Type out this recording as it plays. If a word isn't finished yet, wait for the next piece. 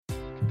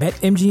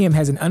BetMGM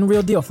has an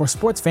unreal deal for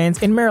sports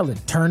fans in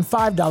Maryland. Turn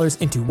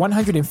 $5 into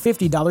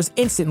 $150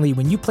 instantly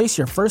when you place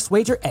your first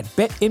wager at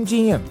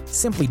BetMGM.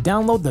 Simply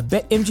download the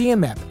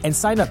BetMGM app and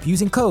sign up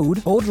using code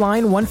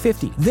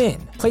OldLine150.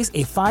 Then, place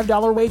a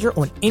 $5 wager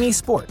on any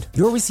sport.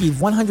 You'll receive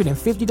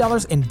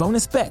 $150 in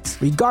bonus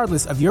bets,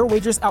 regardless of your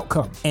wager's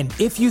outcome. And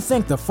if you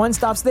think the fun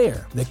stops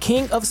there, the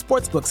King of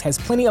Sportsbooks has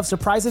plenty of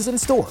surprises in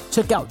store.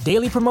 Check out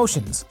daily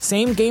promotions,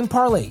 same-game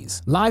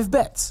parlays, live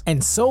bets,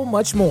 and so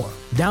much more.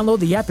 Download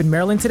the app in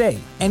Maryland today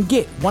and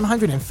get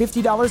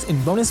 $150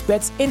 in bonus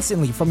bets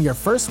instantly from your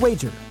first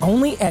wager.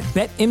 Only at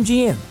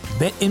BetMGM.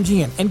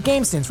 BetMGM and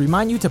GameSense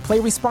remind you to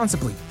play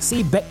responsibly.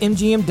 See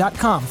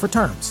BetMGM.com for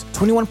terms.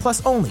 21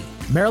 plus only.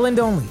 Maryland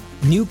only.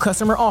 New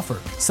customer offer.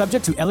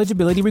 Subject to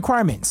eligibility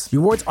requirements.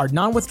 Rewards are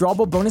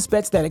non-withdrawable bonus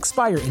bets that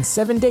expire in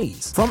 7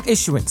 days. From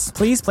issuance,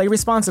 please play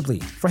responsibly.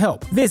 For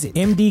help, visit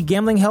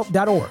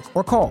mdgamblinghelp.org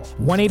or call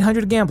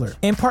 1-800-GAMBLER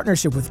in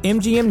partnership with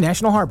MGM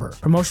National Harbor.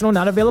 Promotional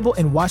not available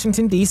in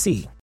Washington,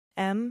 D.C.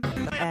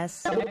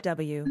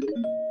 MSW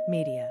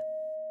Media.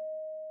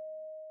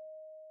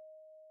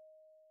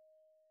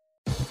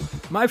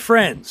 My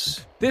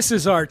friends, this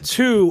is our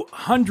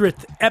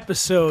 200th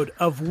episode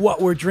of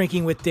What We're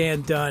Drinking with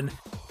Dan Dunn,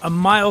 a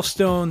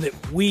milestone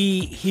that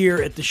we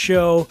here at the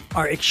show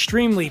are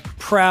extremely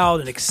proud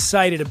and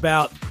excited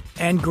about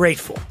and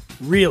grateful.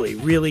 Really,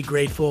 really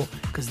grateful,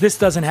 because this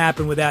doesn't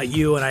happen without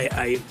you, and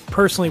I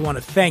personally want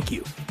to thank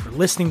you for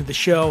listening to the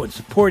show and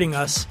supporting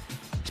us.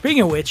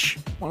 Speaking of which,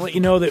 I want to let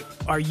you know that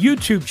our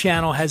YouTube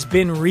channel has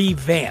been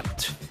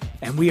revamped.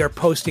 And we are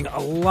posting a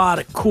lot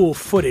of cool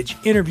footage,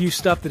 interview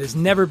stuff that has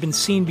never been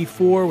seen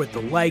before with the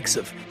likes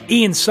of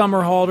Ian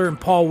Somerhalder and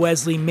Paul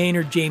Wesley,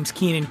 Maynard James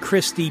Keenan,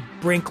 Christy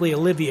Brinkley,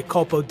 Olivia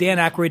Culpo, Dan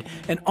Aykroyd,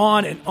 and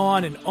on and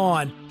on and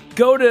on.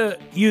 Go to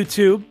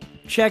YouTube,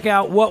 check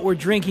out What We're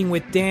Drinking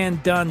with Dan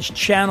Dunn's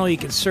channel. You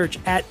can search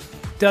at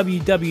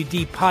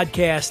WWD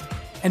Podcast,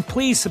 and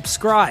please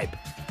subscribe.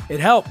 It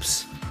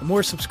helps. The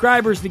more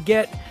subscribers to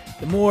get,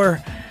 the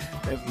more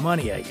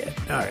money I get.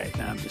 All right,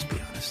 now I'm just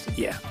being honest.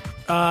 Yeah.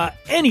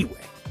 Anyway,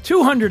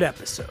 200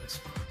 episodes.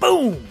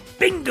 Boom!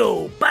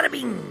 Bingo! Bada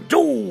bing!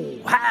 Do!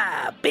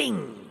 Ha!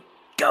 Bing!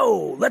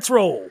 Go! Let's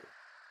roll!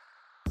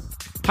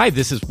 Hi,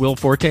 this is Will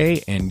Forte,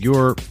 and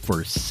you're,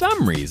 for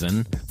some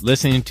reason,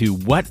 listening to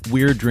What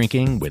We're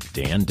Drinking with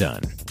Dan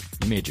Dunn.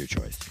 You made your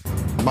choice.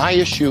 My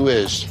issue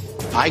is,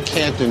 I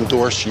can't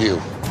endorse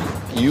you.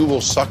 You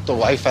will suck the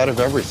life out of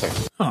everything.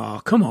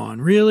 Oh, come on,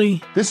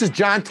 really? This is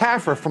John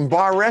Taffer from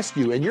Bar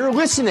Rescue, and you're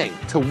listening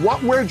to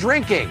What We're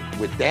Drinking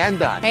with Dan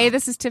Dunn. Hey,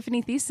 this is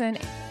Tiffany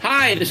Thiessen.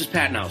 Hi, this is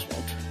Patton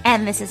Oswalt.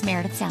 And this is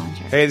Meredith Salinger.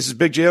 Hey, this is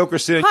Big J.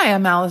 Okerson. Hi,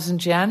 I'm Allison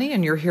Janney,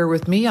 and you're here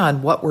with me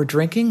on What We're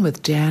Drinking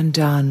with Dan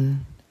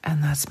Dunn.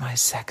 And that's my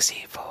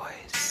sexy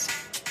voice.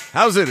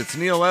 How's it? It's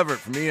Neil Everett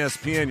from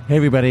ESPN. Hey,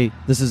 everybody.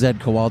 This is Ed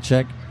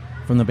Kowalczyk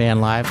from the band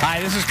Live. Hi,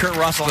 this is Kurt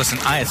Russell. Listen,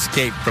 I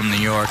escaped from New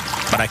York,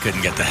 but I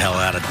couldn't get the hell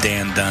out of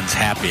Dan Dunn's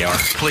happy hour.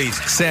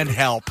 Please, send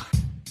help.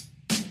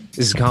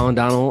 This is Colin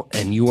Donnell,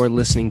 and you are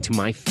listening to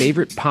my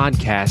favorite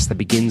podcast that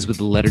begins with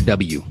the letter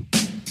W.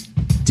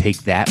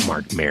 Take that,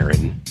 Mark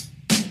Maron.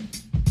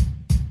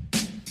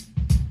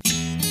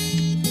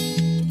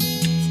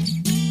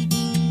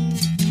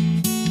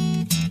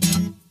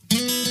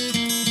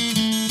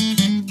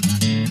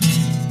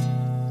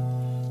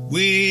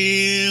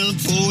 Well,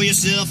 pour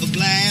yourself a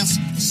glass,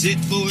 sit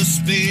for a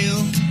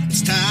spell.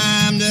 It's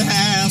time to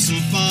have some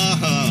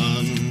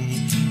fun.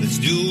 Let's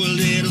do a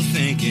little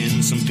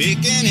thinking, some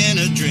picking and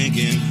a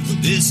drinking.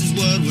 But this is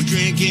what we're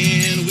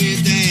drinking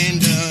with Dan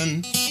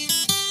Dunn.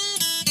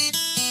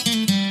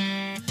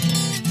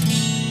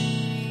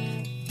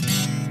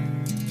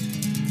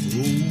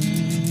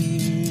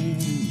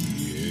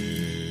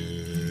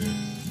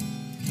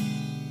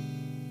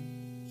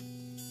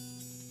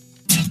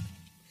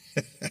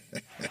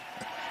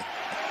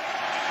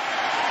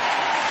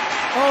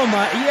 Oh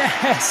my,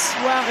 yes.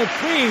 Well,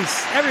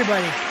 please,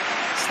 everybody,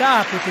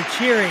 stop with the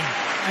cheering.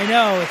 I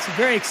know, it's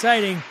very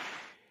exciting.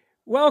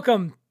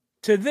 Welcome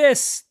to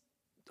this,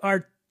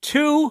 our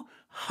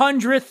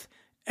 200th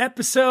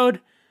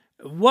episode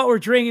of What We're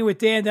Drinking with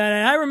Dan Dunn.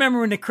 And I remember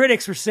when the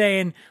critics were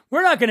saying,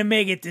 we're not going to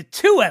make it to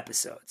 2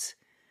 episodes.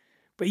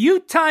 But you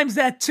times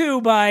that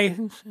 2 by,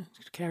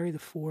 carry the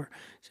 4,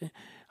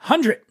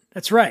 100.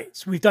 That's right.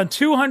 So we've done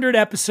 200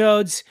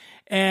 episodes.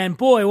 And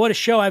boy, what a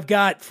show I've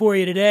got for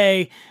you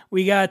today.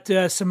 We got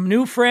some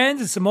new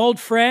friends and some old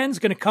friends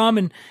going to come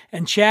and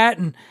chat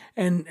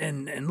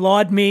and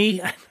laud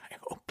me, I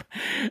hope.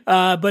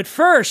 But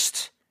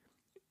first,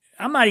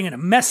 I'm not even going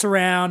to mess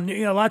around.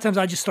 You know, a lot of times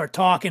I just start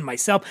talking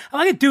myself. I'm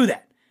not going to do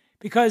that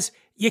because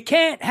you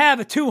can't have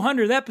a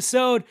 200th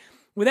episode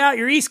without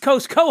your East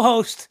Coast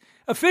co-host,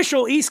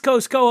 official East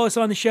Coast co-host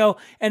on the show.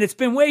 And it's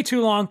been way too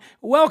long.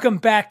 Welcome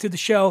back to the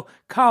show,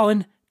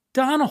 Colin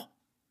Donnell.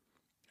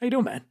 How you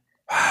doing, man?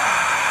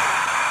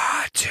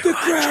 The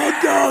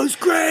crowd goes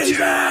crazy.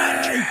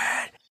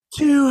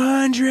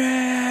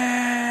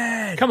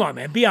 200. Come on,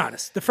 man. Be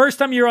honest. The first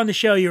time you were on the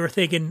show, you were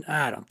thinking,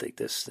 I don't think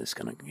this is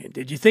going to...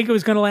 Did you think it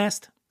was going to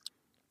last?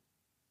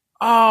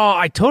 Oh,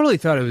 I totally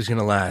thought it was going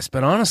to last.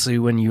 But honestly,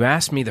 when you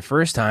asked me the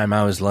first time,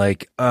 I was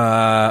like,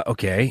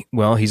 okay,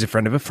 well, he's a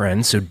friend of a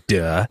friend, so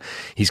duh.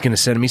 He's going to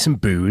send me some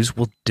booze,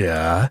 well,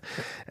 duh.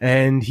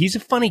 And he's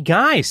a funny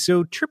guy,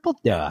 so triple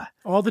duh.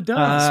 All the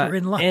duhs were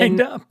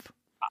lined up.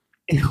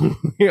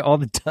 All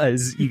the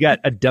does. You got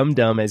a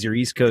dum-dum as your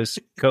East Coast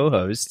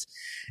co-host.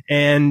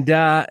 And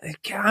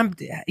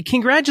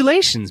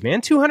congratulations,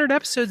 man. 200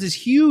 episodes is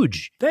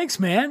huge. Thanks,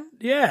 man.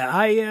 Yeah,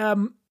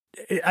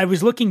 I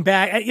was looking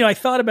back. I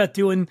thought about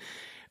doing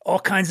all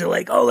kinds of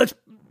let's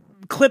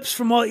clips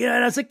from all, and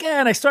I was like,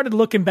 and I started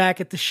looking back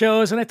at the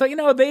shows, and I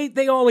thought,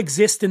 they all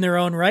exist in their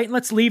own right, and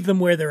let's leave them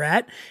where they're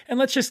at, and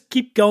let's just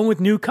keep going with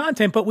new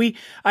content. But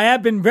I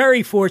have been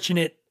very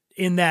fortunate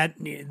in that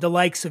the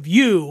likes of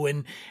you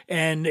and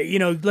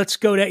let's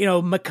go to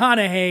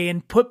McConaughey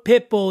and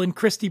Pitbull and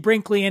Christy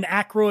Brinkley and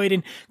Aykroyd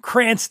and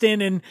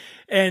Cranston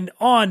and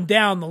on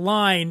down the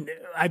line.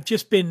 I've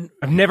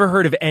never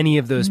heard of any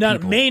of those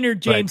people.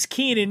 Maynard James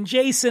Keenan,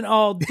 Jason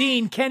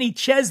Aldean, Kenny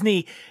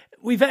Chesney.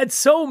 We've had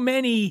so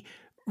many,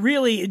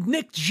 really.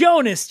 Nick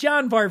Jonas,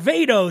 John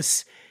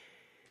Varvatos,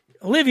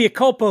 Olivia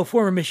Culpo,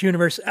 former Miss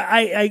Universe.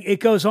 It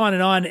goes on,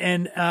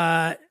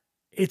 and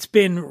it's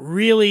been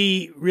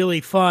really,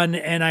 really fun,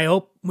 and I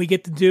hope we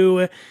get to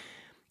do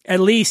at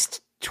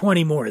least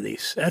 20 more of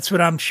these. That's what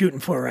I'm shooting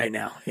for right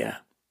now. Yeah.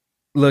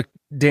 Look,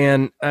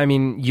 Dan, I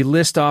mean, you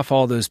list off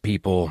all those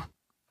people,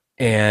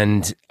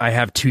 and I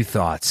have two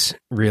thoughts,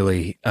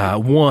 really.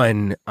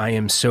 One, I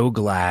am so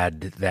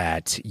glad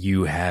that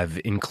you have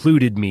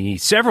included me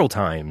several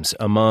times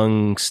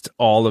amongst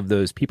all of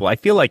those people. I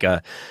feel like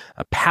a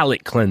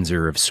palate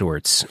cleanser of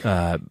sorts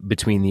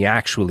between the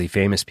actually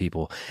famous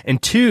people.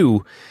 And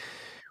two,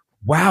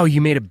 wow, you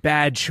made a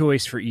bad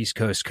choice for East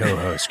Coast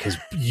co-host because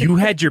you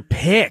had your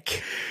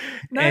pick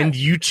and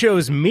you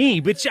chose me,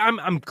 which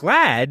I'm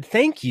glad.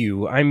 Thank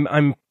you.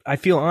 I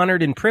feel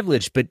honored and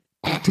privileged, but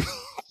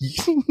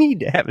you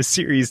need to have a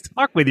serious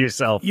talk with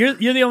yourself. You're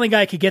the only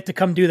guy who could get to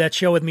come do that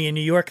show with me in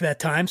New York that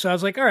time. So I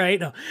was like, all right.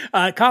 No.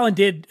 Colin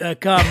did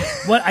come.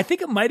 I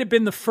think it might have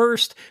been the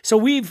first. So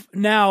we've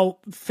now,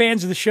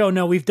 fans of the show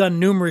know we've done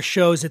numerous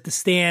shows at the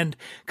Stand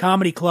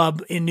Comedy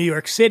Club in New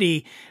York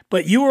City,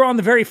 but you were on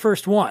the very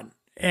first one.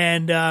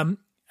 And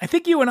I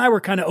think you and I were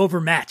kind of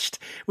overmatched.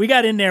 We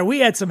got in there.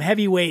 We had some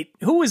heavyweight.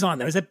 Who was on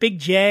there? Was that Big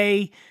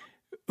J?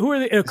 Who are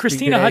they?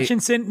 Christina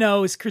Hutchinson? No,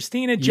 it was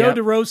Christina. Joe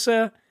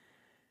DeRosa.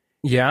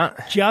 Yeah.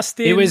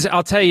 Justin. It was,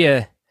 I'll tell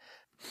you,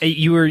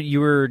 you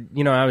were,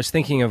 I was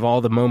thinking of all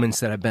the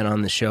moments that I've been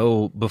on the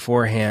show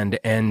beforehand,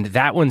 and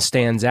that one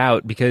stands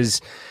out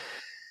because,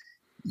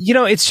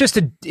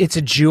 it's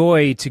a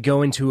joy to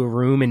go into a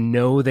room and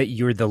know that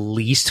you're the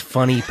least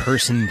funny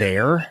person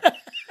there.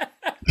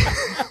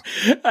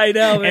 I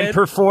know, man. And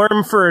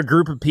perform for a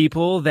group of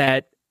people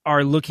that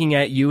are looking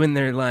at you and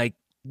they're like,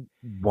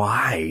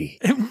 why?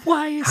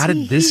 Why is How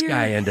did this here?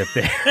 guy end up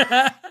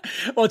there?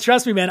 Well,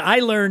 trust me, man.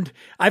 I've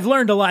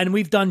learned a lot, and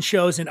we've done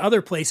shows in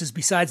other places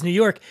besides New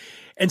York.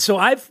 And so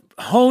I've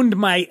honed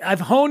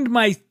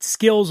my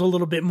skills a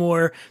little bit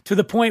more to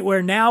the point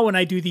where now when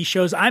I do these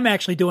shows, I'm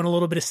actually doing a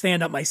little bit of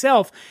stand up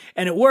myself,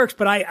 and it works.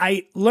 But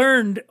I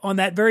learned on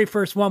that very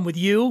first one with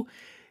you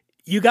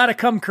got to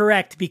come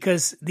correct,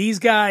 because these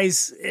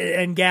guys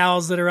and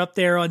gals that are up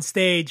there on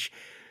stage,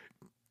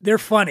 they're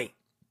funny.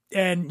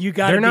 And you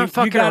got to be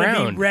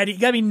ready. You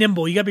got to be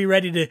nimble. You got to be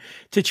ready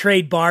to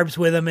trade barbs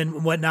with them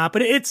and whatnot.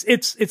 But it's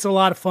a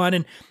lot of fun.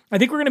 And I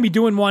think we're going to be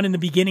doing one in the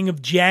beginning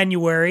of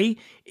January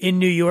in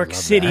New York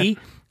City.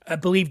 That. I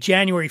believe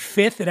January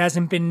 5th. It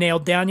hasn't been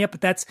nailed down yet, but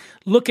that's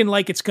looking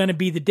like it's going to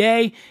be the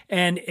day.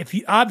 And if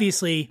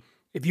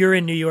you're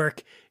in New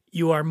York,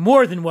 you are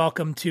more than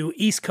welcome to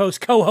East Coast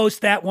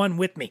co-host that one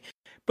with me.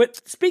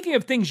 But speaking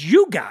of things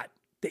you got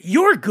that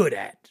you're good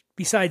at,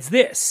 besides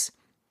this,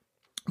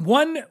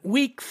 1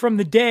 week from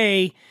the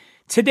day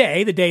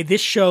today, the day this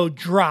show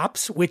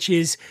drops, which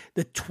is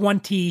this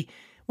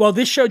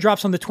show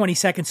drops on the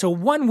 22nd. So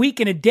 1 week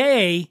and a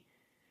day,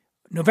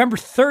 November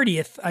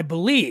 30th, I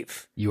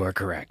believe. You are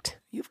correct.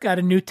 You've got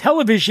a new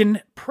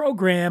television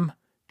program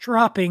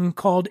dropping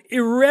called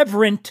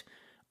Irreverent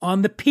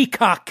on the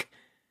Peacock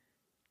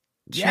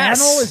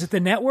channel. Yes. Is it the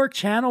network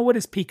channel? What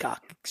is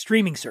Peacock?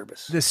 Streaming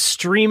service. The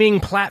streaming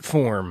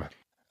platform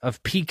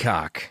of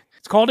Peacock.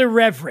 It's called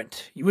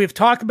Irreverent. We've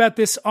talked about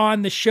this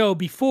on the show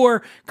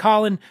before.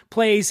 Colin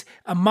plays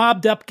a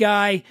mobbed up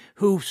guy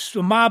who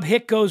a mob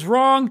hit goes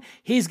wrong.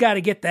 He's got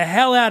to get the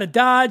hell out of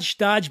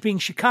Dodge being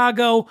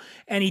Chicago,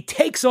 and he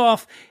takes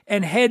off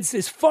and heads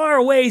as far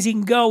away as he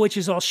can go, which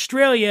is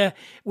Australia,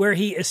 where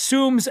he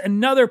assumes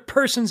another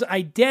person's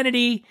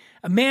identity,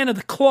 a man of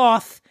the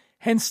cloth,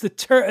 hence the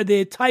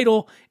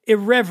title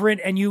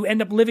Irreverent, and you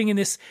end up living in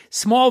this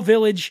small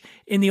village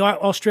in the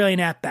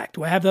Australian outback.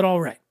 Do I have that all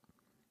right?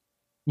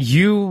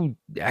 You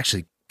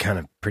actually kind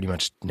of pretty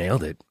much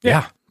nailed it.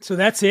 Yeah. So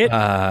that's it.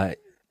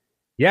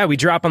 We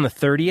drop on the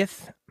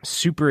 30th. I'm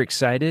super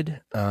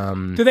excited.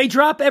 Do they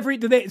drop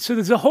so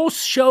does the whole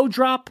show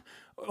drop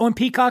on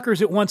Peacock, or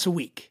is it once a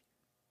week?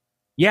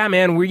 Yeah,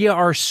 man, we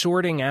are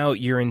sorting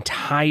out your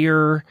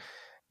entire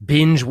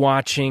binge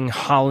watching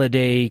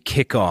holiday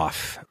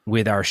kickoff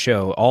with our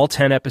show. All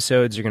 10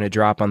 episodes are going to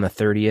drop on the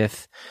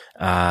 30th.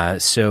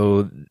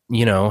 So,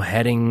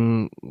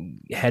 heading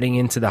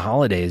into the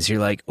holidays, you're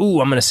like,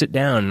 ooh, I'm going to sit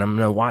down and I'm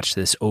going to watch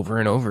this over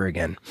and over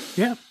again.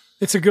 Yeah.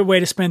 It's a good way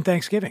to spend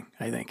Thanksgiving,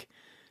 I think.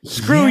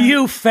 Screw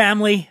you,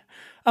 family.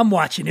 I'm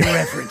watching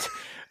Irreverent.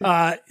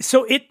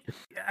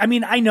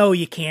 I know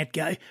you can't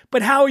go,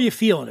 but how are you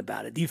feeling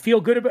about it? Do you feel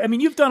good about it? I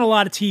mean, you've done a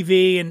lot of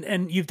TV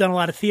and you've done a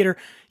lot of theater.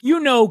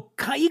 You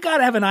got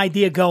to have an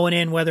idea going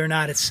in whether or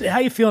not how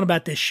you feeling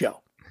about this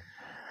show?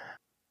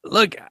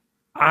 Look,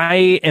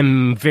 I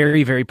am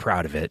very, very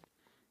proud of it.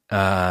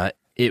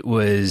 It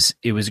was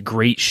a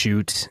great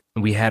shoot.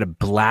 We had a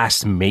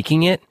blast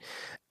making it.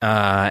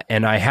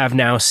 And I have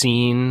now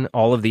seen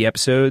all of the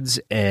episodes,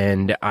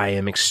 and I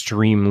am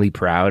extremely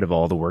proud of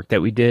all the work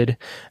that we did.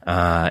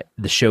 The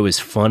show is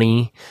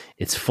funny.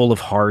 It's full of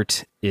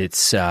heart.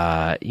 It's,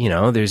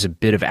 there's a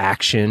bit of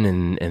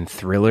action and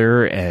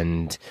thriller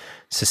and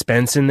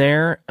suspense in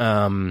there.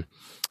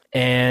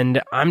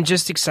 And I'm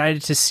just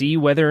excited to see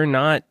whether or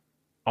not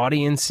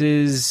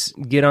audiences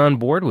get on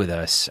board with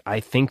us. I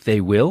think they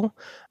will.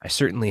 I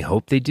certainly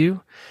hope they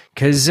do,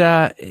 because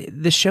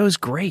the show's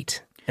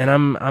great.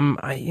 And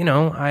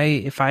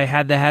if I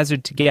had the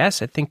hazard to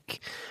guess, I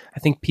think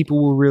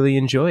people will really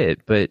enjoy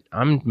it. But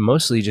I'm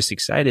mostly just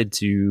excited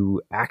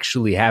to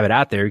actually have it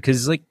out there,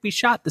 because we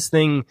shot this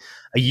thing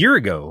a year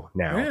ago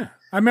now. Yeah.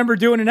 I remember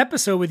doing an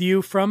episode with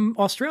you from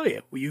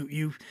Australia.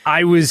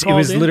 It was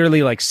literally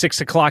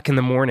 6:00 in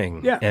the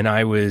morning. Yeah. And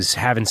I was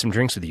having some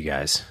drinks with you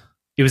guys.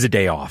 It was a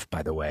day off,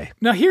 by the way.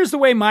 Now, here's the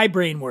way my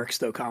brain works,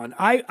 though, Colin.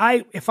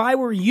 If I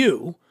were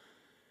you,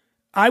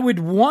 I would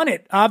want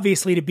it,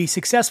 obviously, to be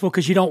successful,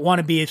 because you don't want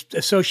to be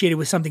associated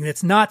with something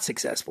that's not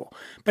successful.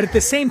 But at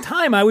the same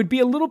time, I would be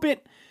a little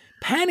bit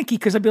panicky,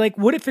 because I'd be like,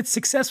 what if it's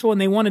successful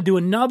and they want to do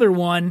another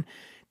one?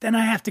 Then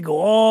I have to go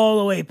all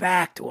the way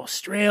back to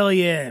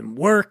Australia and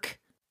work.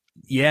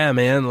 Yeah,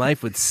 man,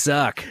 life would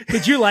suck.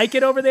 Did you like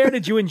it over there?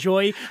 Did you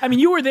enjoy? I mean,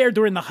 you were there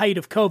during the height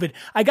of COVID.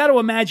 I got to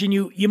imagine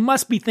you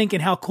must be thinking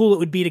how cool it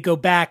would be to go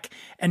back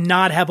and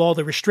not have all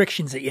the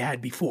restrictions that you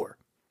had before.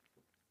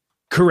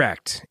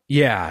 Correct.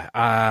 Yeah.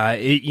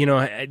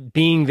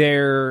 Being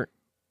there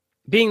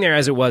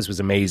as it was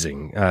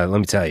amazing. Let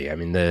me tell you. I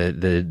mean,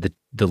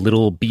 the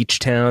little beach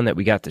town that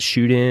we got to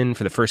shoot in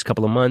for the first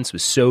couple of months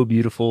was so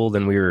beautiful.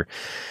 Then we were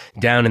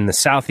down in the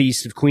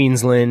southeast of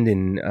Queensland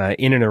and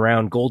in and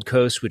around Gold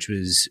Coast, which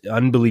was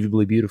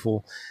unbelievably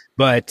beautiful.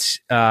 But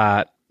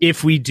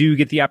if we do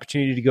get the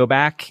opportunity to go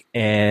back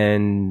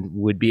and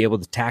would be able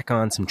to tack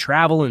on some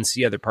travel and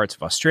see other parts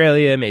of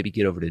Australia, maybe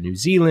get over to New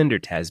Zealand or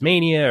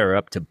Tasmania or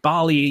up to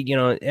Bali,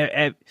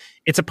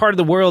 it's a part of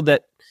the world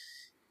that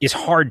is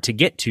hard to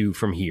get to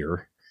from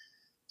here.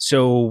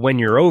 So when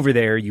you're over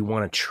there, you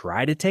want to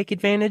try to take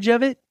advantage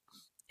of it.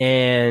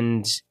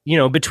 And,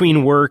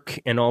 between work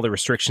and all the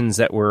restrictions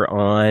that were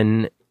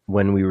on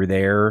when we were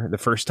there the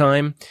first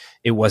time,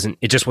 it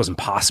just wasn't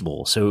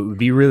possible. So it would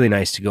be really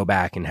nice to go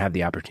back and have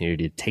the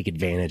opportunity to take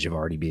advantage of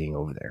already being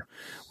over there.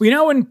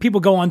 Well, when people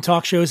go on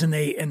talk shows and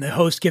the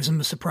host gives them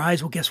a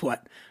surprise, well, guess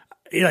what?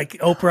 Like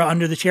Oprah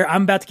under the chair,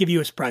 I'm about to give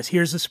you a surprise.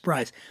 Here's the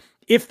surprise.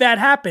 If that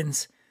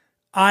happens,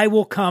 I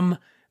will come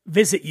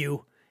visit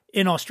you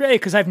in Australia,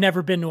 because I've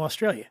never been to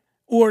Australia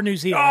or New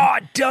Zealand. Oh,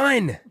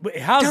 done.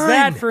 How's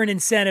that for an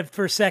incentive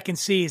for second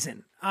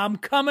season? I'm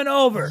coming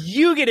over.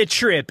 You get a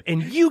trip,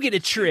 and you get a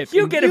trip.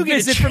 You get a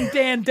visit from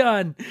Dan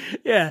Dunn.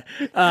 Yeah.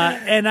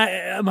 And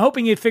I'm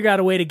hoping you'd figure out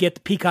a way to get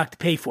the Peacock to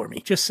pay for me.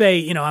 Just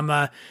say, I'm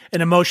an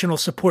emotional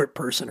support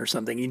person or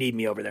something. You need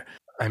me over there.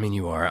 I mean,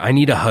 you are. I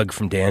need a hug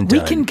from Dan Dunn.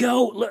 We can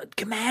go.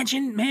 Look,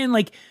 imagine, man,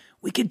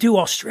 we could do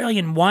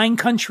Australian wine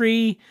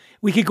country.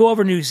 We could go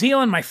over New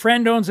Zealand. My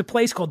friend owns a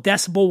place called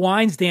Decibel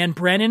Wines, Dan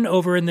Brennan,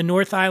 over in the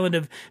North Island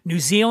of New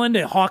Zealand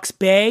at Hawke's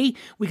Bay.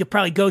 We could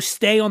probably go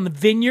stay on the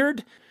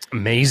vineyard.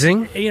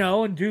 Amazing.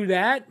 And do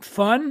that.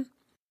 Fun.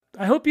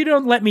 I hope you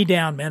don't let me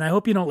down, man. I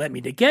hope you don't let me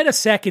down. Get a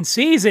second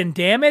season,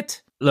 damn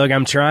it. Look,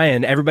 I'm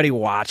trying. Everybody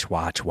watch.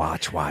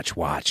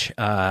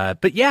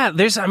 But yeah,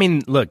 there's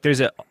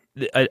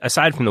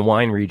aside from the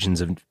wine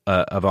regions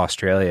of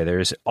Australia,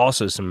 there's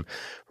also some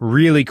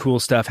really cool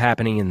stuff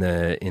happening in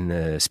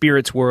the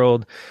spirits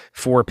world.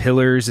 Four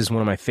Pillars is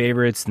one of my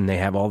favorites, and they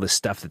have all this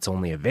stuff that's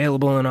only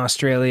available in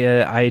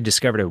Australia. I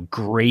discovered a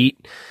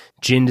great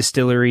gin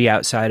distillery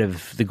outside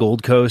of the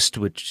Gold Coast,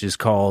 which is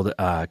called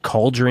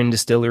Cauldron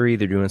Distillery.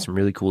 They're doing some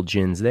really cool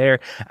gins there.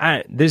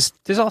 There's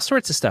all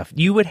sorts of stuff.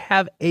 You would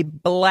have a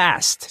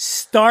blast.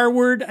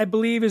 Starward, I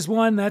believe, is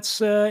one. That's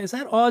is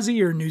that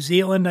Aussie or New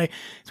Zealand?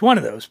 It's one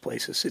of those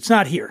places. It's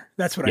not here.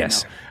 That's what I know.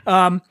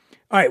 All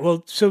right.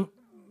 Well, so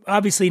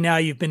obviously now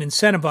you've been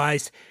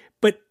incentivized,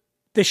 but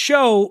the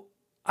show,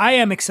 I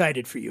am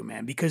excited for you,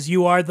 man, because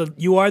you are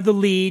the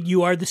lead.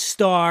 You are the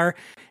star.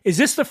 Is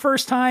this the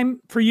first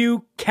time for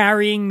you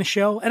carrying the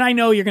show? And I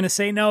know you're going to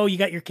say, no, you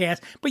got your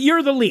cast, but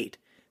you're the lead.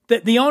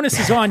 The onus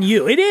is on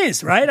you. It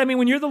is, right? I mean,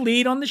 when you're the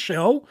lead on the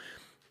show,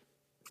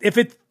 if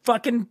it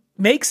fucking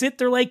makes it,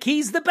 they're like,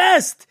 he's the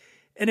best.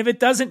 And if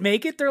it doesn't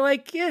make it, they're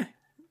like, yeah,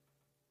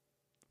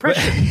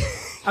 pressure.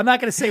 I'm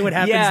not going to say what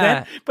happens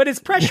then, but it's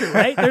pressure,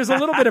 right? There's a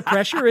little bit of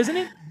pressure, isn't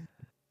it?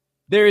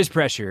 There is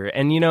pressure,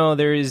 and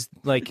there is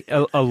like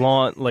a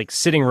long, like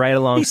sitting right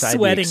alongside. He's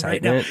sweating the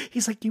excitement. right now.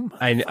 He's like, "You."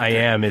 I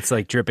am. It's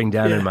like dripping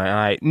down in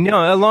my eye.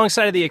 No,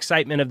 alongside of the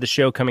excitement of the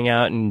show coming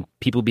out and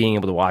people being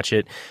able to watch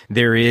it,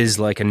 there is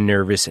like a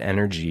nervous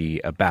energy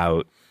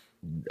about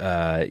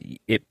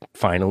it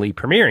finally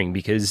premiering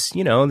because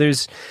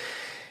there's.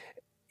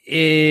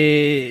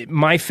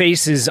 My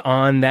face is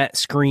on that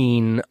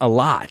screen a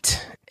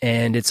lot,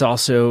 and it's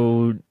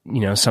also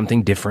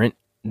something different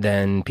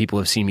than people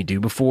have seen me do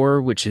before,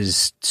 which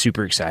is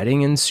super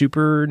exciting and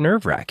super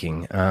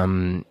nerve-wracking.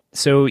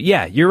 So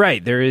yeah, you're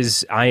right. There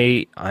is,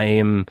 I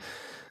am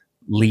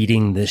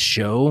leading this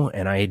show,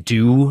 and I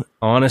do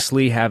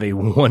honestly have a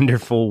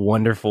wonderful,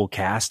 wonderful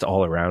cast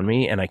all around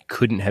me, and I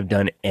couldn't have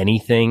done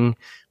anything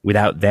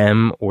without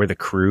them or the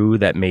crew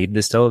that made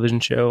this television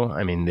show.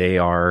 I mean, they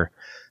are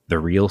the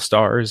real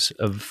stars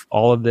of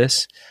all of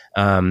this.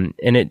 And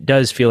it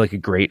does feel like a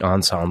great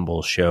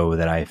ensemble show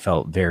that I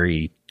felt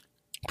very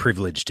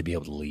privileged to be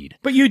able to lead.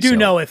 But you do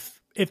know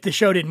if the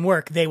show didn't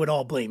work, they would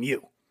all blame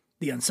you,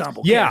 the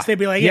ensemble cast. They'd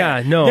be like,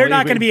 no, they're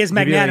not going to be as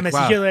magnanimous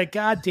as you're like,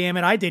 God damn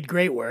it, I did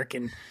great work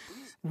and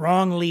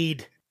wrong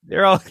lead.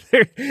 The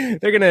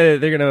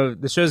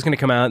show's gonna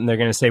come out and they're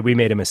gonna say we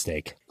made a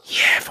mistake.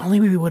 Yeah, if only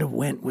we would have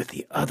went with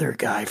the other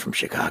guy from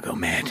Chicago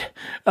Med.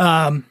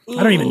 I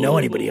don't even know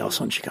anybody else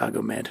on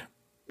Chicago Med.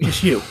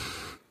 Just you.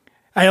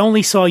 I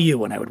only saw you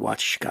when I would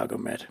watch Chicago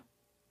Med.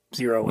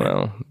 Zero in.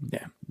 Well,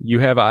 yeah. You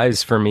have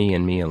eyes for me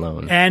and me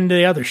alone. And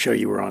the other show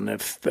you were on,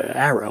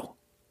 Arrow.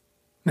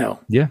 No.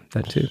 Yeah,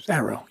 that too.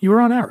 Arrow. You were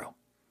on Arrow.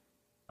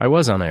 I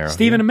was on Arrow.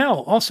 Stephen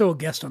Amell, also a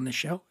guest on this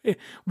show.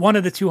 One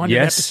of the 200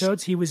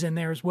 episodes, he was in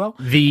there as well.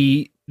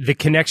 The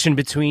connection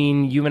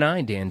between you and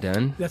I, Dan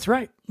Dunn. That's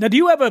right. Now, do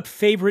you have a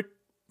favorite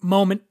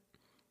moment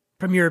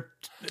from your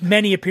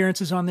many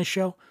appearances on this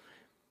show,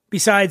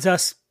 besides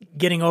us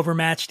getting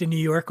overmatched in New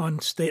York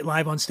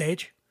live on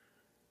stage?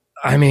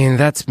 I mean,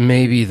 that's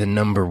maybe the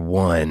number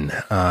one.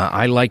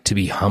 I like to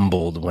be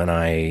humbled when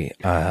I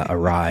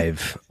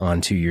arrive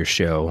onto your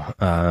show.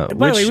 By the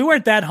way, we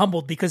weren't that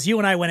humbled because you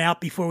and I went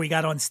out before we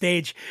got on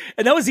stage.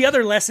 And that was the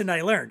other lesson I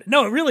learned.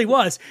 No, it really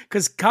was,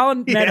 because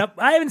Colin met up.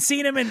 I haven't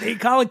seen him, and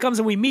Colin comes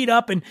and we meet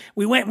up, and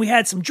we went and we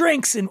had some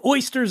drinks and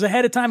oysters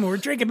ahead of time, and we were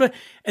drinking.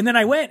 And then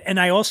I went, and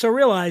I also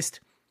realized,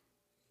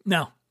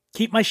 no,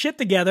 keep my shit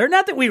together.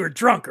 Not that we were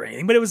drunk or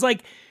anything, but it was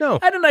like, I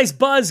had a nice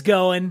buzz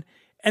going.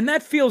 And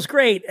that feels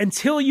great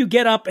until you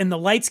get up and the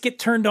lights get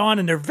turned on,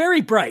 and they're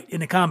very bright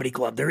in a comedy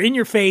club. They're in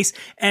your face,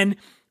 and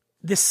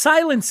the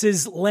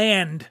silences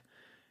land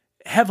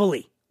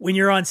heavily when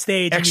you're on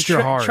stage. Extra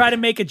and you hard. Try to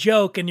make a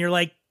joke, and you're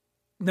like,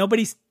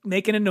 nobody's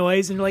making a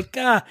noise, and you're like,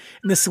 and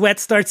the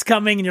sweat starts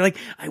coming, and you're like,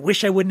 I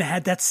wish I wouldn't have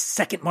had that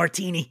second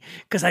martini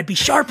because I'd be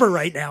sharper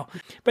right now.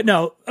 But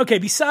no, okay,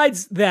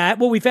 besides that,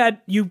 well, we've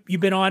had, you've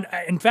been on,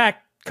 in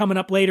fact, coming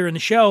up later in the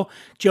show,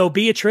 Joe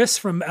Beatrice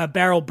from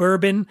Barrel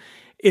Bourbon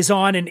is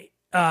on and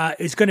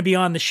is going to be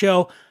on the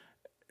show.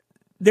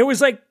 There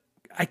was I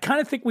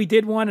kind of think we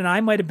did one, and I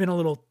might have been a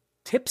little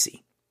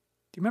tipsy.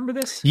 Do you remember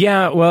this?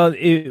 Yeah, well,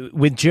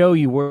 with Joe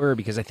you were,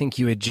 because I think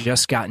you had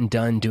just gotten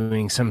done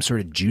doing some sort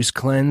of juice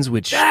cleanse,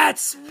 which...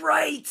 That's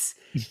right!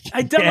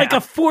 I'd done like a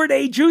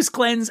 4-day juice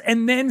cleanse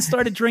and then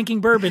started drinking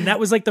bourbon. That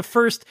was like the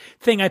first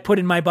thing I put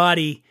in my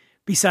body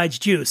besides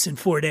juice in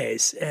 4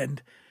 days.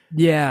 And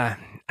yeah,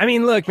 I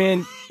mean, look,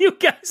 man, you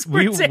guys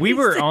were we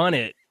were on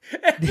it.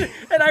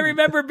 And I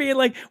remember being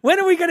like, when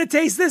are we going to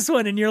taste this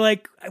one? And you're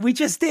like, we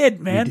just did,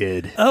 man. We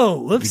did.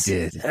 Oh, whoops. We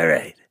did. All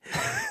right.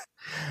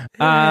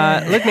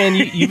 Look, man,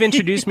 you've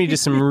introduced me to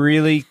some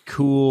really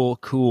cool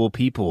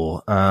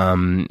people.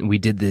 We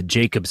did the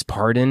Jacob's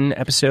Pardon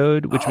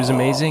episode, which was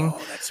amazing.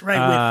 That's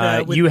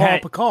right. With Paul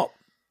Pacult.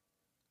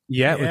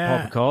 Yeah,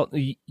 with Paul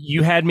Pacult.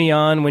 You had me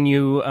on when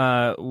you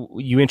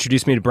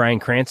introduced me to Bryan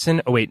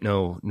Cranston. Oh wait,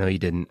 no, you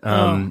didn't.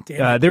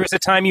 There was a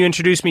time you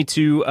introduced me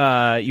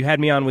to. You had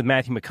me on with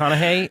Matthew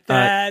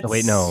McConaughey.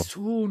 Wait, no.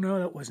 Oh no,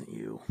 that wasn't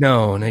you.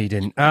 No, you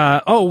didn't.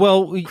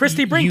 Well,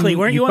 Christy Brinkley.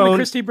 Weren't you on the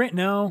Christy Brinkley?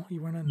 No,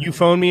 you weren't on. You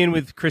phoned me in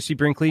with Christy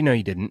Brinkley. No,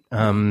 you didn't.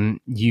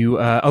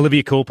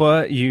 Olivia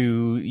Culpa.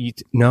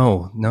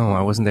 No,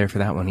 I wasn't there for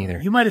that one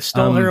either. You might have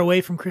stole her away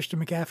from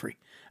Christian McCaffrey.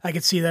 I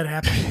could see that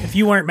happening. If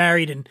you weren't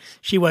married and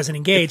she wasn't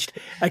engaged,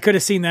 I could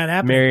have seen that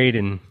happen. Married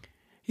and...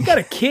 You got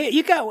a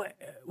kid?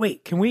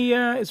 Wait, can we,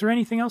 is there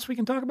anything else we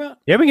can talk about?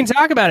 Yeah, we can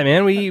talk about it,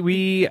 man.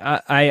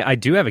 I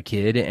do have a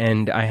kid,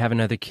 and I have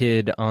another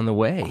kid on the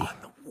way.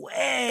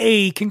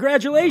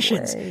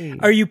 Congratulations.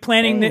 Are you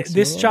planning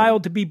this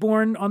child to be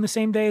born on the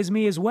same day as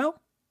me as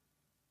well?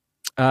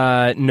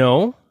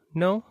 No.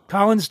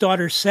 Colin's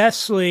daughter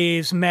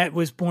Cecily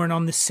was born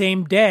on the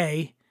same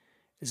day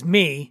as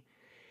me.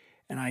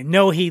 And I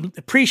know he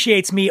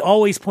appreciates me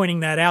always pointing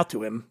that out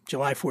to him,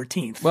 July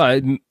 14th.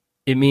 Well,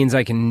 it means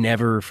I can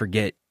never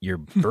forget your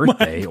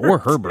birthday or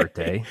her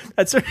birthday.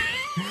 That's right.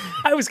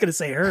 I was going to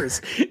say hers.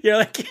 You're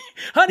like,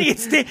 honey,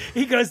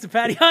 he goes to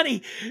Patty,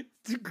 honey,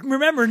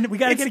 remember, we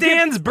got to get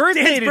Dan's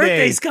birthday Dan's today.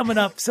 birthday's coming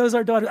up. So's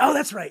our daughter. Oh,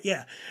 that's right.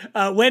 Yeah.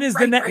 When is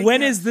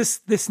is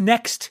this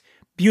next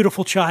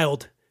beautiful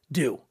child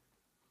due?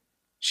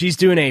 She's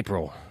due in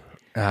April.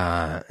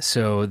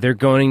 So they're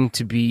going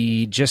to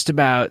be just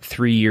about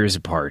 3 years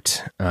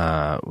apart,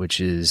 which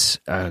is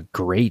a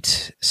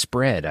great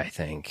spread, I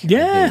think.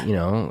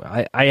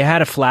 Yeah. I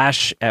had a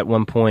flash at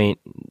one point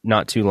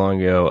not too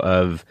long ago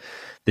of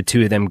the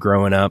two of them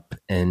growing up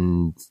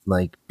and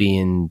like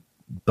being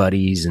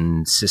buddies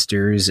and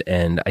sisters,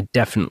 and I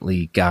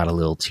definitely got a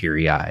little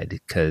teary-eyed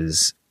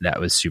because that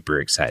was super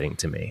exciting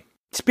to me.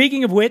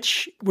 Speaking of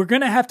which, we're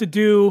going to have to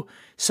do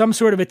some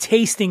sort of a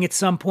tasting at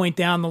some point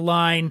down the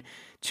line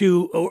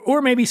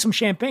or maybe some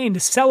champagne to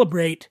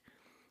celebrate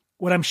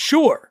what I'm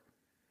sure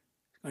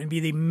is going to be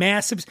the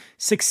massive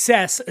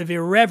success of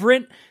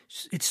Irreverent.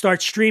 It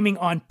starts streaming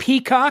on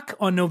Peacock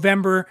on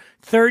November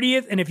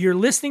 30th. And if you're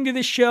listening to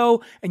this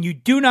show and you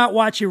do not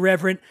watch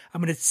Irreverent,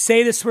 I'm going to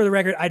say this for the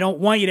record. I don't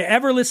want you to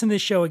ever listen to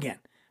this show again.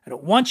 I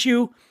don't want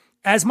you,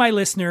 as my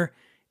listener,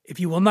 if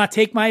you will not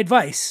take my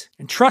advice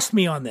and trust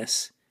me on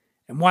this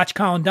and watch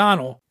Colin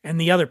Donnell and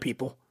the other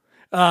people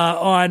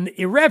on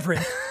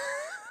Irreverent,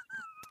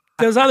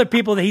 those other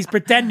people that he's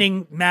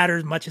pretending matter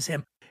as much as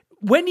him.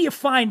 When do you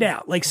find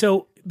out?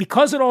 So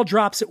because it all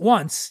drops at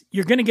once,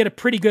 you're going to get a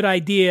pretty good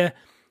idea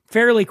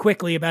fairly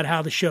quickly about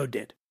how the show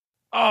did.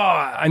 Oh,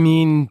 I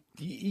mean,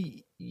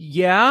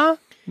 yeah,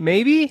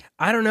 maybe.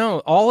 I don't know.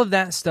 All of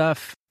that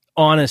stuff,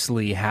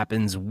 honestly,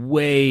 happens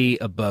way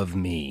above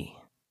me.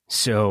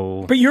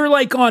 So, but you're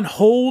on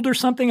hold or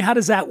something. How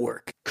does that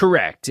work?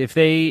 Correct. If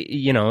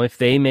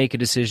they make a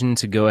decision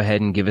to go ahead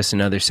and give us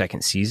another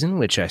second season,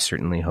 which I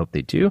certainly hope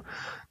they do,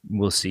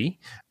 we'll see.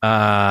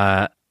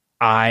 I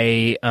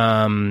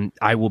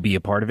will be a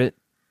part of it.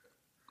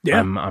 Yeah,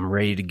 I'm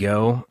ready to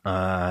go.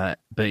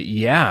 But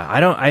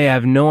yeah, I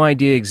have no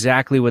idea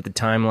exactly what the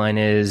timeline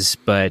is,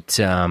 but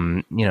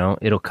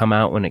it'll come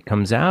out when it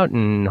comes out,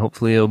 and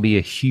hopefully it'll be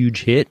a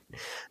huge hit,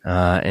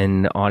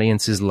 and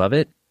audiences love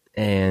it.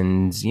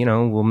 And,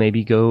 we'll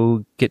maybe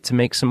go get to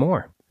make some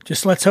more.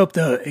 Just let's hope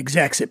the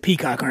execs at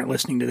Peacock aren't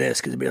listening to this,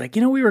 because they'll be like,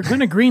 we were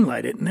going to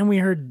greenlight it, and then we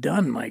heard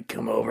Dunn might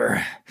come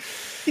over.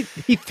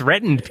 He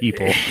threatened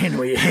people. And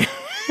we're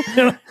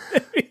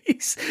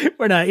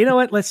not, you know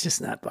what? Let's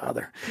just not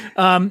bother.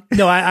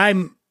 No,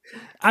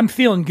 I'm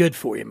feeling good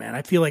for you, man.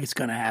 I feel like it's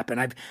going to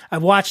happen.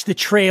 I've watched the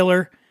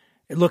trailer.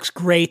 It looks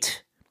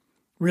great.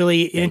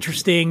 Really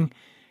interesting.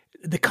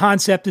 The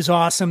concept is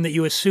awesome that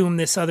you assume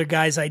this other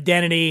guy's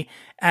identity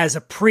as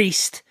a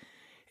priest.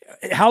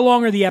 How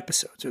long are the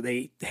episodes? Are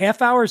they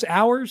half hours,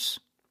 hours?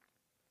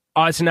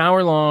 It's an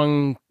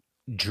hour-long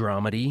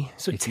dramedy.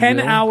 So 10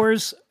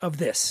 hours of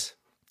this.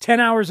 10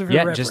 hours of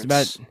irreverence. Yeah, just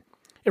about.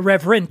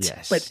 Irreverent,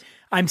 yes. But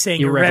I'm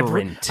saying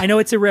irreverent. I know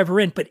it's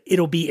irreverent, but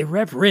it'll be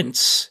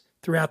irreverence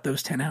throughout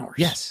those 10 hours.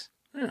 Yes.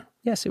 Yeah.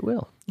 Yes, it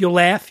will. You'll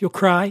laugh. You'll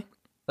cry.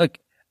 Look,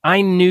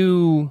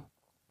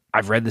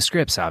 I've read the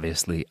scripts,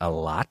 obviously, a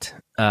lot.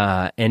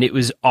 And it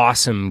was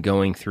awesome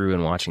going through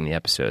and watching the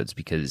episodes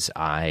because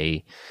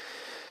I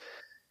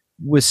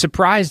was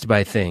surprised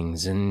by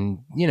things. And,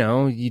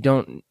 you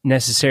don't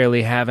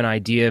necessarily have an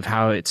idea of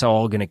how it's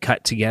all going to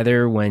cut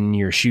together when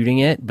you're shooting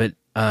it. But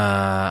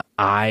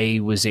I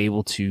was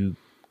able to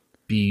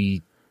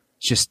be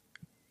just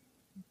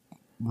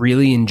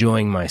really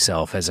enjoying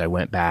myself as I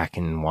went back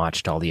and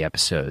watched all the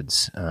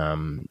episodes.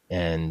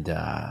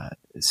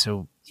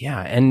 So,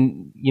 yeah.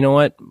 And you know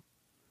what?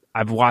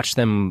 I've watched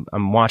them.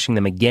 I'm watching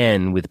them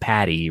again with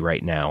Patty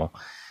right now.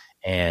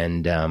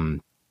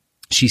 And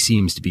she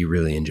seems to be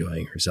really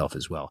enjoying herself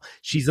as well.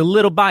 She's a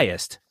little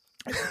biased.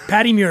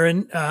 Patty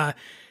Murin,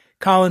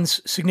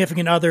 Colin's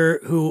significant other,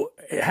 who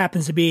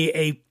happens to be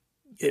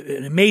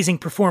an amazing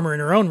performer in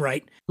her own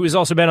right. Who has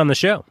also been on the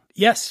show.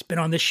 Yes, been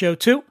on this show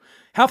too.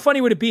 How funny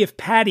would it be if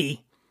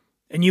Patty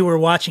and you were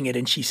watching it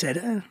and she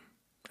said,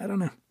 I don't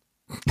know.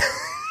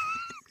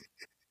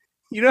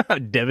 You know how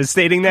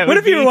devastating that would be?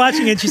 What if you were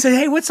watching it and she said,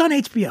 hey, what's on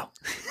HBO?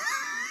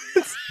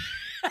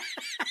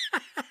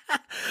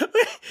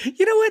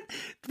 You know what?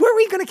 Were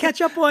we going to catch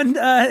up on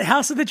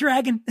House of the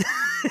Dragon?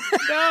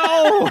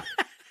 No.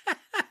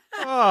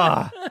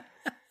 Oh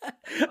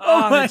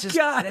my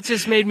God. That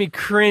just made me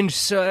cringe.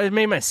 So it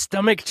made my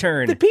stomach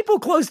turn. The people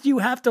close to you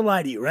have to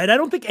lie to you, right? I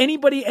don't think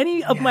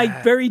any of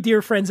my very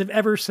dear friends have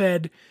ever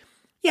said,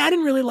 yeah, I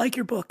didn't really like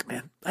your book,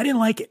 man. I didn't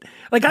like it.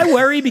 I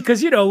worry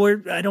because, I don't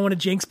want to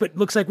jinx, but it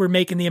looks like we're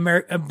making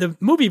the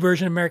movie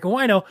version of American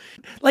Wino.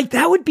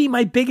 That would be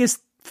my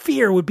biggest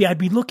fear would be I'd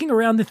be looking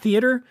around the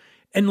theater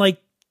and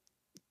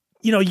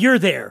you're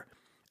there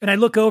and I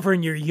look over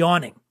and you're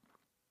yawning.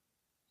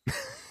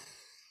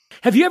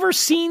 Have you ever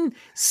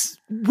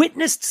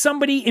witnessed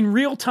somebody in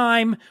real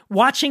time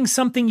watching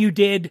something you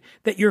did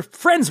that you're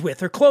friends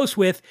with or close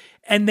with,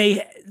 and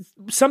they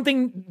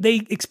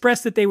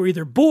expressed that they were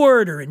either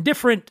bored or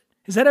indifferent?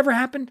 Has that ever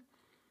happened?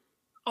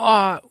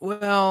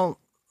 Well,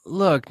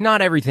 look,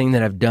 not everything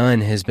that I've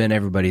done has been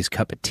everybody's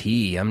cup of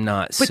tea. I'm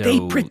not. But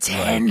they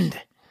pretend.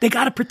 They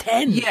got to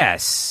pretend.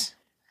 Yes.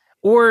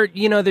 Or,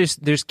 there's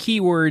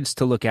keywords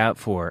to look out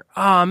for.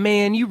 Oh,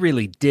 man, you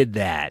really did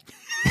that.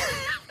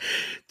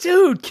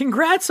 Dude,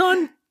 congrats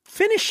on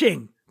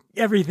finishing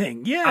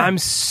everything. Yeah.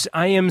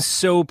 I am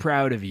so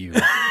proud of you.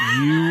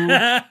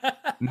 You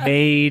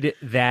made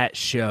that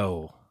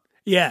show.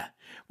 Yeah.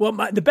 Well,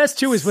 the best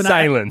too is when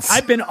Silence.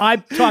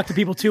 I've talked to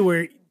people too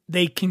where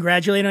they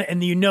congratulate on it,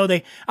 and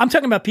I'm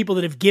talking about people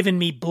that have given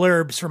me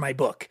blurbs for my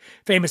book,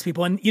 famous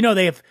people, and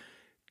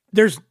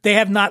they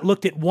have not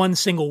looked at one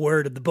single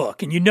word of the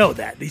book, and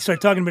that. They start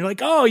talking about it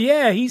like, oh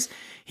yeah,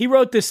 he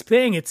wrote this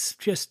thing. It's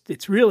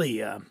really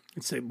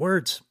it's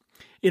words,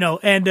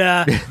 and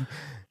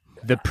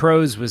the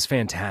prose was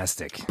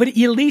fantastic. But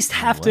you at least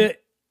have to.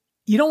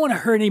 You don't want to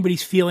hurt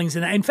anybody's feelings,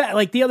 and in fact,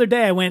 like the other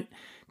day, I went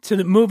to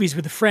the movies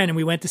with a friend, and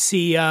we went to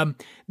see The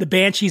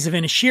Banshees of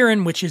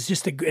Inisherin, which is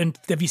and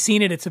have you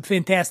seen it? It's a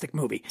fantastic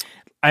movie.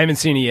 I haven't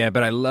seen it yet,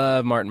 but I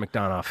love Martin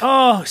McDonough.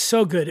 Oh,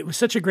 so good. It was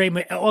such a great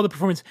movie, all the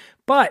performance.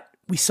 But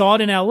we saw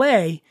it in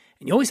L.A.,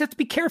 and you always have to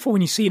be careful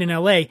when you see it in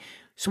L.A.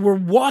 So we're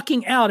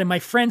walking out, and my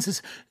friend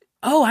says,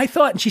 oh, I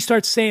thought, and she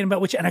starts saying about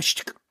which, and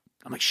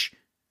I'm like, shh.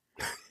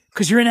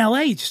 Because you're in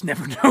LA, you just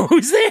never know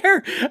who's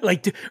there.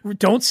 Like,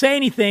 don't say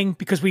anything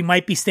because we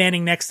might be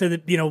standing next to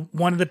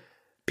one of the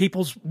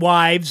people's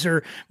wives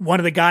or one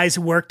of the guys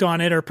who worked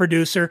on it or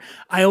producer.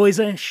 I always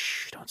say,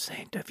 shh, don't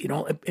say it if you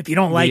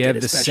don't like it.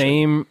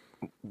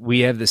 We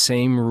have the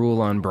same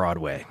rule on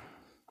Broadway.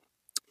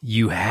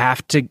 You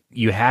have to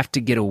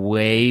get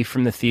away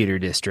from the theater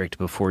district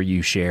before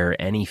you share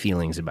any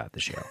feelings about the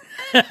show.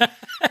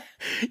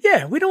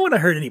 Yeah, we don't want to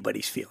hurt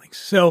anybody's feelings.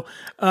 So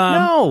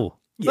no.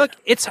 Yeah. Look,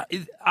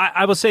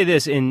 I will say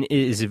this, and it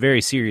is a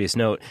very serious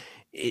note.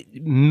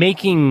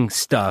 Making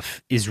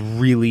stuff is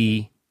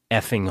really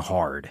effing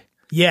hard.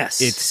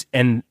 Yes.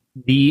 And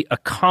the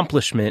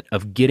accomplishment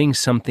of getting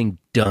something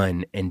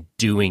done and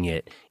doing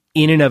it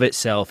in and of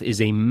itself is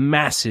a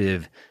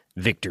massive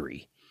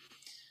victory.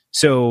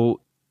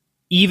 So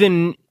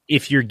even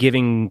if you're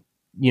giving,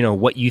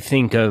 what you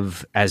think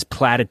of as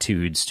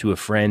platitudes to a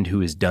friend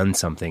who has done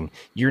something,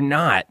 you're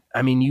not.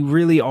 I mean, you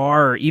really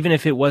are. Even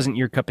if it wasn't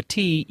your cup of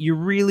tea, you're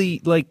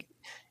really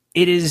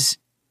it is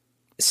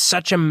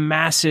such a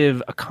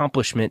massive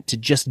accomplishment to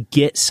just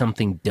get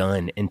something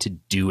done and to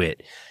do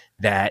it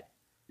that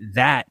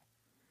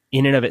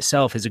in and of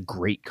itself is a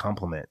great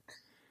compliment.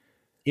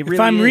 It really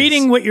if I'm is.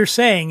 Reading what you're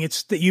saying,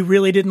 it's that you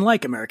really didn't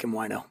like American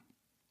Wino.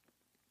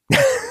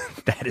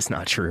 That is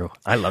not true.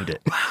 I loved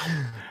it.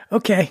 Wow.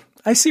 Okay.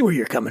 I see where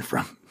you're coming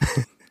from.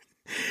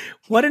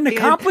 What an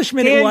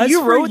accomplishment it was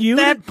you for wrote you.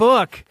 That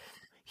book.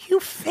 You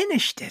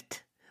finished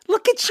it.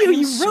 Look at you.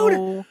 You wrote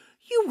it.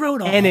 You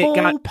wrote a whole and it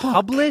got book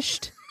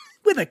published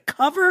with a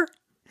cover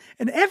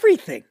and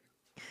everything.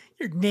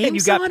 Your name's and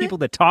you got on people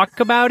to talk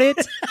about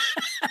it.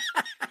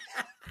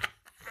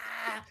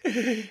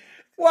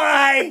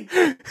 Why?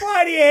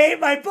 Why do you hate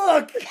my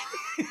book?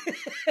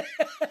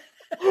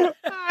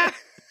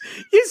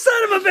 You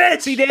son of a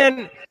bitch. See,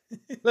 Dan,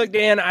 look,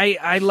 Dan,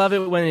 I love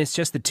it when it's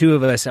just the two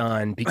of us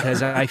on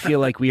because I feel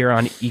like we are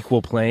on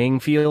equal playing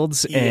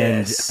fields.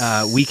 Yes.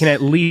 And we can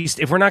at least,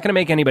 if we're not going to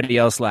make anybody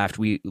else laugh,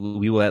 we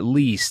will at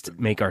least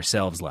make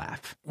ourselves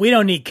laugh. We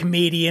don't need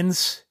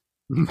comedians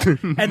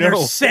and their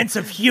sense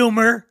of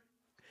humor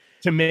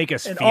to make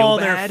us and feel all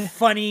bad. Their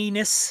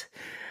funniness.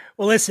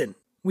 Well, listen,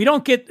 we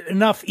don't get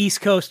enough East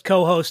Coast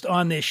co-host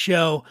on this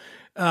show.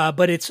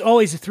 But it's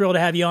always a thrill to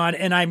have you on,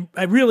 and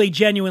I really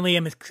genuinely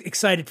am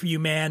excited for you,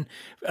 man.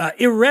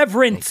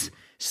 Irreverent,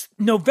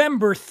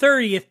 November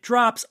 30th,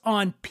 drops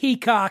on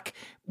Peacock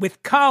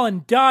with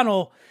Colin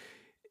Donnell.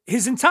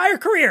 His entire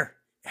career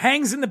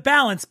hangs in the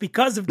balance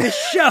because of this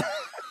show.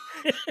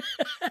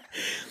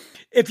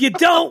 If you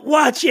don't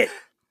watch it,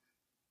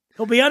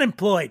 he'll be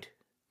unemployed.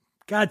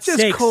 God's Just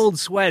sakes. cold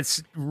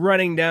sweats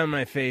running down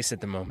my face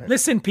at the moment.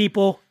 Listen,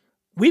 people.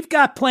 We've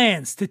got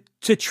plans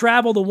to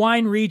travel the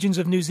wine regions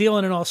of New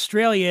Zealand and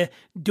Australia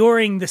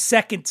during the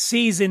second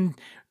season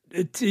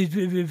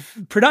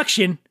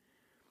production.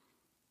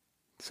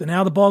 So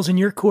now the ball's in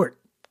your court,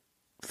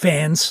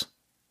 fans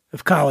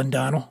of Colin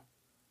Donnell,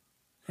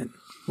 and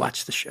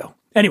watch the show.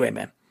 Anyway,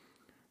 man,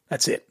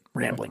 that's it.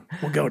 Rambling.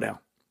 We'll go now.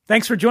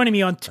 Thanks for joining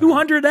me on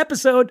 200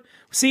 episode.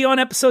 See you on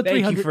episode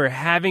 300. Thank you for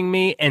having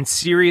me. And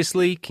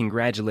seriously,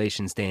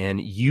 congratulations, Dan.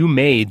 You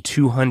made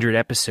 200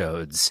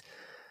 episodes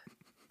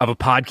of a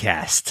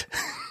podcast.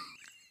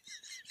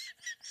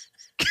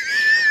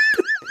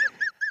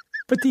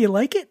 But do you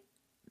like it?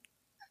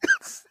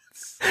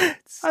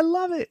 I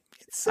love it.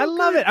 I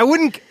love it. I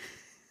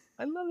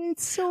love it.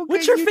 It's so good.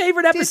 What's your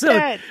favorite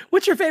episode?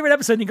 What's your favorite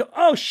episode? And you go,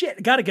 oh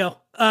shit, gotta go.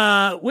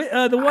 The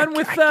one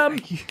with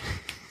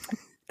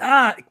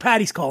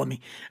Patty's calling me.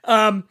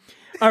 All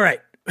right.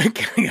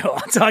 I'll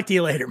talk to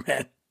you later,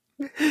 man.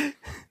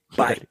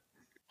 Bye.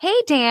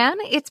 Hey, Dan,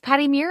 it's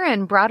Patty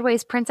Murin,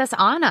 Broadway's Princess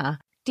Anna.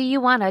 Do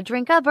you want to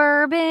drink a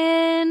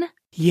bourbon?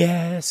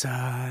 Yes,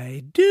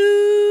 I do.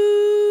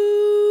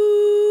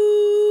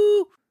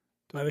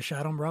 Do I have a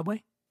shot on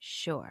Broadway?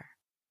 Sure.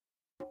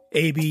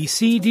 A, B,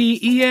 C,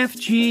 D, E, F,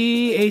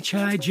 G, H,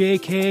 I, J,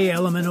 K,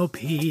 L, M, N, O,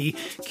 P,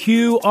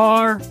 Q,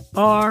 R,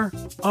 R,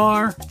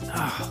 R.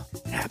 Oh,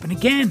 it happened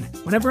again.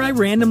 Whenever I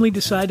randomly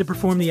decide to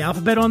perform the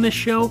alphabet on this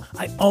show,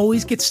 I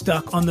always get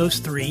stuck on those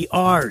 3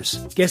 R's.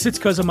 Guess it's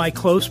because of my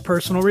close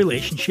personal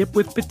relationship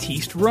with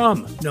Batiste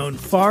Rum, known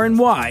far and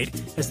wide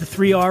as the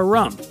 3R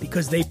Rum,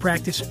 because they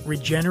practice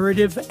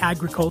regenerative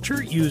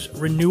agriculture, use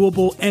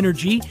renewable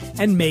energy,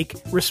 and make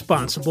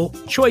responsible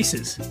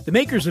choices. The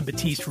makers of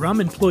Batiste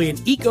Rum employ an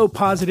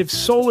eco-positive,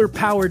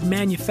 solar-powered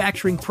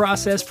manufacturing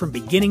process from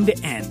beginning to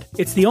end.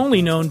 It's the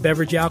only known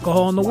beverage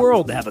alcohol in the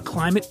world to have a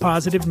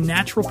climate-positive,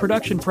 natural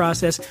production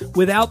process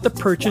without the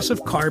purchase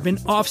of carbon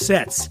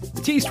offsets.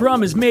 Batiste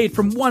Rum is made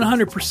from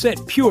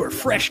 100% pure,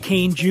 fresh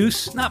cane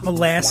juice, not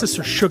molasses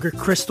or sugar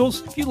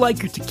crystals. If you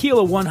like your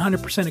tequila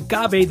 100%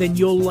 agave, then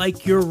you'll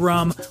like your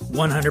rum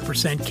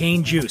 100%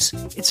 cane juice.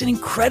 It's an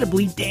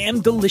incredibly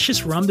damn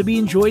delicious rum to be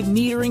enjoyed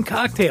neater in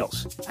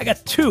cocktails. I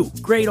got 2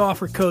 great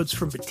offer codes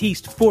from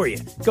Batiste for you.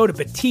 Go to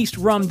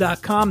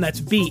BatisteRum.com, that's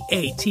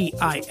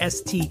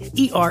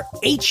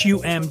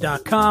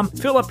BATISTERHUM.com.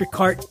 Fill up your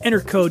cart,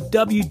 enter code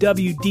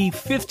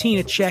WWD15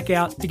 at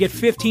checkout to get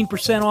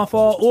 15% off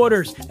all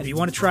orders. And if you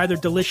want to try their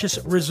delicious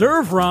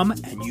Reserve Rum,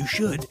 and you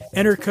should,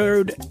 enter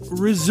code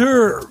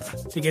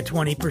RESERVE to get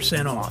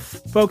 20% off.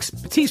 Folks,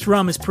 Batiste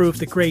Rum is proof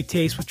that great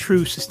taste with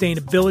true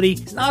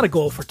sustainability is not a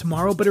goal for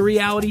tomorrow, but a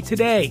reality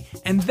today.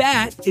 And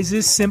that is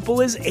as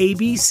simple as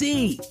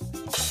ABC.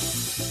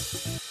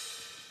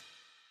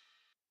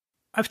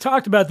 I've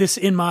talked about this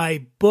in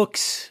my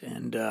books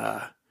and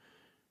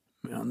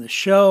on the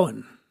show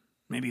and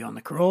maybe on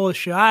the Corolla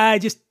show. I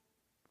just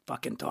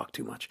fucking talk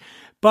too much.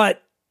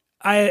 But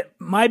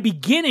my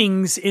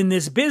beginnings in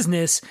this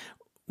business,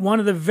 one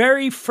of the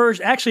very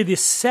first, actually the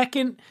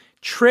second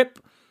trip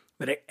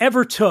that I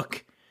ever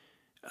took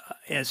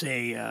as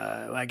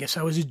I guess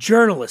I was a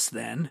journalist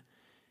then,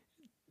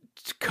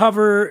 to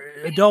cover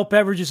adult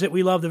beverages that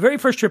we love. The very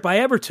first trip I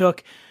ever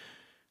took,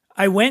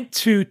 I went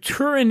to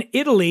Turin,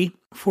 Italy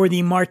for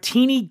the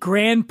Martini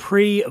Grand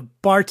Prix of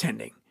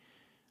bartending.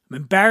 I'm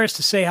embarrassed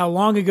to say how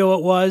long ago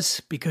it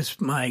was because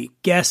my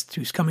guest,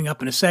 who's coming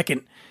up in a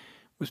second,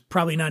 was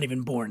probably not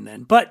even born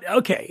then. But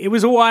okay, it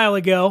was a while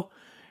ago.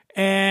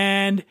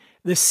 And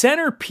the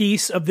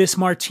centerpiece of this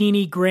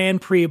Martini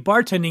Grand Prix of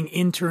bartending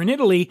in Turin,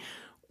 Italy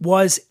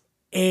was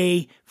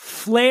a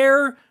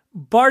flair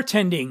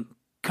bartending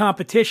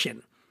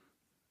competition.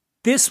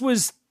 This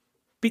was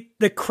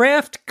the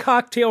craft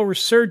cocktail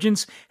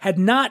resurgence had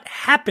not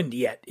happened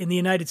yet in the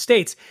United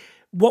States.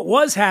 What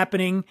was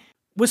happening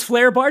was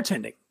flair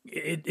bartending.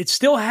 It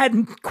still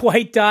hadn't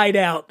quite died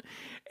out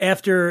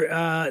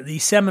after the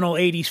seminal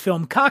 80s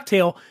film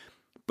Cocktail,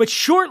 but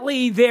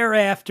shortly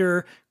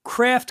thereafter,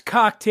 craft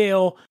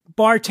cocktail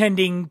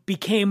bartending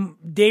became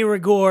de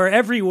rigueur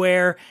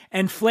everywhere,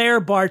 and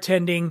flair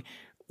bartending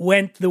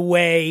went the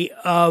way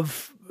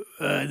of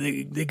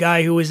the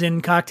guy who was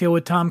in Cocktail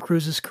with Tom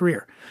Cruise's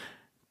career.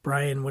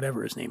 Brian,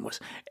 whatever his name was.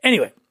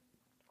 Anyway,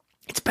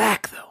 it's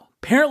back, though.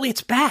 Apparently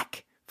it's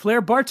back.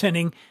 Flair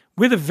bartending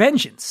with a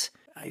vengeance.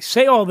 I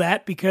say all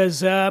that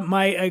because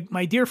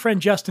my dear friend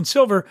Justin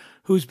Silver,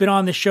 who's been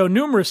on this show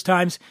numerous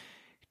times,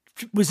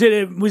 was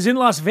in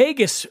Las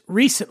Vegas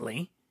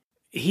recently.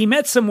 He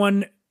met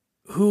someone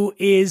who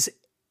is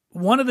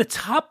one of the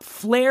top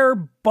flair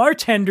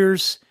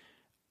bartenders.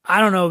 I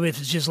don't know if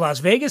it's just Las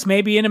Vegas,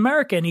 maybe in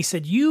America. And he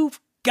said, you've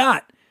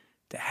got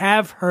to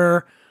have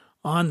her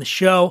on the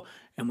show.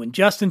 And when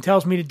Justin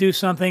tells me to do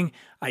something,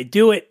 I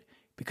do it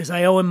because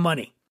I owe him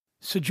money.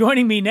 So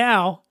joining me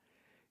now,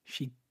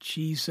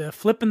 she's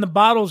flipping the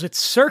bottles at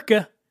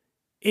Circa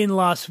in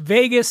Las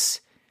Vegas,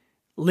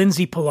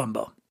 Lindsay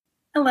Palumbo.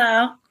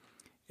 Hello.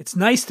 It's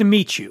nice to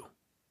meet you.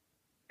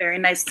 Very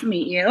nice to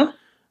meet you.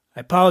 I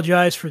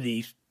apologize for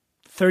the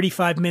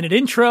 35-minute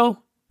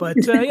intro,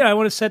 but I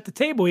want to set the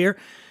table here.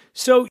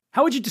 So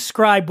how would you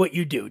describe what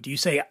you do? Do you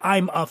say,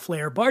 I'm a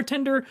flair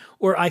bartender,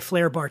 or I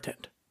flair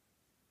bartend?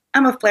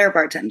 I'm a flair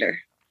bartender.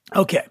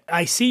 Okay.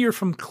 I see you're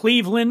from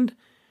Cleveland.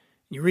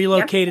 You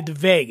relocated to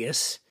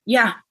Vegas.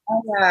 Yeah.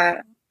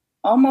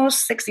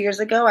 Almost 6 years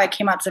ago, I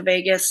came out to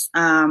Vegas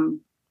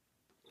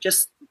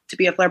just to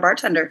be a flair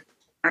bartender,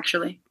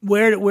 actually.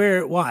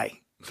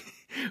 Why?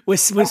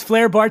 Was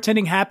flair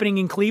bartending happening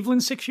in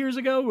Cleveland 6 years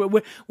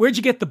ago? Where'd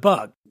you get the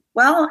bug?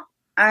 Well,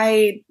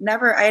 I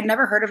had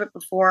never heard of it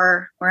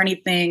before or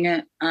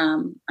anything.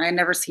 I had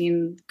never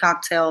seen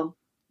Cocktail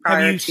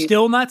prior. Have you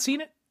still not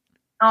seen it?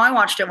 Oh, I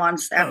watched it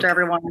once after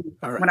everyone,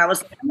 when I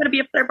was like, I'm going to be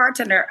a flair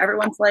bartender.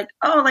 Everyone's like,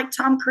 oh, like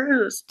Tom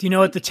Cruise. Do you know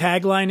what the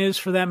tagline is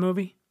for that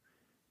movie?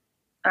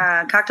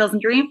 Cocktails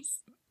and Dreams.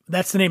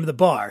 That's the name of the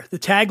bar. The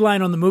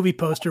tagline on the movie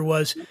poster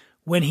was,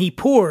 when he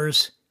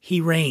pours,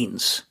 he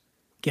rains.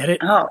 Get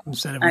it? Oh,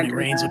 instead of when it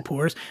rains, it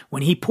pours.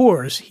 When he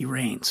pours, he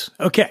rains.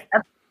 Okay.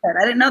 That's good.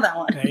 I didn't know that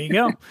one. There you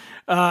go.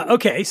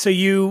 Okay. So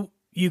you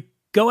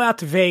go out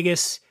to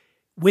Vegas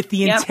with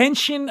the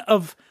intention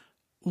of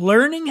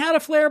learning how to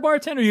flair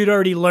bartend, or you'd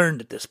already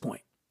learned at this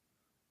point?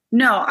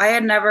 No, I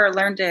had never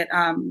learned it.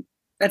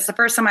 That's the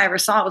first time I ever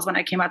saw it was when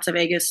I came out to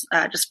Vegas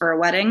just for a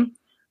wedding.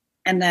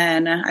 And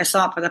then I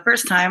saw it for the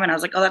first time and I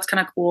was like, oh, that's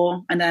kind of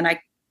cool. And then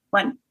I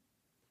went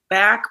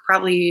back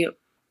probably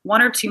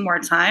one or two more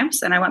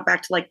times. And I went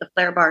back to like the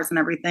flare bars and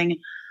everything.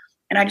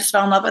 And I just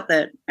fell in love with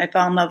it. I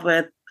fell in love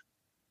with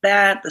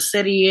that, the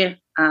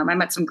city. I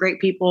met some great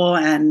people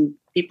and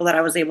people that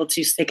I was able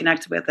to stay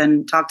connected with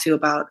and talk to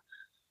about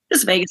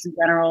just Vegas in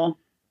general.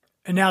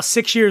 And now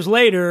 6 years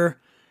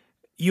later,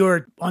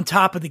 you're on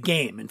top of the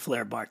game in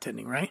flair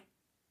bartending, right?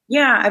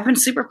 Yeah, I've been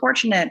super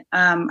fortunate.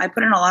 I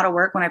put in a lot of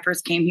work when I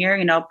first came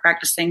here,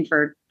 practicing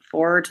for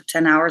 4 to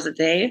 10 hours a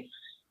day.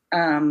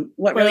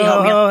 What really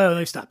helped me? Let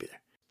me stop you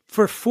there.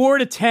 For 4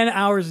 to 10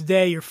 hours a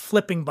day, you're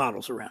flipping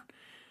bottles around.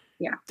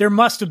 Yeah. There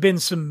must have been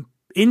some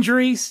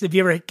injuries. Have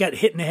you ever got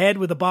hit in the head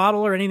with a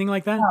bottle or anything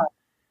like that? Oh,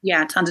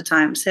 yeah, tons of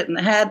times. Hit in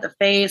the head, the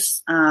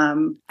face.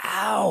 Ow.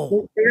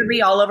 It would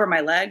be all over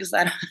my legs.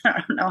 I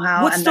don't know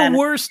how. What's the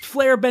worst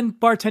flair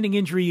bartending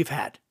injury you've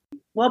had?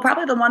 Well,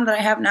 probably the one that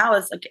I have now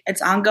is like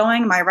it's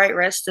ongoing. My right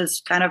wrist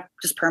is kind of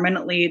just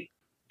permanently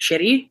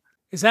shitty.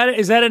 Is that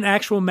an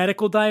actual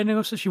medical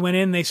diagnosis? You went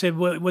in, they said,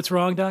 "What's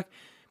wrong, doc?"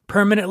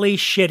 Permanently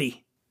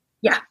shitty.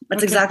 Yeah,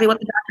 that's exactly what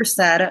the doctor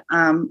said.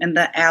 In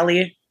the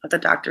alley of the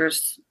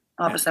doctor's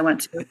office I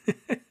went to.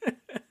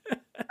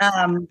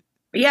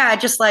 Yeah,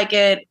 just like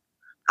it.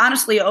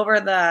 Honestly,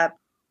 over the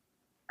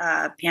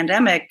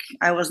pandemic,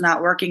 I was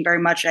not working very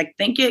much. I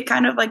think it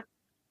kind of like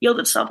healed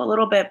itself a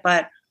little bit,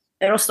 but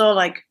it'll still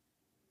like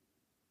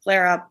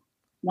flare up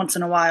once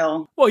in a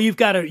while. Well, you've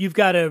got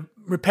a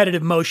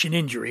repetitive motion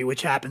injury,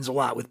 which happens a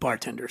lot with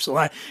bartenders. A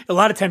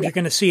lot of times you're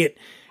going to see it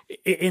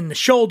in the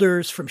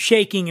shoulders from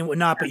shaking and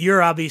whatnot, but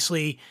you're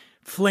obviously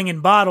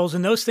flinging bottles,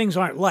 and those things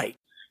aren't light.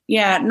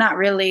 Yeah, not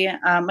really.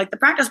 Like the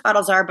practice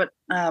bottles are, but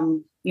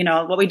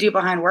what we do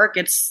behind work,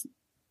 it's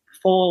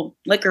full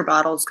liquor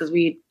bottles because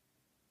we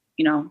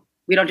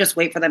don't just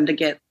wait for them to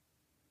get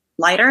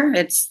lighter.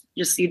 It's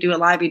just you do it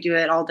live, you do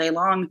it all day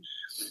long.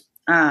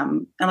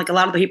 And like a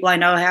lot of the people I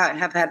know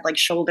have had like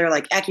shoulder,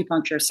 like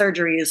acupuncture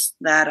surgeries,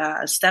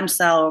 that stem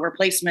cell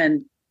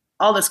replacement,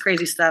 all this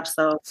crazy stuff.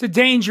 So it's a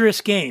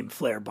dangerous game.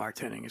 Flair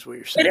bartending is what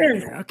you're saying. It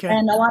is. Here. Okay.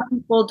 And a lot of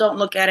people don't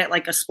look at it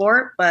like a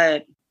sport,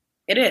 but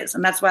it is.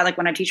 And that's why, like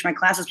when I teach my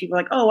classes, people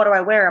are like, oh, what do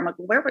I wear? I'm like,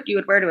 well, wear what you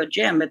would wear to a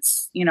gym.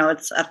 It's,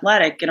 it's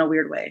athletic in a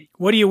weird way.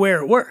 What do you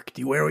wear at work?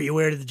 Do you wear what you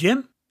wear to the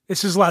gym?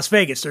 This is Las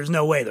Vegas. There's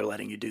no way they're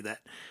letting you do that.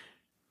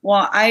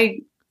 Well, I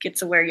get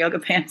to wear yoga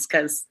pants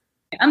because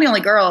I'm the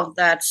only girl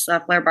that's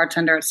a flair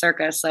bartender at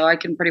Circa, so I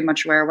can pretty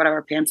much wear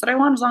whatever pants that I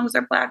want as long as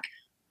they're black.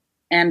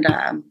 And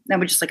then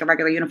we just like a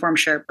regular uniform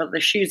shirt, but the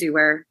shoes you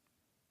wear,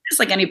 just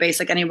like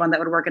anyone that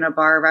would work in a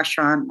bar or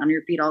restaurant on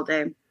your feet all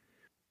day.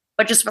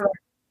 But just for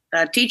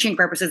teaching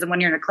purposes, and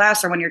when you're in a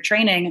class or when you're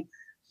training,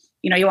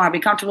 you want to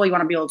be comfortable, you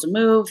want to be able to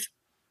move.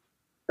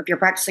 If you're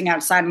practicing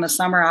outside in the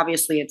summer,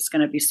 obviously it's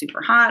going to be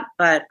super hot.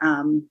 But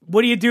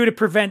what do you do to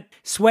prevent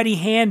sweaty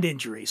hand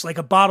injuries? Like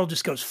a bottle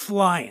just goes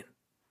flying.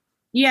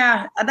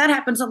 Yeah, that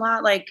happens a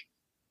lot. Like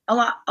a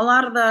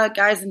lot of the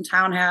guys in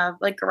town have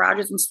like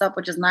garages and stuff,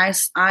 which is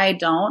nice. I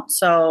don't.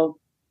 So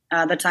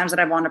the times that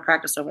I want to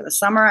practice over the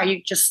summer,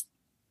 you just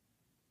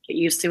get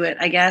used to it,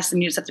 I guess.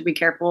 And you just have to be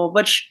careful,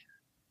 which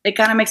it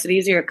kind of makes it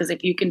easier because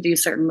if you can do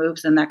certain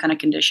moves in that kind of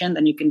condition,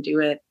 then you can do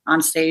it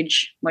on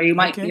stage where your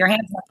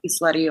hands might be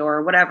sweaty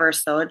or whatever.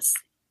 So I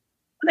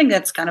think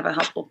that's kind of a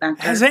helpful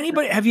factor.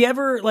 Have you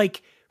ever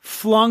like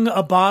flung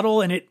a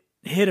bottle and it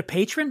hit a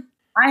patron?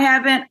 I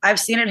haven't. I've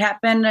seen it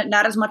happen,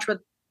 not as much with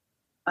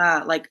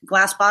like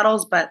glass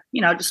bottles, but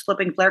just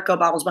flipping Flairco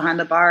bottles behind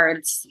the bar.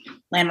 It's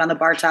landed on the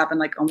bar top and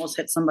like almost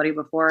hit somebody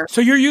before.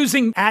 So you're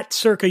using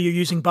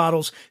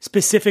bottles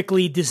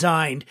specifically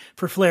designed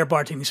for flair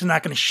bartending, so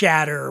not going to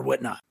shatter or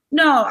whatnot.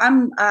 No,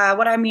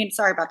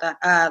 sorry about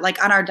that.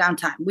 Like on our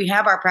downtime, we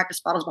have our practice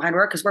bottles behind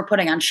work because we're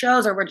putting on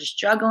shows or we're just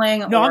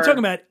juggling. No, I'm talking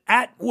about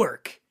at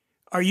work.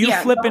 Are you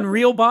flipping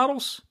real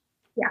bottles?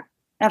 Yeah,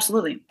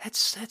 absolutely.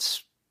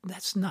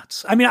 That's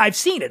nuts. I mean, I've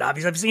seen it,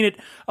 obviously. I've seen it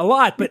a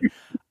lot, but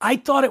I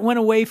thought it went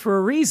away for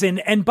a reason.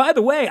 And by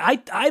the way,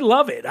 I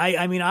love it.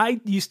 I mean, I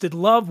used to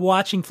love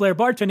watching flair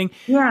bartending.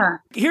 Yeah.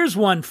 Here's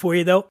one for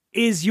you, though.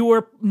 Is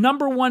your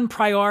number one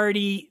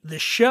priority the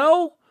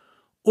show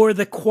or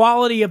the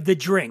quality of the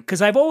drink?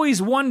 Because I've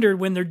always wondered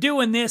when they're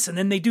doing this and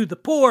then they do the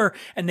pour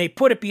and they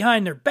put it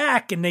behind their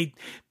back and they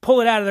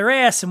pull it out of their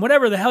ass and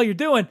whatever the hell you're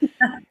doing.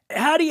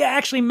 How do you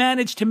actually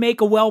manage to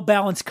make a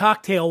well-balanced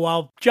cocktail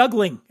while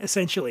juggling,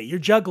 essentially? You're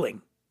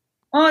juggling.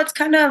 Well, it's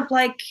kind of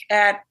like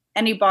at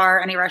any bar,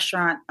 any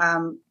restaurant.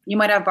 You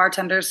might have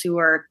bartenders who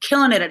are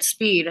killing it at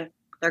speed.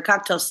 Their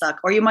cocktails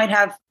suck. Or you might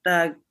have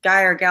the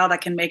guy or gal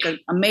that can make an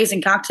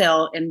amazing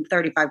cocktail in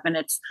 35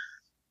 minutes.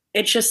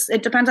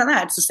 It depends on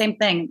that. It's the same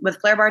thing with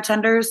flair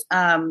bartenders.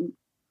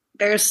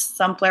 There's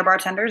some flair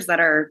bartenders that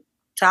are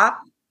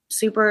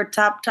super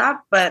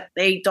top, but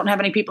they don't have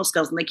any people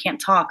skills and they can't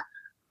talk.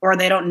 Or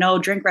they don't know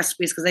drink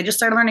recipes because they just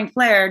started learning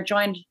flair,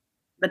 joined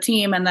the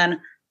team, and then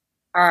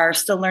are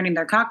still learning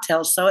their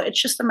cocktails. So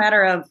it's just a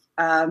matter of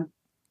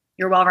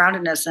your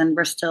well-roundedness and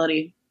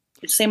versatility.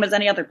 it's same as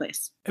any other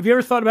place. Have you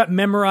ever thought about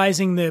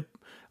memorizing the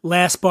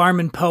last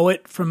barman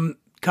poet from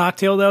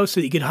Cocktail, though, so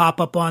that you could hop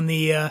up on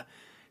the, do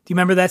you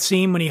remember that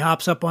scene when he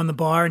hops up on the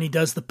bar and he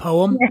does the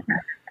poem? Yeah.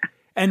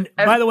 And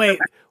by the way,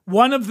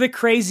 one of the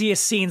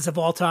craziest scenes of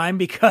all time,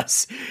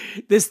 because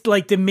this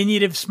like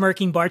diminutive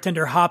smirking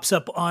bartender hops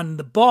up on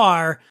the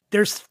bar.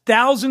 There's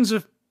thousands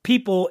of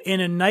people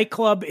in a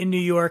nightclub in New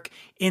York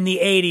in the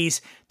 80s.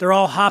 They're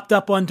all hopped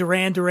up on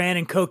Duran Duran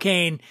and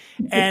cocaine,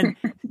 and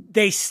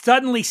they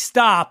suddenly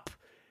stop.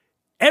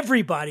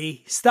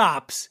 Everybody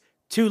stops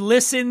to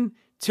listen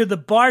to the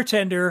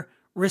bartender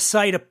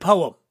recite a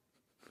poem.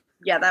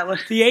 Yeah, that was...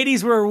 The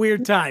 80s were a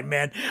weird time,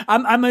 man.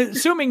 I'm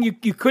assuming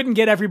you couldn't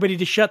get everybody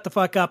to shut the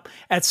fuck up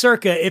at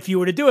Circa if you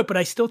were to do it, but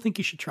I still think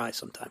you should try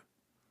sometime.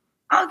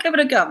 I'll give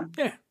it a go.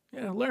 Yeah,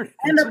 learn it.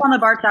 I end up on the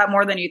bar top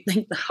more than you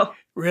think, though.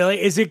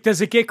 Really?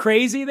 Does it get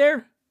crazy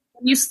there?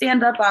 When you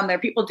stand up on there,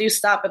 people do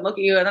stop and look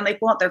at you, and then they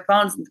pull out their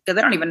phones because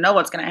they don't even know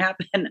what's going to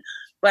happen.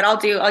 But I'll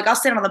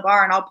stand on the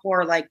bar and I'll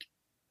pour like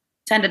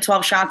 10 to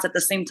 12 shots at the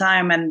same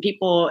time. And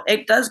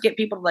it does get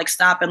people to like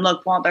stop and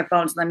look, pull out their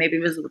phones, and then maybe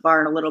visit the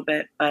bar in a little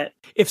bit. But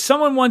if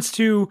someone wants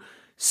to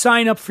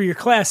sign up for your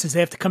classes,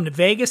 they have to come to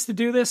Vegas to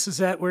do this. Is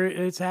that where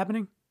it's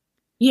happening?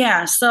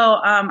 Yeah. So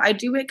I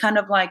do it kind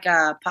of like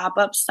a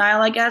pop-up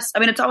style, I guess. I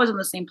mean, it's always in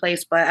the same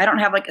place, but I don't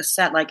have like a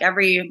set, like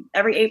every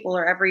April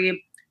or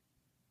every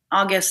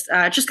August.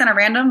 It's just kind of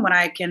random when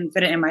I can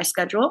fit it in my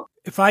schedule.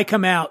 If I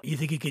come out, you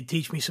think you could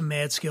teach me some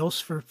mad skills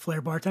for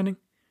flair bartending?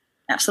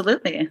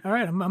 Absolutely. All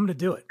right, I'm going to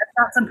do it.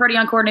 I've got some pretty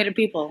uncoordinated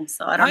people,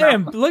 so I don't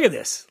know. Look at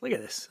this.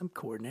 I'm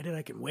coordinated.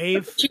 I can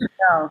wave.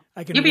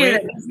 I can you be wave.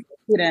 a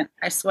student,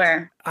 I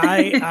swear.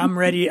 I'm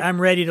ready. I'm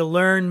ready to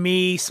learn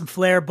me some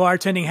flair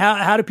bartending.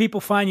 How do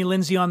people find you,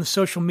 Lindsay, on the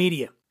social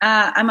media?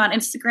 I'm on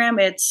Instagram.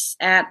 It's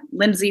at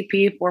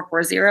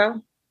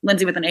LindsayP440.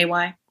 Lindsay with an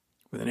AY.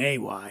 With an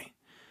AY.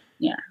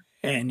 Yeah.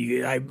 And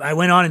I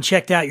went on and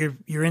checked out your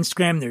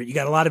Instagram. There, you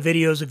got a lot of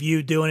videos of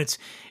you doing it.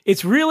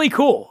 It's really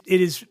cool.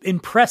 It is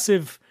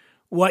impressive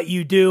what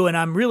you do, and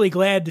I'm really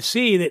glad to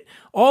see that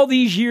all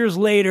these years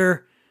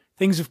later,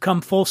 things have come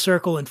full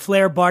circle, and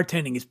flair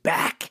bartending is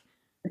back.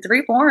 It's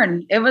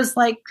reborn. It was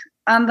like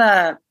on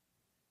the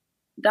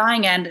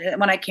dying end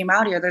when I came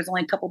out here. There's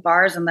only a couple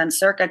bars, and then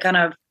Circa kind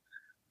of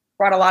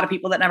brought a lot of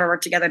people that never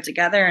worked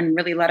together and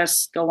really let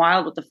us go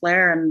wild with the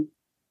flair. And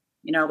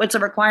it's a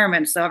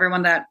requirement, so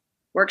everyone that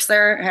works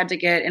there had to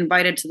get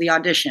invited to the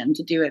audition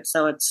to do it.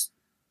 So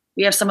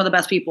we have some of the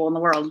best people in the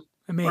world.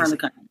 Amazing. Or in the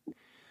country.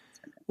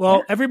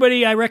 Well,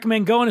 everybody, I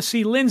recommend going to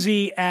see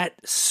Lindsay at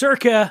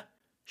Circa.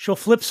 She'll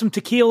flip some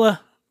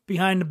tequila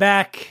behind the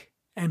back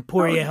and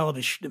pour you a hell of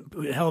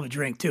a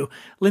drink too.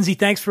 Lindsay,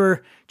 thanks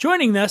for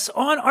joining us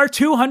on our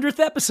 200th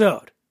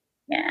episode.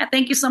 Yeah,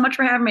 thank you so much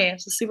for having me.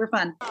 This is super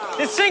fun.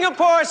 The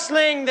Singapore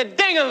sling, the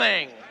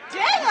ding-a-ling.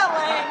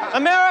 Ding-a-ling?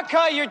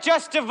 America, you're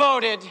just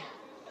devoted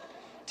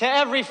to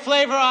every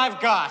flavor I've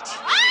got.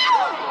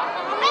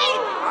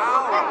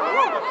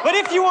 But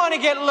if you want to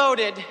get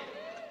loaded,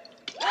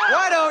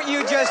 why don't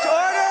you just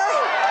order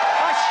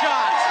a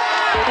shot?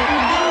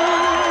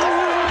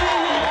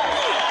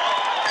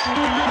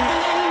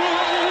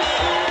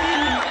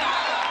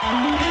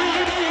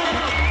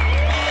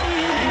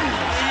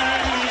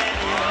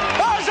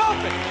 Bar's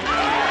open!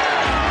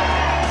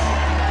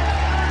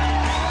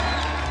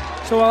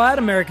 So while at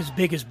America's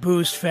biggest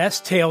booze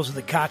fest, Tales of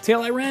the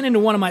Cocktail, I ran into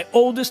one of my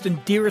oldest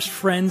and dearest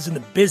friends in the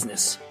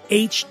business,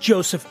 H.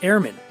 Joseph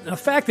Ehrman. Now, the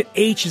fact that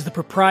H is the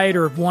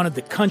proprietor of one of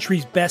the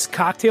country's best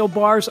cocktail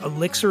bars,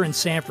 Elixir in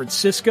San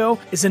Francisco,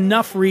 is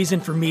enough reason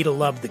for me to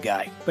love the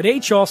guy. But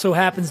H also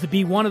happens to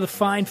be one of the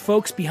fine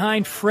folks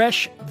behind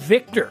Fresh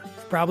Victor.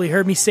 You've probably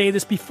heard me say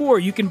this before.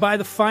 You can buy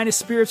the finest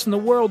spirits in the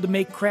world to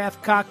make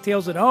craft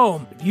cocktails at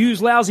home. If you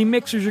use lousy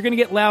mixers, you're going to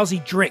get lousy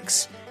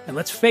drinks. And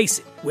let's face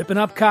it, whipping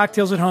up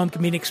cocktails at home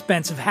can be an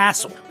expensive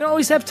hassle. We don't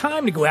always have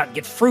time to go out and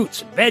get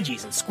fruits and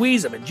veggies and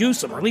squeeze them and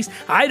juice them, or at least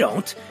I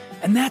don't.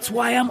 And that's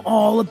why I'm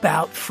all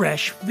about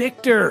Fresh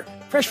Victor.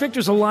 Fresh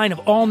Victor's a line of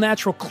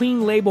all-natural,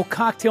 clean-label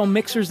cocktail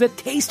mixers that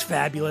taste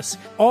fabulous.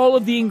 All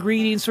of the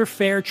ingredients are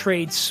fair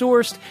trade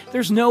sourced.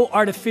 There's no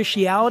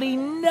artificiality,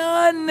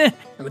 none.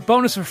 And the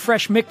bonus of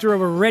Fresh Victor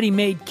over a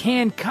ready-made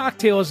canned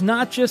cocktail is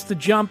not just the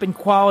jump in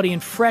quality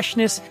and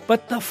freshness,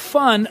 but the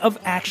fun of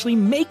actually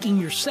making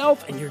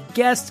yourself and your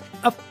guests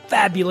a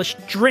fabulous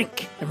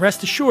drink. And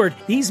rest assured,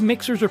 these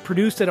mixers are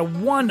produced at a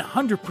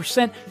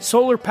 100%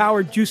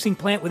 solar-powered juicing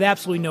plant with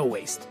absolutely no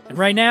waste. And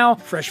right now,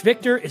 Fresh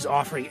Victor is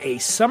offering a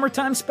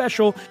summertime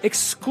special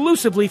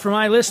exclusively for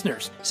my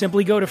listeners.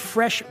 Simply go to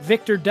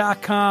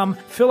freshvictor.com,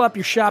 fill up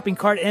your shopping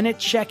cart, and at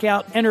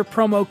checkout, enter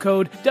promo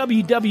code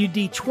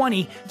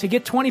WWD20 to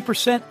get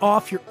 20%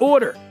 off your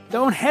order.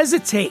 Don't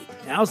hesitate.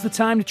 Now's the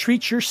time to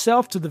treat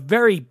yourself to the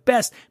very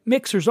best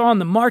mixers on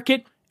the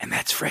market, and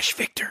that's Fresh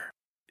Victor.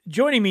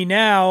 Joining me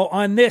now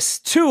on this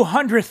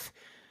 200th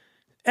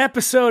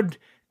episode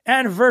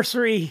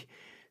anniversary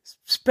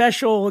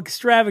special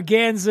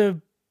extravaganza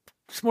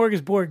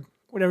smorgasbord,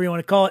 whatever you want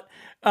to call it.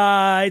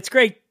 It's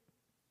great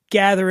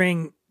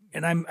gathering,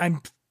 and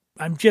I'm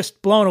I'm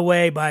just blown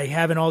away by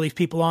having all these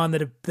people on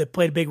that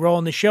played a big role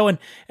in the show. And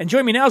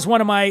joining me now is one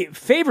of my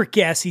favorite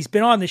guests. He's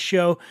been on the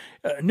show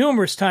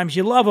numerous times.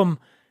 You love him.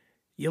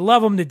 You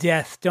love him to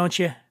death, don't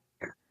you?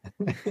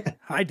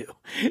 I do.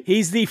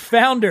 He's the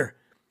founder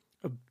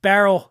of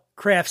Barrel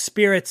Craft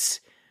Spirits,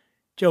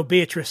 Joe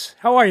Beatrice.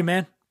 How are you,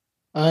 man?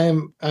 I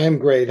am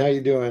great. How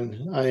you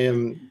doing? I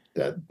am.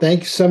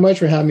 Thanks so much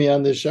for having me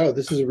on this show.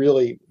 This is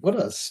really what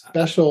a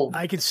special.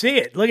 I can see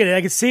it. Look at it.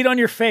 I can see it on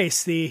your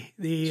face. The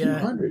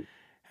 200.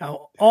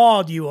 How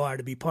awed you are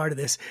to be part of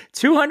this.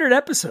 200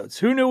 episodes.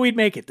 Who knew we'd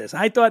make it this?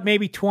 I thought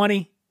maybe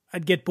 20.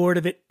 I'd get bored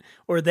of it,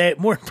 or that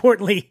more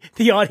importantly,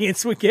 the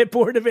audience would get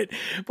bored of it.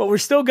 But we're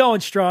still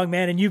going strong,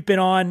 man. And you've been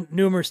on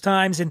numerous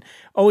times, and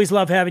always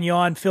love having you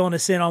on, filling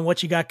us in on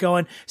what you got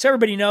going. So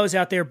everybody knows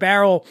out there,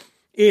 Barrel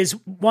is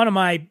one of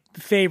my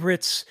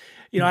favorites.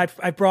 You know,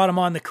 I've brought him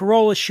on the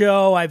Corolla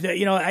show.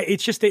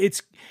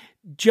 It's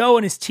Joe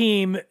and his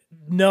team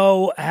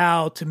know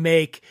how to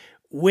make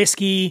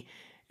whiskey.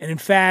 And in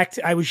fact,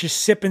 I was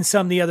just sipping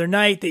some the other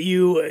night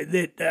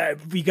that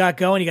we got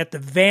going. You got the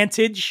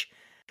Vantage.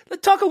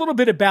 Let's talk a little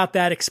bit about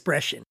that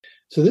expression.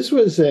 So this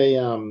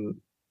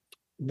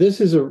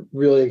is a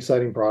really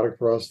exciting product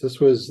for us.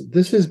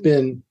 This has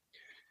been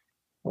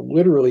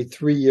literally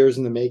 3 years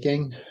in the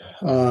making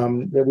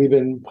that we've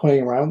been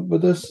playing around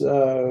with this.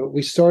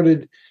 We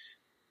started.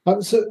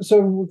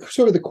 So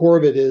sort of the core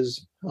of it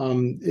is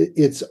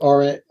it's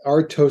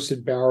our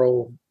toasted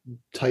barrel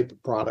type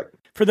of product.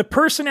 For the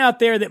person out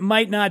there that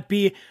might not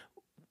be,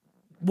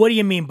 what do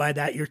you mean by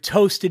that? Your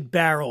toasted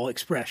barrel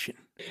expression.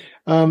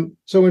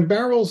 So in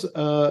barrels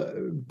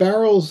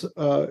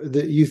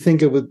that you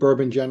think of with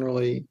bourbon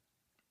generally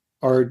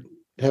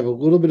have a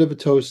little bit of a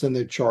toast and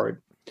they're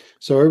charred.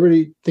 So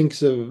everybody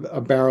thinks of a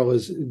barrel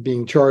as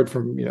being charred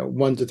from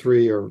 1 to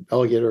 3 or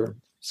alligator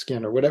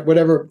skin or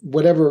whatever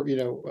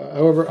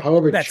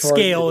however that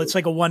scale. It's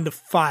like a 1 to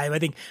 5. I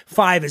think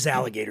 5 is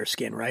alligator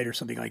skin, right, or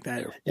something like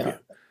that. Yeah.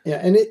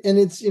 And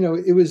it's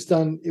it was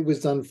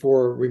done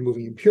for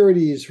removing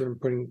impurities, for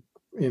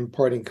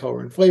imparting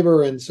color and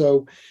flavor, and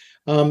so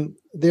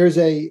there's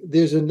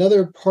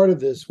another part of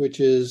this,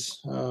 which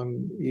is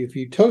if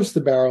you toast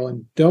the barrel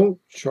and don't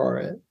char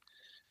it,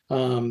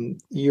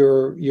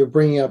 you're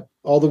bringing up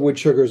all the wood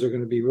sugars are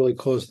going to be really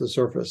close to the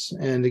surface,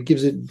 and it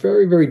gives it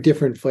very, very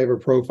different flavor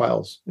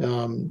profiles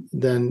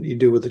than you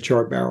do with the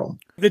charred barrel.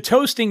 The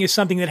toasting is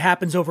something that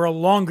happens over a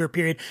longer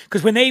period,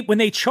 because when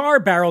they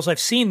char barrels, I've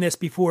seen this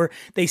before,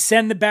 they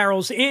send the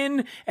barrels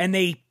in and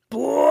they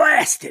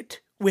blast it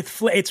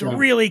with it's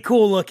really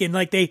cool looking.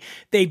 Like they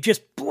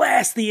just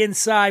blast the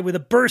inside with a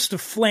burst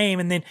of flame,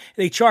 and then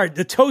they char.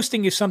 The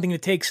toasting is something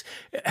that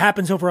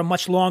happens over a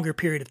much longer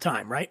period of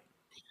time, right?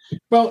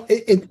 Well,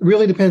 it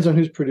really depends on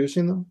who's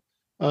producing them.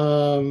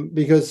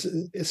 Because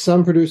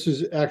some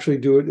producers actually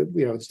do it,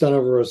 it's done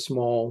over some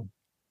are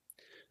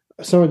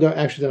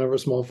actually done over a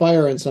small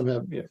fire, and some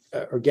have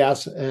or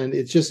gas, and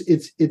it's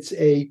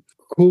a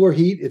cooler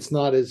heat. It's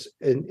not as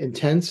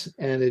intense,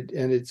 and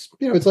it's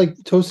it's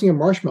like toasting a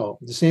marshmallow.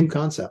 The same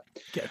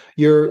concept. Okay.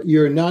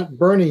 You're not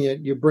burning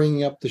it. You're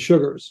bringing up the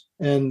sugars,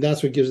 and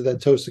that's what gives it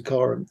that toasted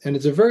color. And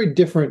it's a very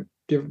different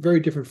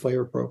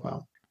flavor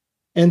profile.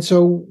 And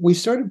so we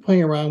started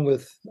playing around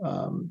with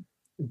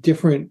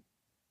different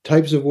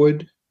types of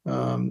wood,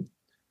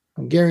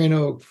 Hungarian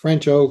oak,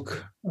 French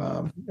oak,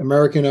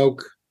 American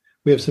oak.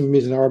 We have some of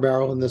these in our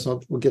barrel, and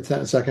we'll get to that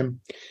in a second.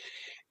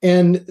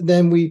 And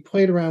then we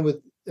played around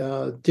with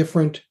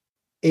different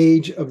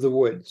age of the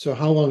wood. So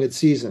how long it's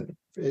seasoned.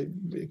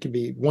 It could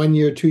be 1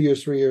 year, 2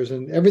 years, 3 years,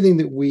 and everything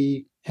that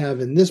we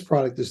have in this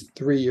product is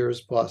 3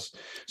 years plus.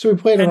 So we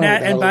played around with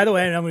that. And by the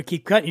way, and I'm going to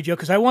keep cutting you, Joe,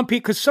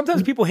 because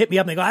sometimes people hit me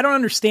up and they go, I don't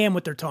understand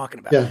what they're talking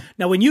about. Yeah.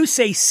 Now, when you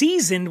say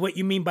seasoned, what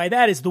you mean by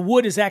that is the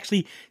wood is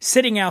actually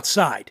sitting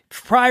outside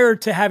prior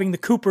to having the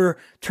cooper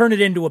turn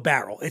it into a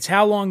barrel. It's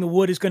how long the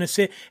wood is going to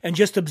sit and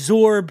just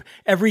absorb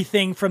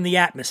everything from the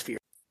atmosphere.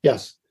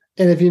 Yes.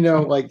 And if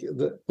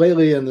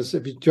lately in this,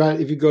 if you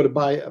go to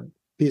buy a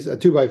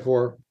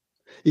 2x4,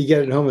 you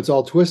get it home, it's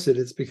all twisted.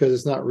 It's because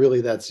it's not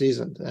really that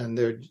seasoned, and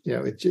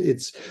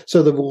it's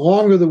so the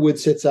longer the wood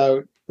sits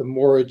out, the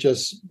more it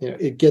just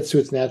it gets to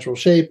its natural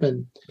shape,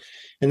 and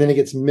then it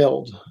gets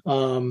milled.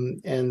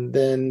 And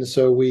then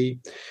so we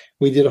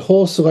did a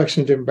whole selection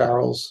of different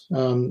barrels,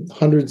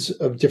 hundreds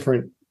of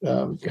different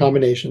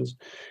combinations,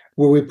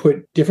 where we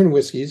put different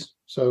whiskeys.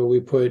 So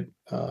we put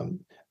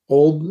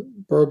old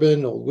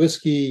bourbon, old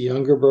whiskey,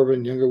 younger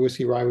bourbon, younger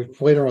whiskey, rye. We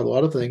played around a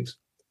lot of things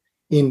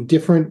in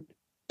different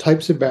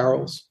types of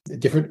barrels,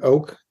 different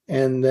oak,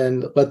 and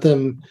then let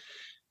them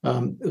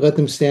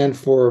stand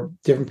for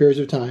different periods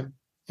of time.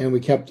 And we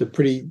kept a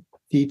pretty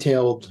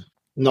detailed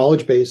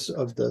knowledge base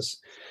of this.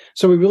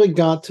 So we really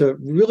got to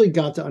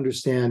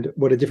understand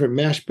what a different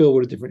mash bill,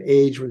 what a different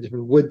age, what a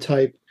different wood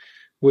type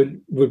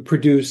would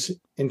produce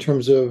in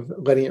terms of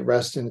letting it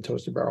rest in a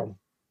toasted barrel.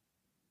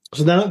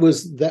 So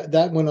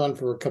that went on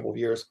for a couple of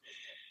years.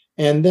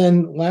 And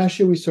then last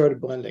year we started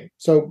blending.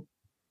 So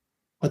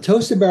a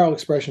toasted barrel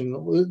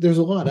expression, there's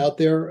a lot out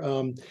there.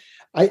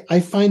 I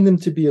find them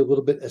to be a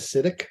little bit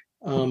acidic.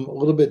 a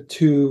little bit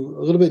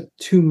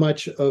too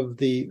much of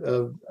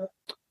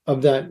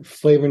of that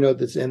flavor note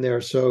that's in there.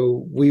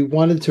 So we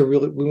wanted to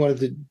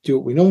do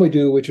what we normally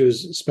do, which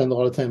is spend a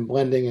lot of time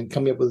blending and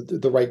coming up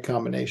with the right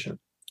combination.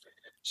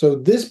 So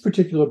this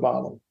particular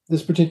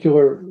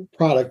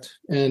product,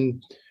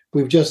 and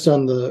we've just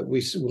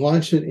we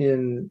launched it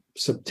in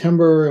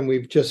September, and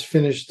we've just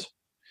finished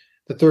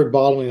the third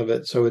bottling of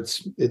it. So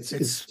it's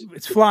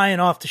flying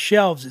off the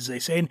shelves, as they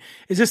say. And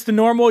is this the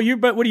normal?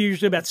 But what are you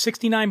usually about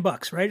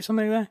 $69, right? Or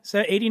something like that? Is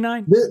that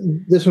 89?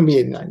 This would be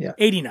 89. Yeah.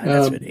 89.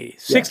 That's what 80.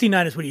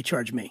 69 is what you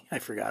charge me. I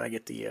forgot. I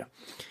get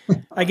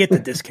the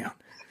discount.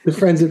 The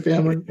friends and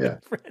family. Yeah.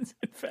 Friends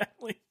and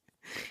family.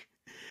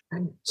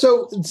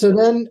 So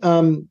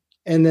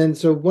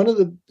one of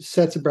the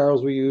sets of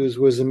barrels we used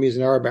was a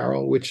Mizunara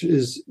barrel, which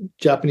is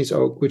Japanese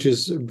oak, which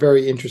is a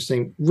really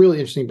interesting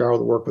barrel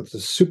to work with. It's a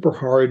super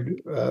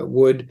hard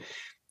wood,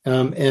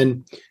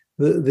 and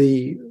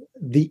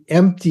the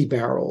empty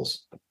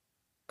barrels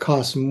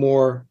cost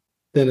more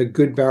than a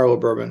good barrel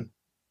of bourbon.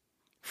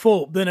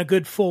 Than a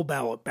good full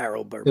barrel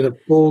bourbon. Than a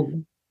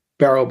full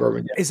barrel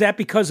bourbon. Yeah. Is that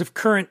because of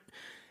current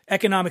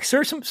economic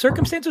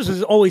circumstances?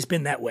 Has it always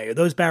been that way? Are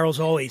those barrels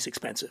always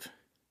expensive?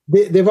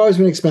 They've always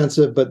been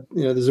expensive, but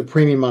there's a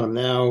premium on them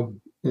now.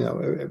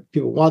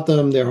 People want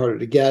them. They're harder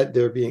to get.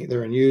 They're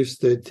in use.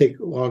 They take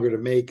longer to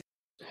make.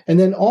 And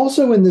then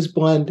also in this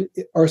blend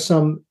are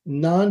some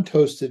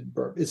non-toasted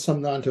bourbon. It's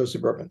some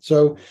non-toasted bourbon.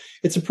 So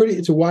it's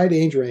a wide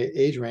age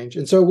range.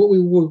 And so what we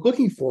were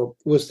looking for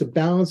was to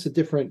balance the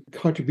different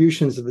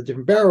contributions of the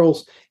different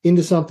barrels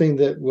into something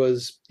that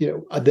was,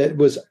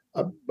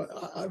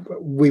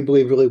 we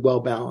believe, really well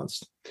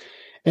balanced.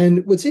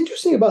 And what's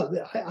interesting about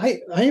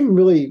I am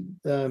really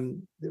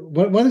one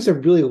of the things I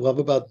really love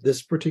about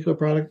this particular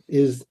product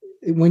is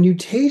when you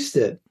taste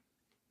it,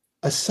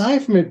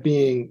 aside from it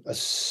being a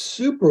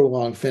super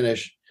long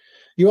finish,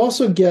 you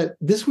also get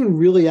this one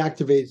really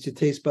activates your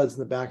taste buds in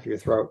the back of your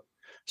throat.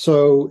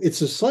 So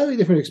it's a slightly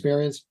different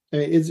experience. I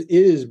mean, it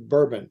is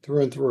bourbon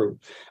through and through,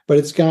 but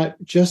it's got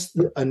just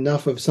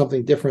enough of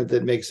something different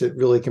that makes it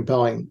really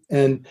compelling.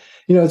 And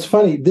it's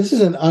funny. This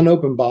is an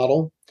unopened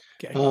bottle,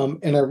 okay.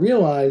 And I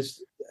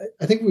realized.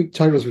 I think we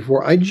talked about this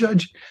before. I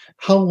judge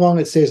how long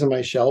it stays on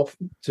my shelf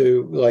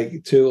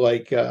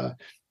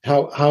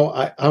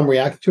how I'm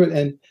reacting to it,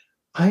 and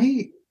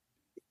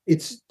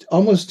it's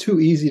almost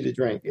too easy to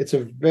drink. It's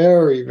a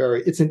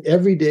it's an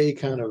everyday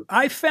kind of.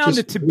 I found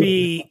it to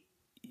be,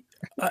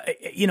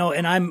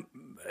 and I'm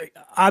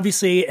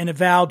obviously an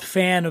avowed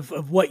fan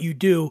of what you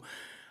do.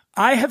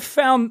 I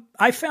found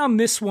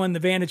this one, the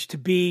Vantage, to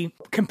be,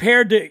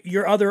 compared to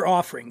your other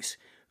offerings,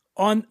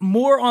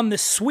 more on the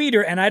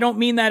sweeter, and I don't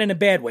mean that in a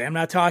bad way. I'm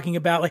not talking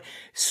about like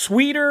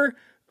sweeter,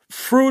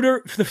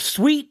 the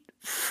sweet,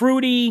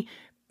 fruity.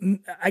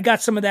 I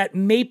got some of that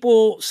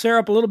maple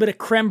syrup, a little bit of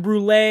creme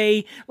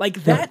brulee.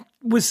 Like that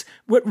was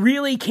what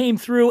really came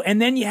through. And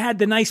then you had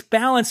the nice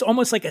balance,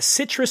 almost like a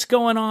citrus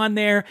going on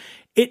there.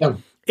 You're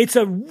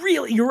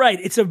right.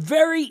 It's a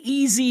very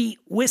easy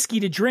whiskey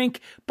to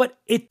drink, but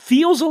it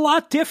feels a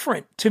lot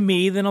different to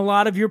me than a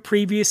lot of your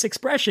previous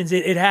expressions.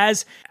 It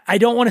has, I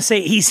don't want to say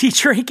easy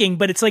drinking,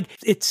 but it's like,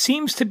 it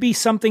seems to be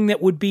something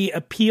that would be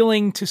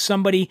appealing to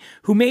somebody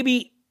who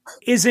maybe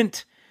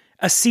isn't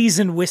a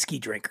seasoned whiskey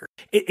drinker.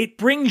 It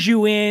brings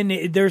you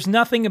in. There's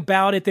nothing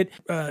about it that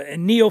a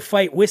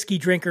neophyte whiskey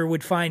drinker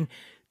would find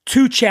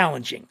too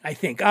challenging, I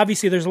think.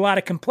 Obviously, there's a lot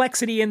of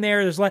complexity in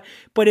there.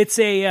 But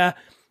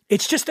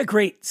it's just a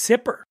great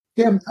sipper.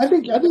 Yeah, I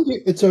think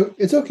it's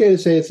okay to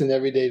say it's an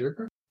everyday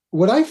drinker.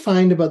 What I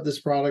find about this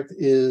product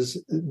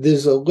is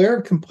there's a layer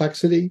of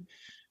complexity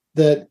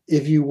that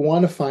if you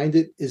want to find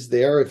it is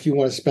there, if you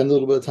want to spend a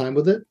little bit of time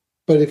with it.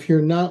 But if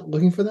you're not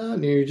looking for that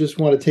and you just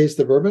want to taste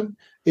the bourbon,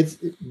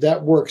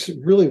 that works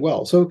really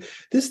well. So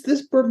this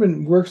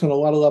bourbon works on a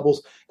lot of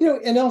levels,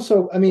 and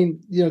also, I mean,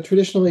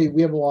 traditionally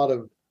we have a lot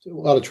of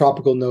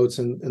tropical notes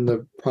in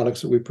the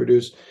products that we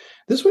produce.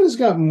 This one has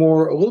got a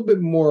little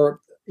bit more.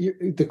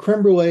 The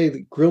creme brulee,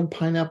 the grilled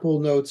pineapple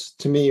notes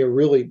to me are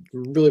really,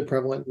 really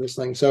prevalent in this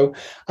thing. So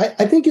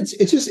I think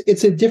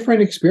it's a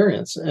different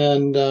experience.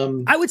 And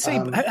I would say,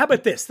 how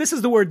about this? This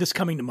is the word that's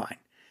coming to mind: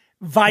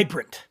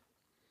 vibrant.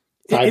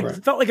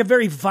 It felt like a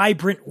very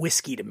vibrant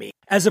whiskey to me,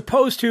 as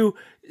opposed to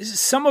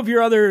some of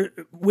your other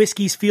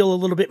whiskeys feel a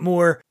little bit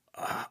more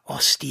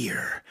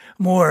austere,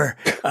 more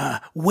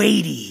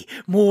weighty,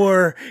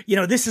 more,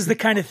 this is the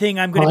kind of thing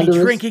I'm going to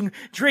be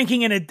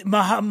drinking in a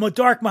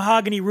dark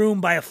mahogany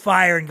room by a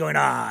fire and going,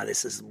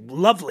 this is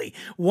lovely,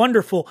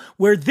 wonderful.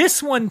 Where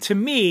this one, to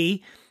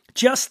me,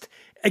 just,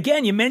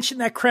 again, you mentioned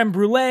that creme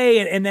brulee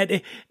and that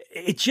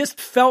it just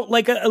felt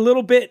like a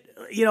little bit,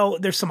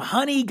 there's some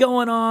honey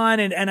going on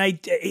and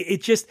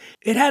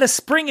it had a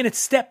spring in its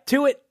step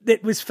to it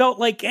that felt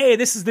like, hey,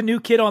 this is the new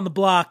kid on the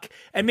block.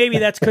 And maybe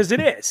that's because it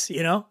is,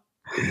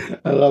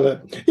 I love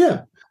it.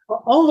 Yeah.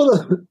 all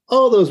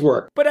of those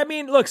work. But I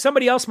mean, look,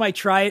 somebody else might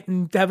try it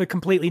and have a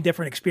completely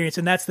different experience.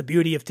 And that's the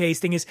beauty of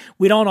tasting is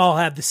we don't all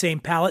have the same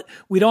palate.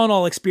 We don't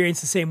all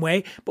experience the same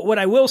way. But what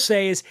I will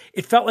say is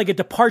it felt like a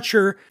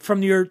departure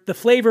from the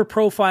flavor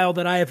profile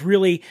that I have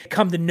really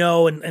come to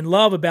know and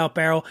love about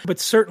Barrel, but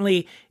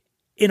certainly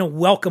in a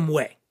welcome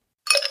way.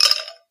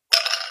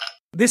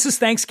 This is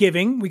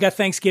Thanksgiving. We got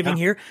Thanksgiving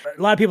here.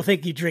 A lot of people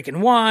think you're drinking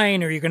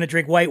wine or you're going to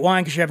drink white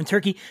wine because you're having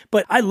turkey.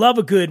 But I love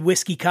a good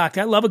whiskey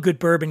cocktail. I love a good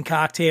bourbon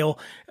cocktail.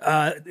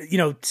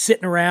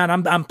 Sitting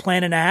around. I'm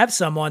planning to have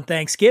some on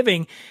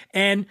Thanksgiving.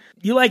 And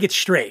you like it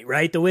straight,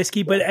 right? The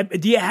whiskey.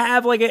 But do you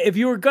have if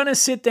you were going to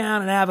sit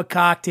down and have a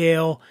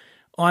cocktail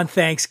on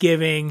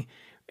Thanksgiving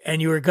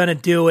and you were going to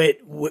do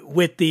it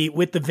with the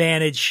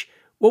Vantage,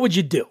 what would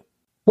you do?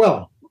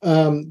 Well,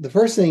 the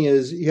first thing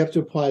is you have to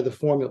apply the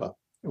formula,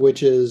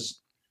 which is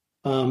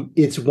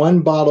it's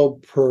one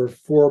bottle per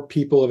 4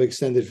 people of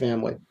extended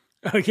family.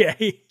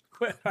 Okay.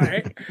 All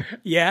right.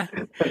 Yeah.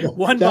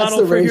 One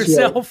bottle for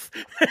yourself.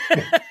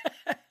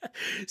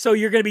 So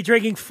you're going to be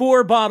drinking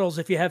 4 bottles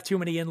if you have too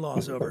many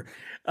in-laws over.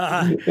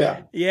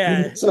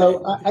 Yeah.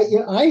 So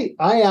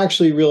I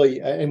actually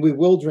really, and we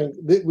will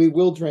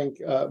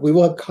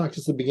have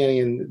cocktails at the beginning,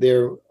 and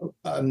they're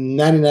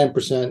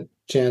 99%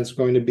 chance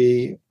going to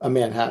be a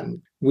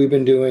Manhattan. We've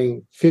been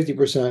doing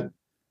 50%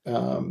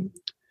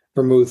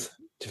 vermouth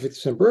to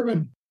 50%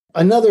 bourbon.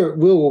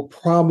 Will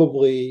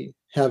probably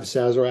have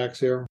Sazeracs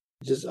here.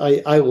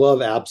 I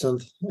love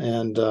absinthe,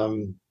 and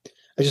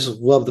I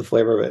just love the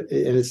flavor of it.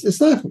 And it's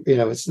not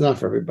it's not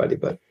for everybody,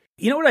 but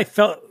you know what I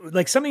felt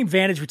like something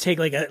Vantage would take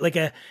like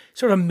a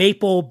sort of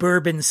maple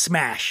bourbon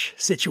smash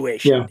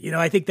situation. Yeah.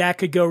 I think that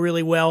could go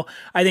really well.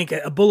 I think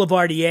a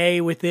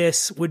Boulevardier with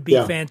this would be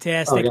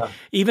fantastic. Oh, yeah.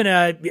 Even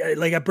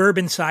a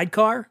bourbon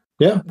sidecar.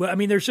 Yeah. Well, I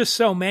mean, there's just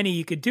so many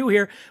you could do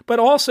here, but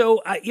also,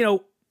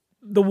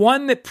 the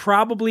one that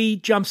probably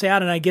jumps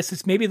out, and I guess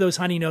it's maybe those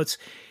honey notes,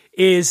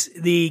 is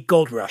the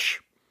Gold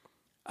Rush.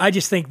 I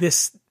just think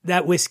this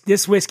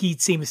whiskey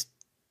seems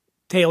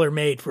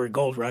tailor-made for a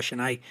Gold Rush, and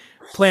I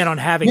plan on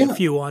having a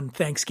few on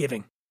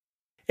Thanksgiving.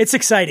 It's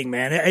exciting,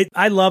 man.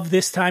 I love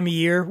this time of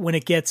year when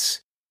it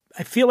gets.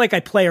 I feel like I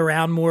play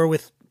around more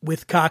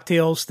with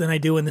cocktails than I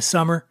do in the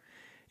summer.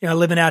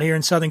 Living out here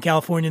in Southern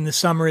California in the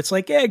summer, it's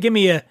like, give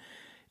me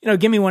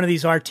one of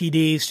these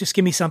RTDs. Just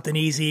give me something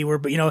easy.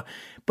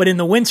 But in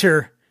the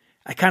winter,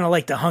 I kind of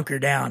like to hunker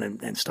down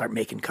and start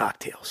making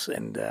cocktails.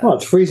 And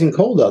it's freezing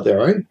cold out there,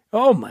 right?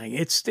 Oh my!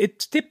 It's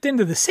dipped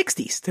into the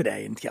 60s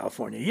today in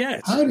California. Yeah.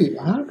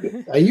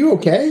 Are you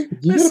okay?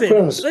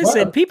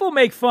 Listen. People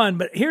make fun,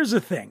 but here's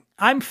the thing: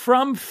 I'm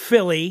from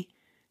Philly,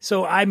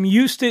 so I'm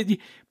used to.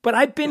 But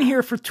I've been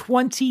here for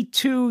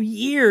 22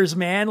 years,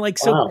 man.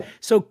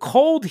 So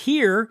cold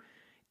here.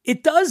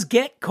 It does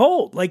get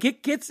cold.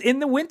 It gets in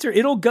the winter.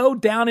 It'll go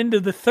down into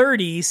the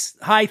 30s,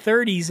 high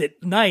 30s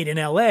at night in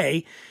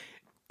LA.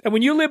 And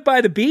when you live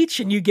by the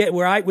beach and you get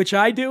which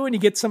I do, and you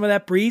get some of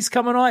that breeze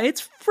coming on,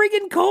 it's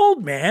friggin'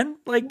 cold, man.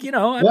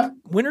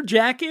 Winter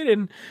jacket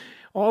and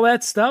all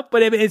that stuff.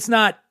 But it's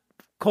not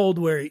cold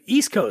where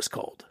East Coast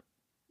cold.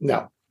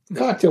 No.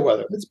 Cocktail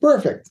weather. It's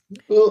perfect.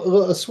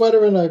 A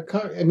sweater and I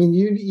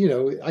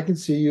mean, I can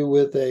see you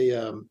with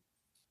a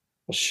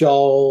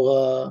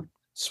shawl,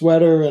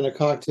 sweater and a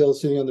cocktail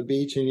sitting on the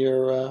beach, and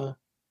you're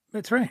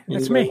that's right.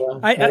 That's me.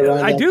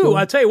 I do. Too.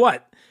 I'll tell you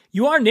what.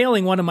 You are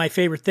nailing one of my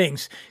favorite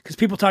things, because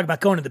people talk about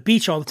going to the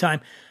beach all the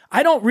time.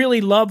 I don't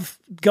really love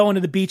going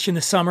to the beach in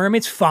the summer. I mean,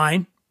 it's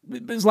fine.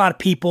 There's a lot of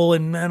people,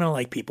 and I don't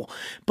like people.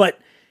 But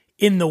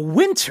in the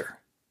winter,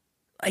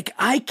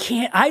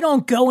 I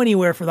don't go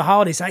anywhere for the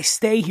holidays. I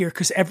stay here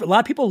because a lot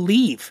of people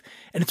leave.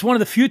 And it's one of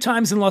the few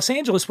times in Los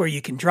Angeles where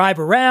you can drive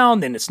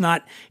around and it's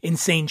not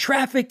insane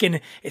traffic and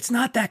it's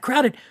not that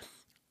crowded.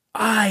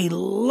 I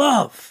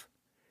love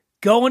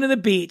going to the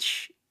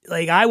beach.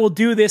 I will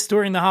do this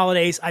during the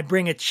holidays. I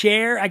bring a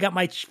chair. I got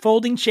my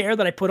folding chair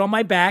that I put on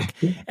my back,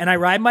 and I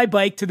ride my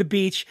bike to the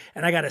beach,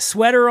 and I got a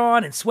sweater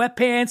on and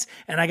sweatpants,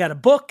 and I got a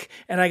book,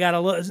 and I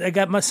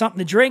got something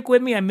to drink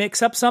with me. I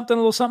mix up a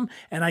little something,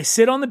 and I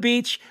sit on the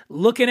beach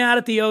looking out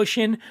at the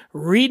ocean,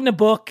 reading a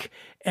book,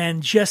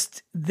 and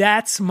just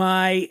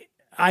I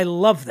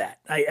love that.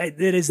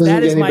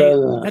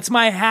 That's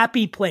my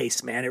happy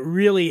place, man. It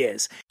really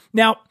is.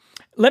 Now,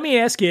 let me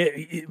ask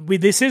you,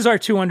 this is our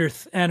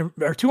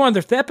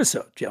 200th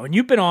episode, Joe, and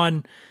you've been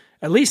on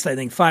at least, I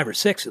think, 5 or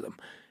 6 of them.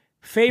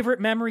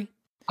 Favorite memory?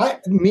 I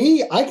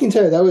can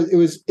tell you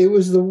it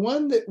was the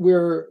one that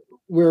where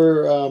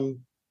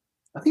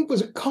I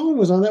think Colin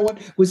was on that one.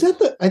 Was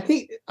that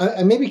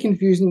I may be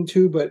confusing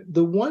too, but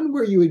the one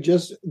where you had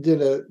just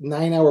did a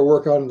 9-hour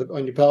workout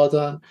on your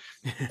Peloton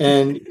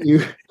and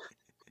you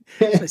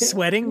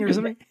sweating or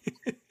something?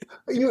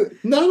 You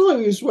not only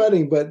were you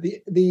sweating, but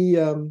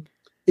the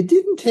it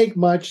didn't take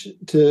much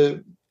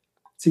to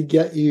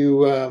get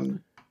you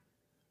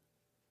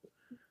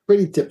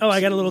pretty tipsy. Oh,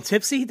 I got a little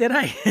tipsy, did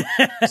I?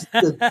 Just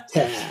a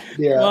tad.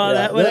 Yeah.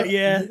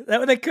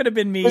 Well, that could have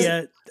been me.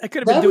 I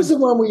could have That been was doing.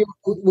 the one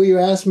where you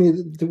asked me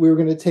that we were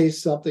going to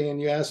taste something,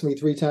 and you asked me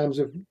 3 times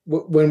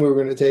when we were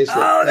going to taste it.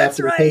 Oh, that's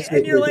after we right. tasted it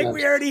And you're 3 like, times.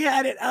 we already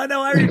had it. Oh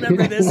no, I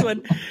remember this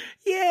one.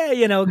 Yeah,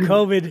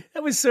 COVID.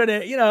 That was sort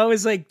of, I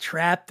was like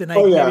trapped, and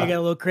maybe I got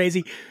a little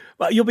crazy.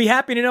 Well, you'll be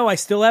happy to know I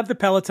still have the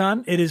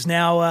Peloton. It is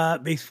now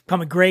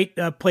become a great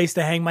place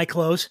to hang my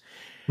clothes.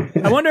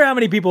 I wonder how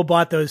many people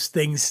bought those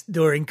things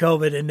during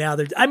COVID, and now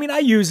I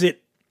use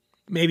it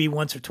maybe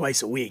once or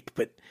twice a week,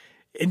 but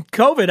in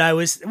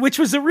COVID which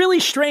was a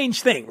really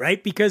strange thing,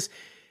 right? Because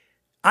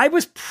I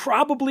was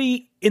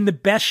probably in the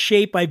best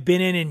shape I've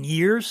been in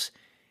years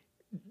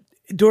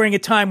during a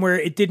time where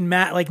it didn't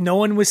matter. Like no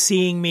one was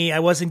seeing me. I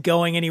wasn't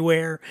going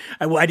anywhere.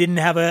 I didn't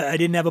have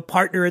a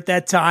partner at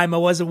that time. I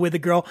wasn't with a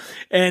girl,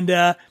 and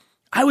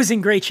I was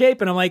in great shape.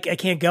 And I'm like, I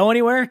can't go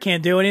anywhere.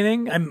 Can't do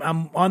anything.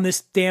 I'm on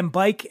this damn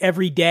bike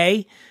every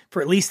day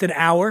for at least an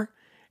hour.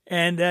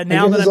 And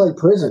now that it's like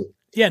prison.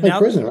 Yeah, like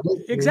prison, right?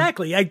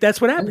 Exactly.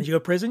 That's what happens. You go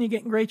to prison, you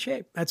get in great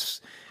shape.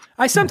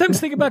 I sometimes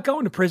think about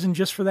going to prison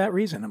just for that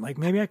reason. I'm like,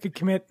 maybe I could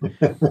commit,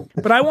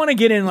 but I want to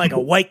get in like a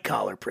white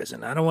collar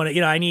prison. I don't want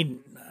to,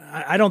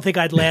 I don't think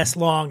I'd last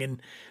long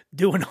and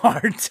doing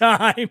hard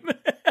time.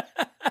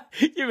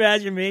 You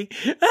imagine me?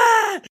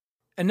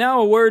 And now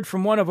a word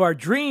from one of our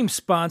dream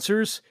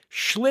sponsors,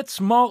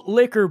 Schlitz Malt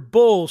Liquor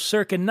Bull,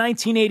 circa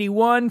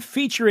 1981,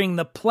 featuring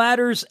the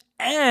Platters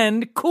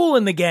and Kool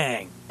and the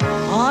Gang.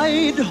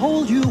 I'd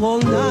hold you all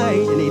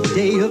night, any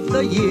day of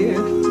the year.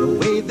 The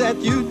way that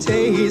you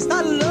taste,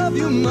 I love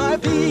you, my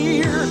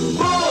beer.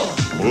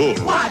 Bull,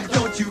 why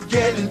don't you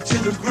get into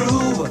the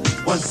groove?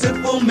 One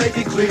sip will make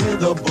it clear,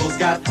 the Bull's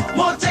got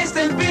more taste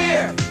than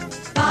beer.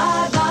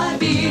 Bye-bye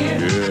beer.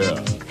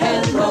 Yeah.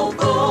 Hello,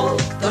 Bull.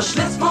 The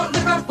Schlitz Malt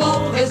Liquor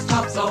Bull is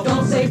top, so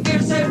don't say beer,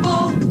 say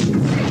Bull.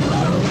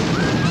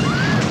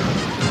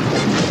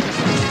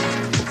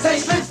 Say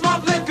Schlitz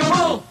Malt Liquor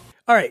Bull.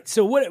 All right,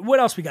 so what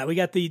else we got? We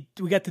got the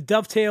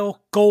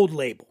Dovetail Gold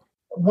label.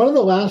 One of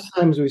the last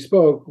times we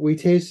spoke, we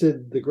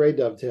tasted the Gray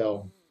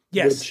Dovetail.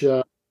 Yes.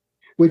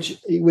 Which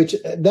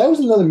that was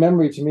another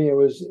memory to me. It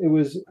was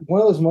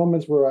one of those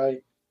moments where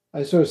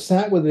I sort of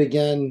sat with it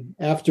again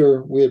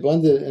after we had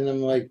blended it, and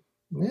I'm like,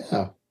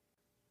 yeah,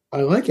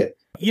 I like it.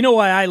 You know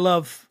why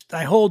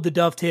I hold the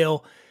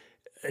Dovetail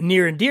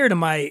near and dear to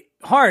my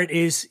heart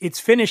is it's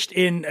finished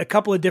in a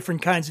couple of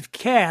different kinds of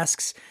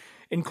casks,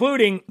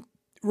 including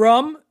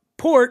rum,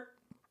 port,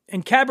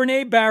 and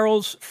Cabernet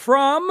barrels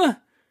from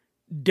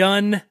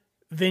Dunn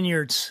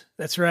Vineyards.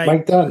 That's right.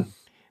 Mike Dunn.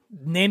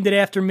 Named it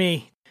after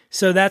me.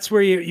 So that's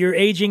where you're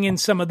aging in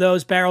some of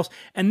those barrels.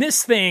 And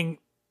this thing,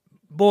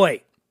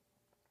 boy,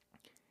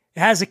 it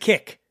has a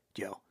kick,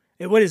 Joe.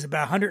 What is it,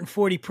 about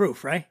 140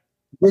 proof, right?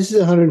 This is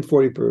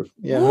 140 proof.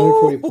 Yeah,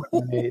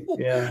 140.8.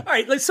 Yeah. All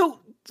right. So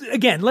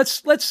again,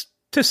 let's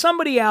to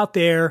somebody out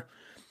there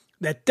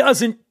that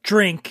doesn't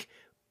drink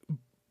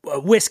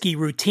whiskey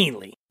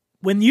routinely,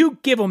 when you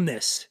give them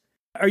this,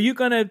 are you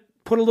going to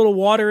put a little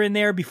water in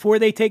there before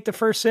they take the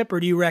first sip, or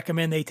do you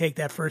recommend they take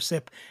that first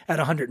sip at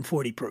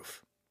 140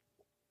 proof?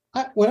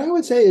 What I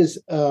would say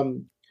is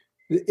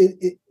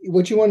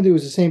what you want to do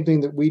is the same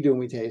thing that we do when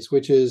we taste,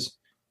 which is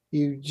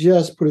you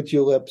just put it to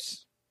your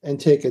lips and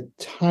take a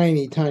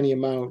tiny, tiny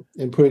amount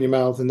and put it in your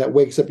mouth, and that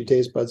wakes up your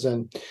taste buds.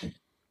 And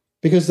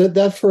because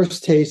that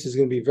first taste is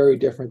going to be very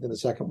different than the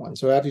second one.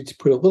 So after you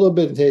put a little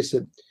bit and taste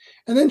it,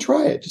 and then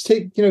try it. Just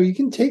take, you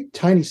can take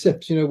tiny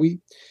sips.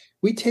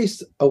 We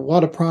taste a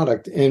lot of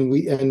product, and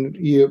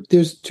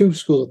there's 2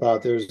 schools of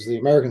thought. There's the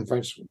American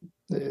French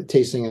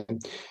tasting,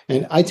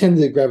 and I tend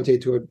to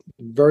gravitate to a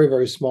very,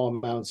 very small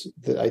amounts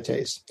that I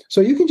taste. So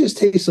you can just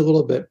taste a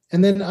little bit,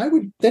 and then I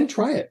would then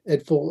try it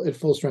at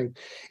full strength.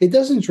 It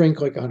doesn't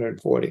drink like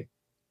 140.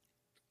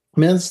 I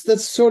mean,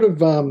 that's sort of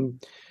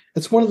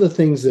that's one of the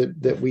things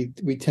that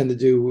we tend to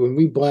do when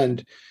we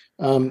blend.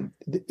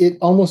 It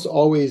almost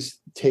always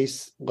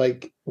tastes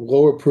like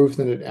lower proof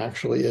than it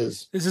actually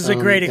is. This is a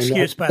great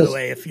excuse, by the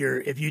way, if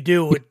you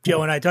do what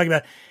Joe and I talk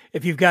about,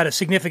 if you've got a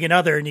significant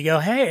other and you go,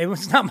 hey,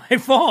 it's not my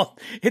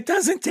fault. It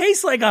doesn't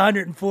taste like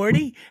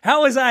 140.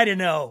 How was I to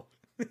know?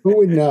 Who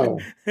would know?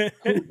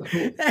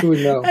 Who would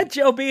know? That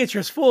Joe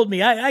Beatrice fooled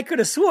me. I could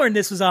have sworn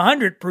this was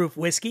 100 proof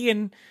whiskey,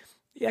 and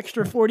the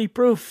extra 40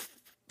 proof.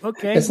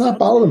 Okay. It's not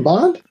bottled and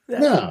bond?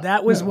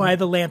 That was why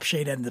the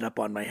lampshade ended up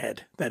on my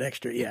head. That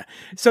extra, yeah.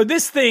 So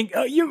this thing,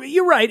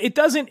 you're right. It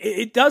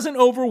doesn't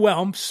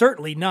overwhelm,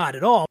 certainly not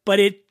at all, but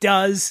it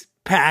does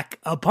pack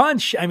a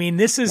punch. I mean,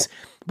 this is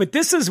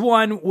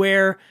one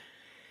where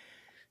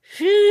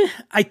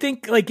I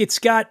think like it's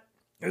got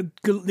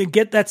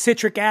get that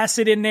citric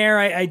acid in there.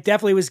 I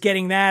definitely was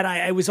getting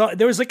that.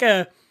 There was like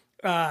a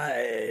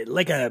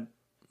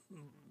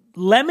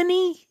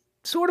lemony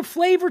sort of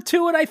flavor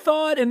to it, I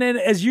thought. And then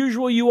as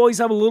usual, you always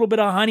have a little bit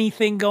of honey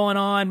thing going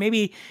on.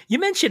 Maybe you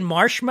mentioned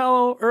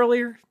marshmallow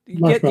earlier.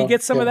 You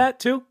get some of that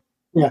too?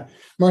 Yeah.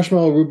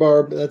 Marshmallow,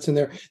 rhubarb, that's in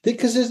there.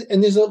 Because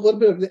there's a little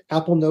bit of the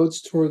apple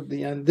notes toward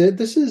the end.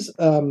 This is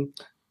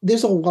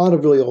there's a lot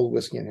of really old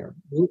whiskey in here.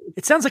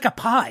 It sounds like a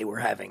pie we're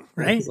having,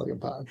 right? It's like a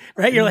pie,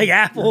 right? You're like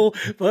apple,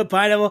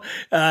 pineapple,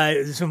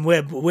 some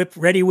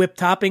ready whipped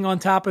topping on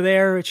top of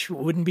there, which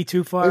wouldn't be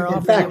too far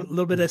off. Fact, a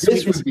little bit of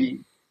sweetness. This would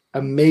be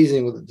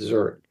amazing with a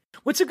dessert.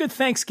 What's a good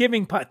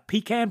Thanksgiving pie?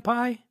 Pecan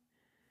pie?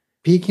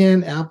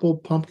 Pecan, apple,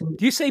 pumpkin.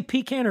 Do you say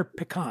pecan or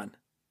pecan?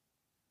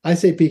 I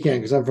say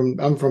pecan because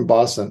I'm from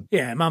Boston.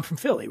 Yeah, I'm from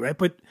Philly, right?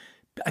 But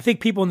I think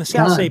people in the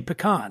South say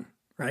pecan,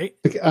 right?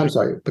 I'm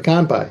sorry,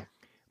 pecan pie.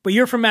 But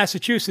you're from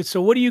Massachusetts,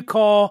 so what do you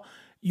call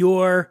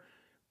your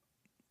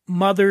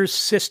mother's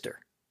sister?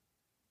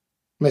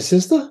 My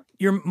sister?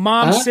 Your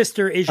mom's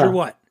sister is your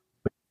what?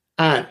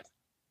 Aunt.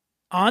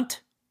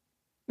 Aunt?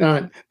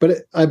 Aunt.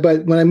 But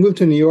when I moved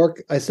to New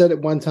York, I said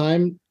it one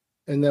time,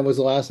 and that was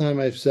the last time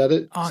I've said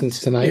it since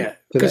tonight. Yeah,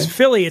 because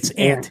Philly, it's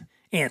aunt.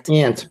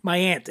 Aunt. My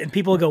aunt. And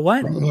people go,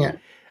 what?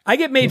 I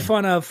get made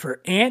fun of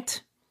for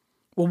aunt,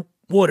 well,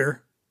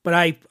 water, but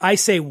I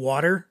say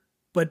water.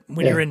 But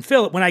when you're in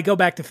Philly, when I go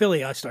back to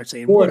Philly, I start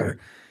saying water.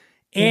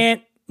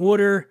 Aunt,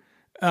 water,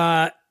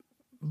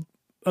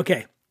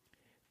 okay,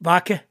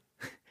 vodka.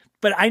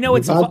 But I know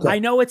it's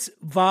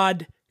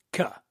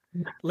vodka.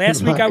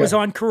 Last week I was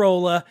on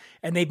Corolla,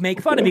 and they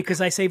make fun of me because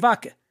I say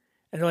vodka.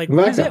 And they're like,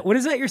 what is it? What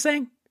is that you're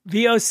saying?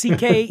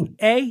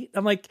 V-O-C-K-A?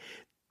 I'm like,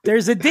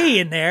 there's a D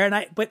in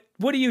there. But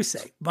what do you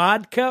say?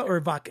 Vodka or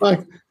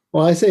vodka?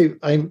 Well, I say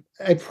I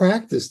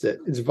practiced it.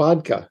 It's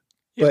vodka.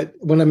 Yeah. But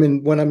when I'm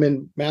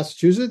in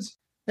Massachusetts,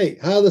 hey,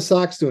 how are the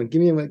Sox doing?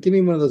 Give me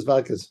one of those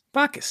vodkas.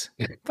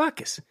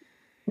 Vodkas.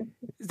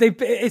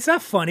 It's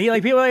not funny.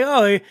 Like people are like,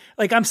 oh,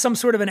 like I'm some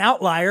sort of an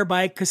outlier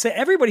because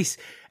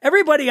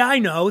everybody I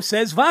know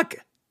says vodka,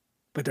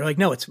 but they're like,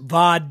 no, it's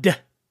vodka.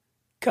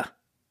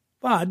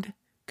 Vodka.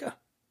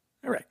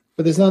 All right.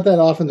 But there's not that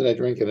often that I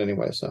drink it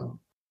anyway. So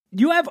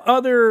you have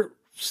other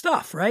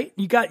stuff, right?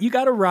 You got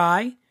a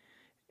rye.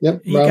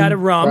 Yep. You got a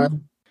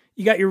rum.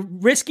 You got your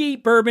whiskey,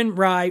 bourbon,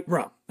 rye,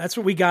 rum. That's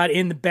what we got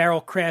in the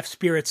Barrel Craft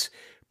Spirits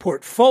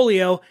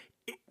portfolio.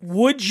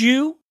 Would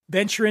you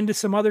venture into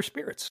some other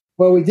spirits?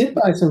 Well, we did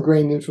buy some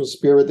grain neutral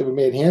spirit that we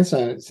made hand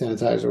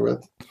sanitizer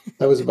with.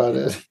 That was about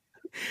it.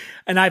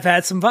 And I've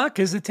had some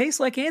vodkas that taste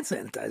like hand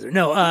sanitizer.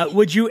 No,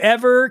 would you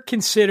ever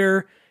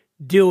consider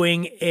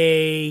doing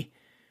a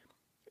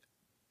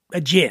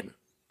gin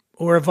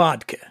or a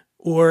vodka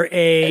or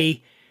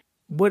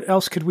what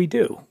else could we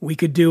do? We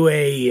could do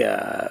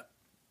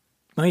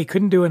well, you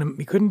couldn't do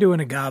an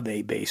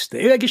agave based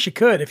thing. I guess you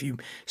could if you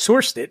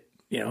sourced it.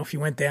 You know, if you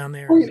went down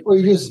there. Or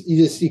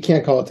you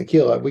can't call it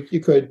tequila. You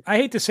could. I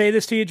hate to say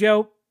this to you,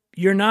 Joe.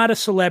 You're not a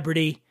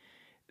celebrity,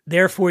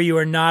 therefore you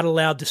are not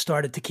allowed to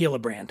start a tequila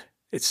brand.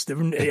 I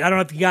don't know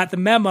if you got the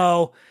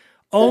memo.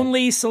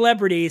 Only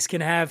celebrities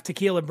can have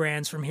tequila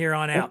brands from here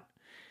on out.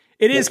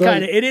 It is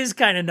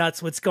kind of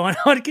nuts what's going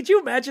on. Could you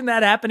imagine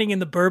that happening in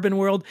the bourbon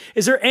world?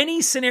 Is there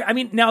any scenario? I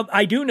mean, now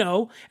I do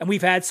know, and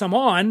we've had some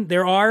on.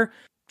 There are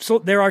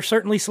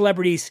certainly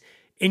celebrities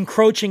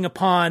encroaching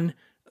upon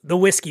the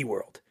whiskey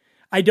world.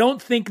 I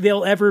don't think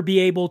they'll ever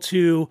be able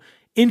to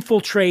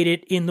infiltrate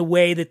it in the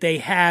way that they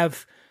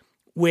have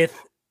with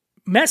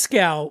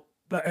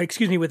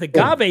with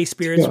agave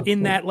spirits,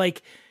 in that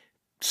like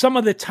some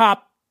of the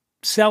top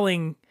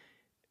selling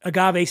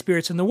agave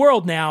spirits in the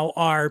world now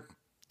are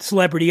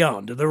celebrity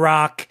owned. The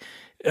Rock,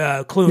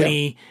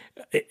 Clooney,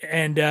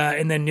 and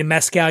then the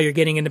mezcal, you're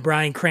getting into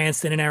Bryan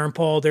Cranston and Aaron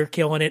Paul. They're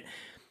killing it.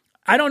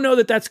 I don't know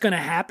that that's going to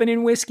happen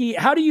in whiskey.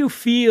 How do you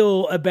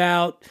feel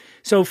about,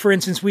 so for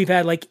instance, we've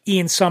had like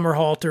Ian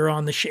Somerhalder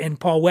on the and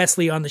Paul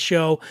Wesley on the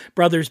show,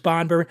 Brothers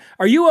Bond Bourbon.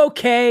 Are you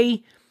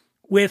okay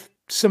with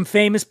some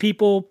famous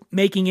people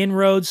making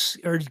inroads,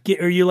 or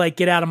are you like,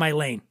 get out of my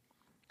lane?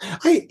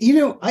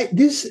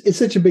 This is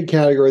such a big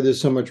category. There's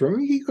so much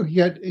room. You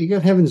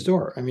got Heaven's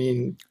Door. I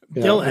mean,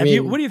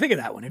 Dylan, what do you think of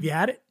that one? Have you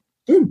had it?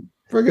 Good.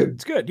 Very good.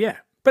 It's good. Yeah.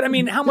 But I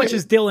mean, how much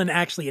is Dylan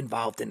actually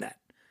involved in that?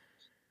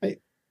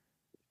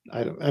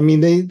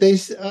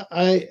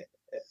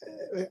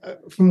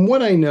 From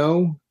what I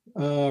know,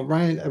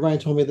 Ryan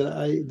told me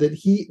that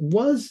he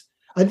was,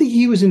 I think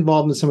he was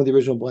involved in some of the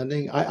original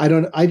blending. I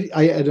don't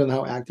know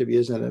how active he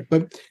is in it,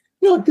 but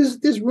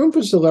there's room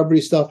for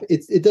celebrity stuff.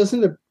 It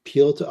doesn't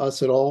appeal to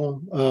us at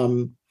all,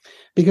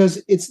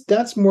 because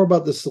that's more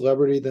about the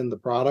celebrity than the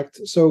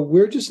product. So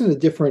we're just in a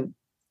different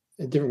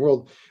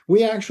world.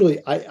 We actually,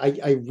 I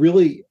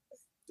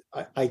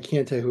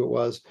can't tell you who it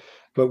was,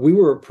 but we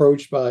were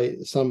approached by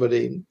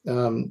somebody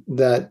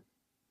that,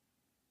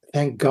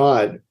 thank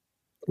God,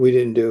 we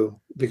didn't do,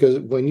 because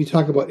when you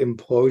talk about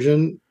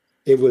implosion,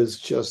 it was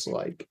just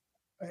like.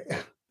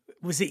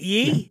 Was it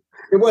Yee?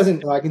 It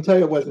wasn't. I can tell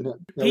you, it wasn't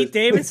him. Pete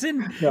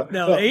Davidson?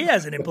 No, he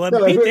hasn't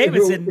imploded. Pete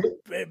Davidson.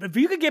 If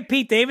you could get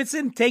Pete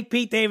Davidson, take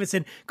Pete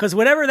Davidson, because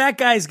whatever that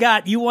guy's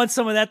got, you want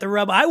some of that to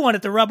rub. I want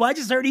it to rub. I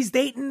just heard he's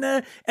dating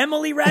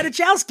Emily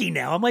Ratajkowski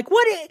now. I'm like,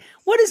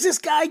 what is this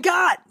guy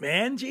got,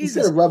 man? Jesus,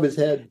 he's gonna rub his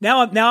head.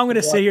 Now I'm going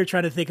to sit here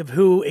trying to think of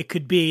who it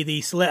could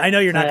be. I know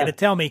you're not going to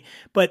tell me,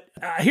 but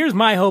here's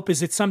my hope: is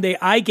that someday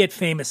I get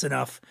famous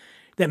enough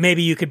that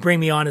maybe you could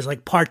bring me on as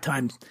like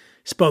part-time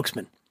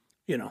spokesman.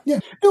 you know. Yeah.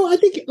 No, I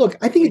think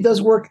it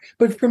does work.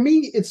 But for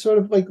me, it's sort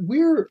of like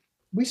we're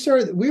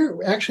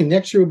actually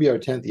next year will be our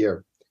 10th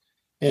year.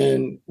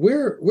 And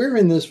we're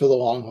in this for the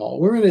long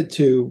haul. We're in it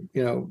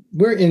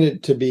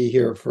to be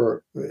here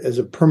as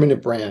a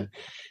permanent brand.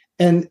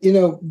 And,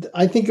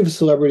 I think of a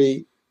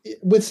celebrity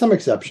with some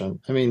exception.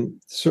 I mean,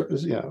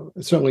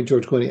 certainly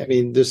George Clooney. I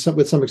mean,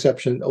 with some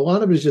exception, a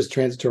lot of it is just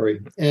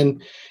transitory.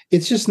 And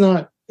it's just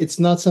it's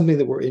not something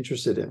that we're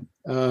interested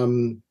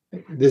in.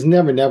 There's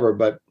never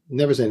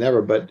say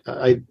never, but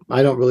I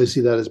don't really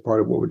see that as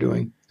part of what we're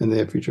doing in the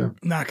near future.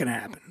 Not going to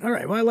happen. All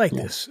right. Well, I like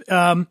this.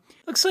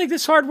 Looks like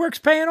this hard work's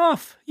paying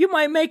off. You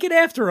might make it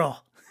after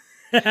all.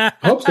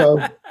 Hope so.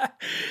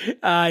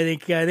 I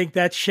think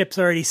that ship's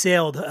already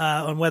sailed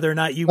on whether or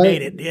not you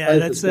made it.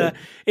 Yeah,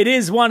 it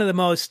is one of the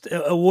most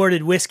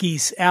awarded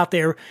whiskeys out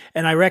there,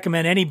 and I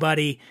recommend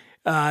anybody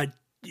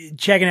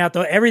checking out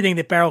everything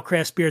that Barrel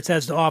Craft Spirits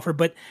has to offer.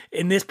 But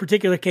in this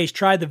particular case,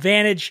 try the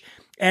Vantage.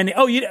 And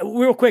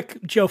real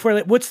quick, Joe,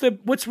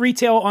 what's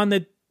retail on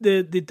the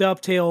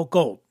Dovetail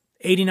Gold?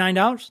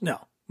 $89?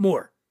 No,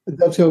 more. The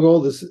Dovetail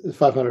Gold is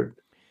 $500.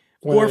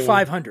 Or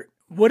 $500.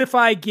 What if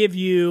I give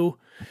you?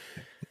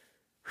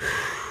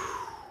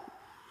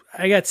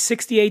 I got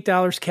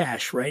 $68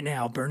 cash right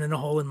now, burning a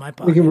hole in my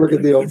pocket. We can work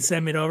it. You can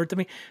send it over to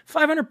me.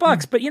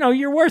 $500, but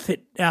you're worth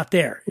it out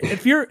there.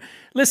 If you're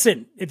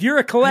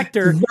a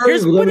collector,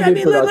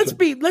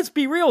 let's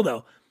be real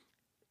though.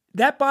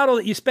 That bottle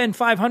that you spend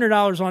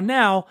 $500 on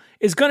now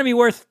is going to be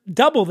worth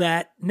double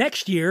that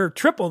next year, or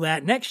triple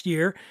that next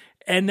year,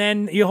 and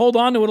then you hold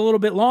on to it a little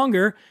bit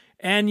longer,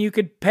 and you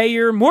could pay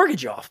your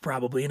mortgage off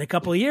probably in a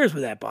couple of years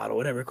with that bottle,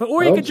 whatever.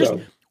 Or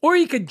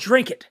you could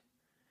drink it.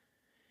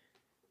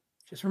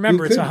 Just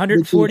remember, it's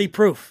 140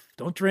 proof.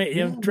 Don't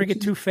drink. Drink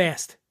it too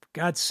fast. For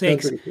God's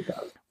sakes.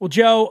 Well,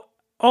 Joe,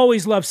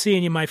 always love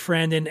seeing you, my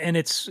friend, and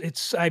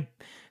I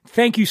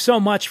thank you so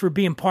much for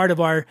being part of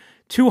our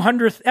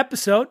 200th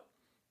episode.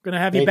 We're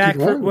gonna have you back.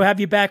 We'll have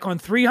you back on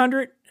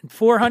 300 and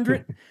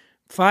 400,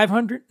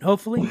 500,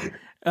 hopefully.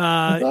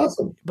 That's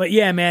awesome. But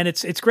yeah, man,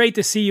 it's great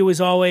to see you as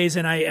always,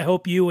 and I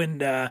hope you and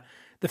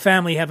the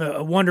family have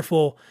a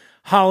wonderful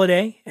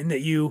holiday, and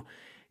that you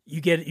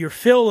get your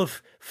fill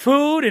of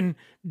food and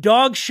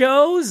dog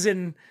shows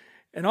and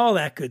all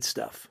that good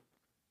stuff.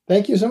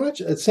 Thank you so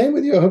much. Same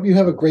with you. I hope you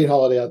have a great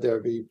holiday out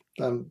there.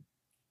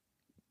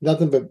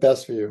 Nothing but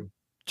best for you.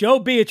 Joe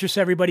Beatrice,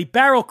 everybody.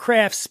 Barrel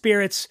Craft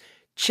Spirits.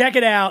 Check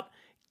it out.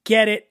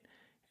 Get it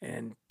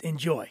and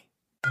enjoy.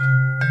 A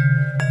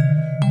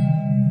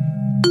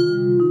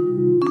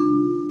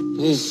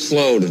little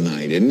slow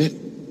tonight, isn't it?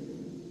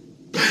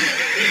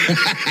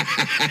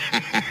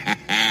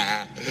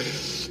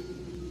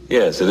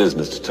 Yes, it is,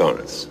 Mr.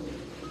 Torrance.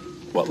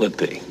 What'll it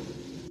be?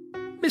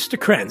 Mr.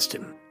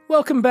 Cranston,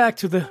 welcome back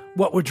to the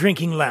What We're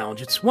Drinking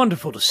Lounge. It's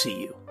wonderful to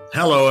see you.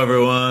 Hello,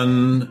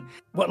 everyone.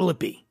 What'll it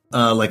be?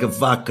 Like a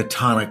vodka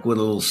tonic with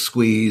a little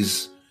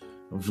squeeze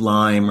of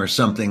lime or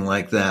something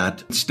like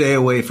that. Stay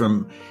away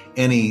from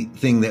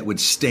anything that would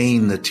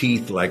stain the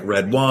teeth, like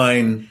red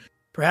wine.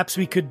 Perhaps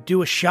we could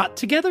do a shot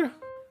together?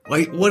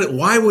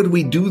 Why would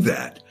we do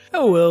that?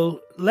 Oh,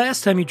 well,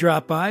 last time you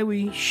dropped by,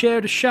 we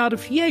shared a shot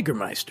of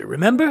Jägermeister,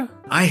 remember?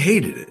 I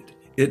hated it.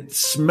 It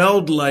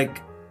smelled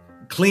like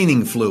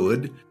cleaning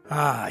fluid.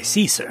 Ah, I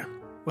see, sir.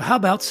 Well, how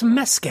about some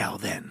mezcal,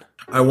 then?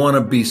 I want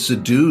to be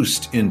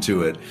seduced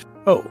into it.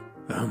 Oh,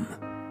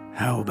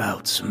 how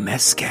about some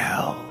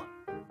mezcal?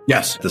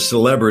 Yes, the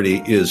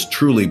celebrity is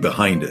truly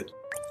behind it.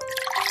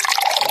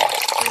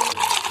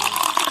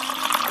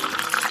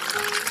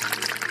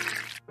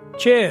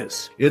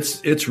 Cheers.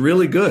 It's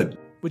really good.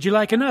 Would you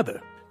like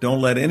another?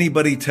 Don't let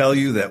anybody tell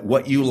you that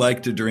what you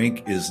like to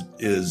drink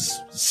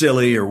is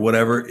silly or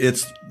whatever.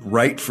 It's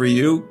right for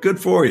you. Good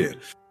for you.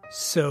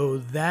 So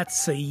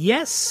that's a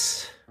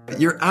yes?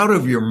 You're out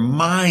of your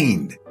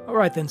mind. All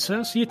right then,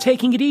 sir. So you're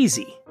taking it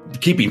easy.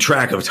 Keeping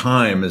track of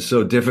time is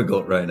so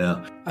difficult right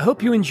now. I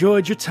hope you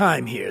enjoyed your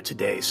time here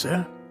today,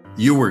 sir.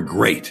 You were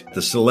great.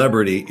 The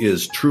celebrity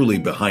is truly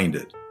behind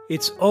it.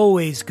 It's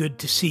always good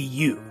to see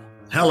you.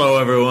 Hello,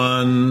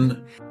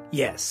 everyone.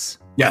 Yes.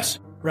 Yes.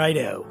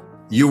 Righto.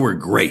 You were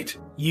great.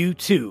 You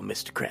too,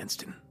 Mr.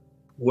 Cranston.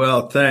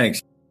 Well,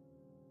 thanks.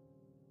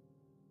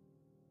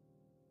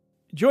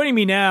 Joining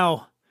me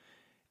now,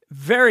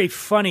 very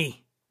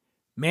funny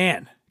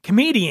man.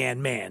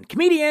 Comedian man.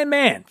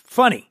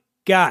 Funny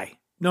guy.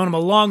 Known him a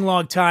long,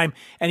 long time.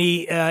 And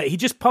he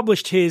just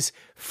published his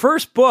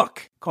first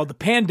book called The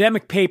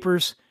Pandemic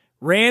Papers,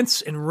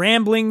 Rants and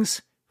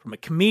Ramblings from a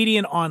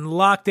Comedian on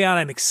Lockdown.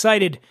 I'm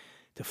excited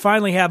to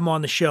finally have him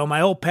on the show.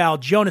 My old pal,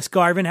 Jonas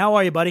Garvin. How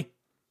are you, buddy?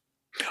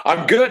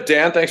 I'm good,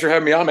 Dan. Thanks for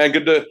having me on, man.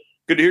 Good to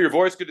hear your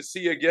voice. Good to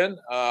see you again.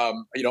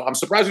 I'm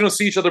surprised we don't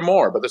see each other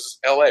more, but this is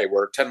LA,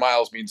 where 10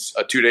 miles means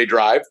a 2-day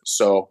drive.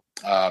 So,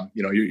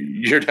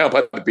 you're down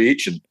by the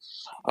beach, and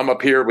I'm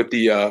up here with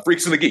the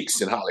freaks and the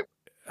geeks in Hollywood.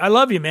 I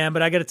love you, man,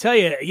 but I got to tell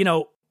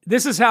you,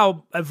 this is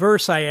how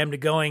averse I am to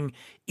going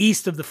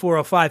east of the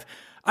 405.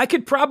 I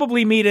could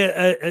probably meet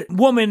a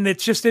woman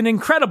that's just the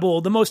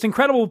most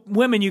incredible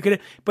woman you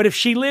could, but if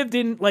she lived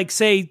in, like,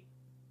 say,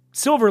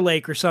 Silver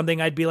Lake or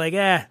something, I'd be like,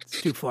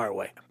 it's too far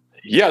away.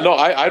 Yeah, no,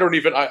 I don't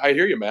even, I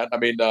hear you, man. I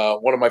mean,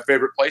 one of my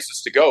favorite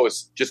places to go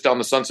is just down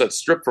the Sunset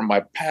Strip from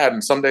my pad.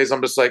 And some days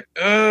I'm just like,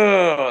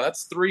 oh,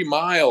 that's 3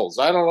 miles.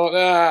 I don't know.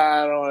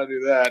 I don't want to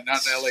do that.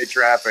 Not in LA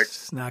traffic.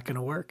 It's not going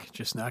to work.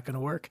 Just not going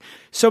to work.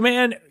 So,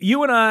 man,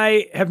 you and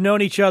I have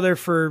known each other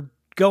for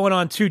going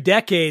on 2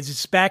 decades.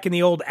 It's back in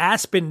the old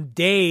Aspen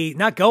day.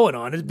 Not going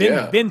on. It's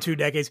been 2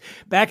 decades.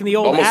 Back in the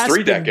old almost Aspen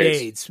 3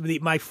 decades.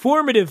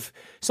 days.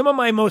 Some of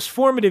my most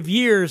formative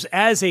years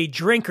as a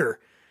drinker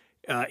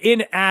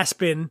in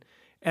Aspen,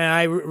 and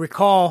I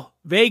recall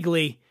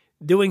vaguely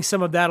doing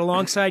some of that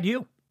alongside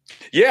you.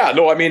 Yeah,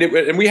 no, I mean,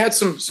 and we had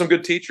some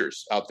good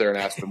teachers out there in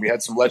Aspen. We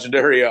had some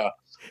legendary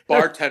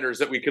bartenders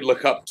that we could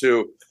look up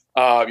to.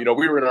 We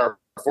were in our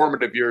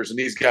formative years, and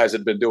these guys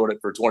had been doing it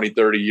for 20,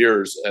 30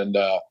 years, and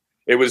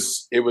it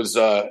was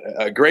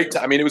a great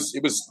time. I mean, it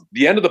was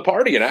the end of the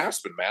party in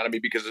Aspen, man. I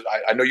mean, because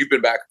I know you've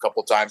been back a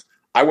couple of times.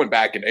 I went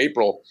back in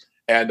April,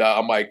 and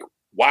I'm like,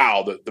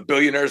 wow, the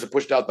billionaires have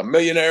pushed out the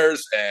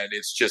millionaires, and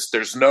it's just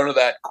there's none of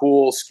that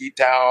cool ski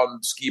town,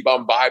 ski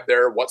bum vibe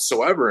there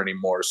whatsoever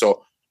anymore.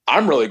 So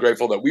I'm really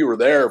grateful that we were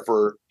there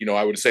for,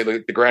 I would say the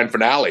grand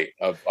finale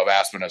of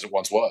Aspen as it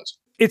once was.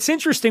 It's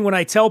interesting when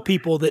I tell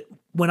people that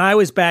when I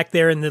was back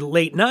there in the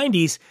late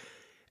 90s,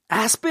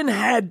 Aspen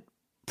had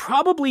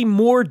probably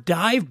more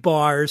dive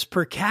bars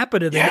per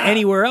capita than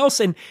anywhere else.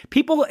 And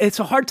people, it's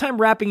a hard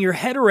time wrapping your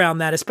head around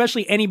that,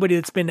 especially anybody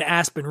that's been to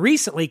Aspen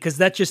recently, because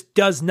that just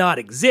does not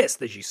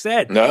exist, as you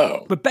said.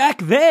 No. But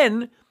back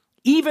then,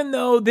 even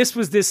though this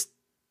was this,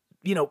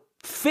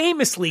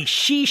 famously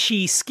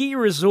shishi ski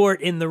resort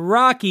in the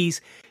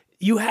Rockies,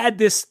 you had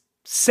this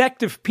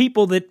sect of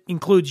people that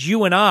includes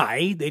you and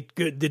I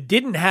that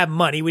didn't have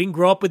money. We didn't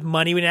grow up with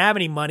money. We didn't have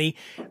any money.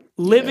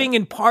 Living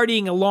and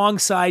partying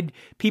alongside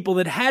people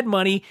that had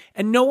money,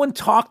 and no one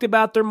talked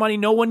about their money.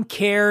 No one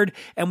cared.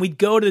 And we'd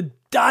go to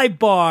dive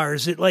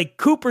bars at like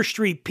Cooper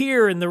Street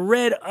Pier and the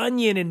Red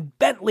Onion and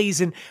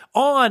Bentley's and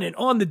on it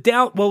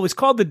was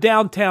called the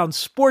Downtown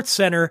Sports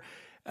Center.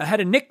 Had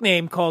a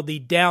nickname called the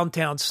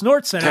Downtown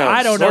Snort Center.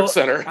 I don't know.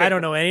 Center. I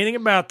don't know anything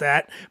about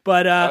that,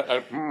 but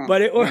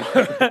it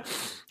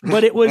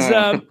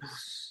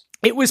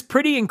was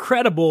pretty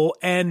incredible.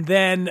 And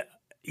then,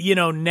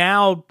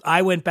 now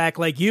I went back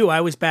like you.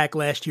 I was back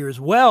last year as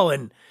well,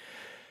 and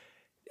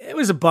it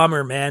was a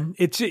bummer, man.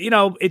 It's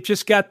it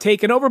just got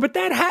taken over. But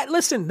that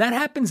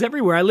happens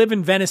everywhere. I live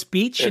in Venice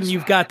Beach, and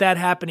you've got that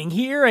happening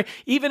here.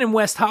 Even in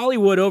West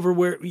Hollywood, over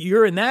where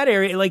you're in that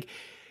area,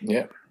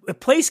 the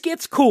place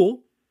gets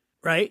cool,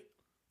 right?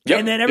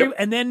 Yep,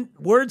 and then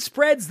word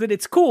spreads that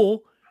it's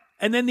cool.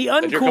 And then the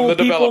uncool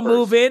people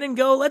move in and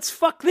go, let's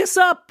fuck this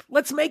up.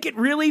 Let's make it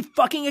really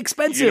fucking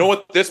expensive. You know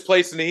what this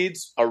place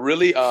needs? A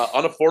really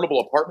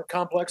unaffordable apartment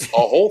complex, a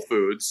Whole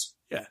Foods,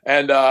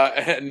 and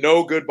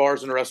no good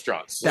bars and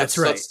restaurants. That's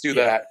right. Let's do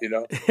that,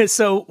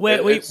 So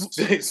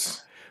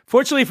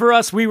fortunately for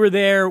us, we were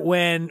there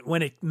when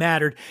it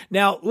mattered.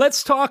 Now,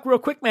 let's talk real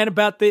quick, man,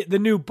 about the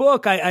new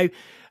book. I've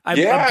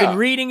been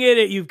reading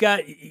it. You've got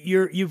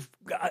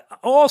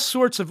all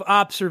sorts of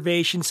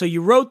observations. So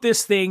you wrote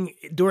this thing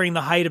during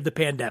the height of the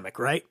pandemic,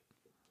 right?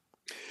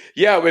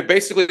 Yeah,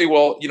 basically,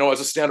 as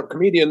a stand-up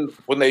comedian,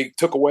 when they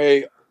took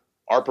away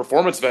our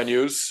performance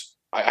venues,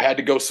 I had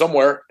to go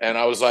somewhere, and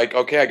I was like,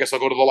 okay, I guess I'll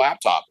go to the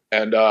laptop.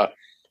 And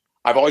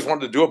I've always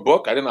wanted to do a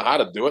book. I didn't know how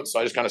to do it, so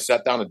I just kind of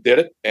sat down and did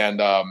it,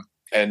 and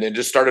then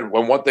just started.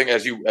 When one thing,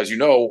 as you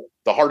know,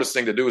 the hardest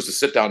thing to do is to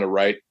sit down to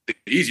write. The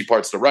easy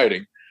part's the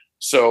writing.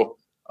 So.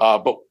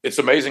 But it's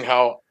amazing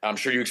how, I'm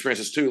sure you experience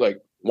this too, like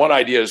one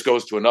idea just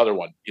goes to another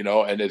one,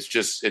 and it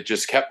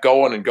just kept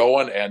going and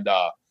going. And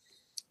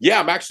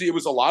it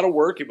was a lot of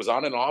work. It was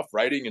on and off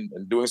writing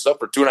and doing stuff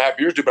for 2.5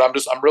 years, but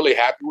I'm really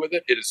happy with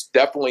it. It is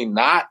definitely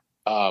not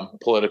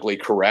politically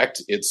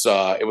correct. It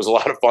was a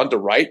lot of fun to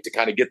write, to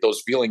kind of get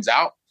those feelings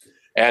out.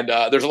 And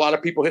there's a lot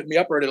of people hitting me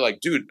up already like,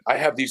 dude, I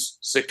have these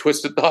sick,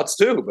 twisted thoughts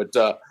too.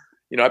 But,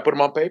 I put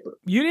them on paper.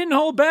 You didn't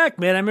hold back,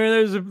 man. I remember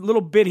there's a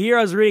little bit here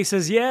I was reading. It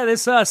says,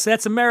 this us.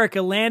 That's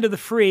America, land of the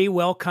free,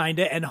 well,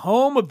 kinda, and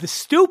home of the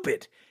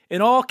stupid,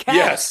 in all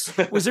caps.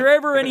 Yes. Was there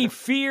ever any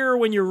fear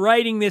when you're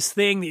writing this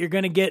thing that you're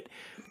going to get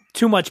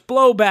too much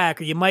blowback,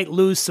 or you might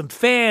lose some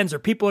fans, or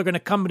people are going to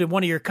come to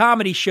one of your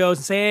comedy shows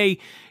and say,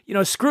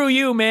 hey, screw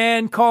you,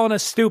 man, calling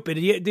us stupid?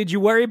 Did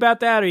you worry about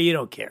that, or you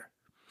don't care?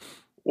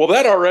 Well,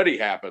 that already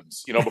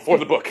happens, before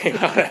the book came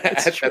out at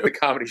the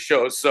comedy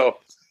shows. So,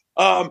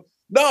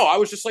 no, I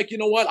was just like, you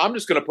know what? I'm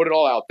just going to put it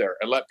all out there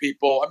and let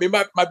people. I mean,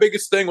 my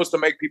biggest thing was to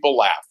make people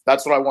laugh.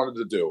 That's what I wanted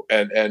to do,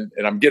 and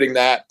I'm getting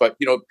that. But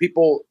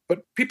people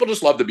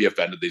just love to be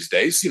offended these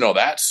days.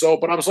 That. So,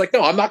 but I was like,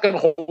 no, I'm not going to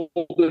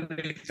hold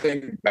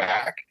anything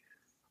back.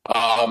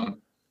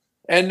 And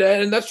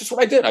that's just what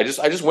I did. I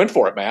just went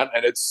for it, man.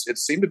 And it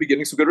seemed to be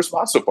getting some good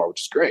response so far,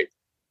 which is great.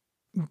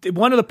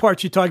 One of the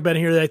parts you talked about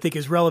in here that I think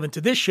is relevant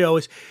to this show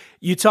is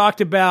you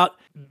talked about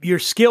your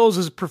skills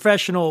as a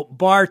professional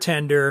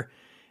bartender.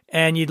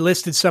 And you'd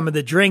listed some of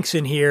the drinks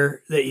in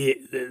here that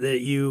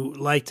you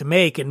like to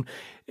make. And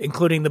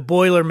including the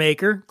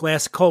Boilermaker,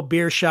 glass of cold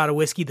beer, shot of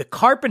whiskey, the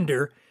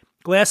Carpenter,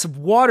 glass of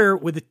water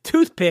with a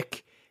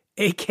toothpick,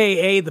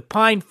 a.k.a. the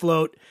Pine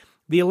Float,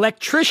 the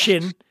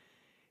Electrician.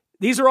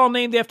 These are all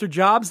named after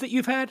jobs that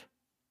you've had?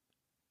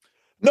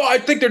 No, I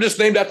think they're just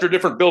named after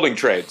different building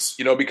trades,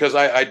 because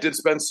I did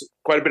spend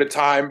quite a bit of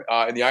time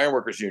in the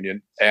Ironworkers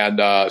Union. And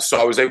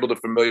so I was able to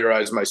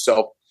familiarize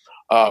myself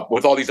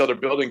with all these other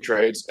building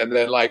trades. And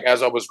then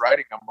as I was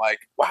writing, I'm like,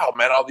 wow,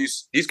 man, all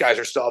these guys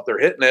are still out there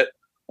hitting it.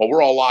 Well,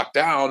 we're all locked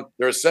down.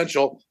 They're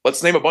essential.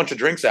 Let's name a bunch of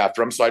drinks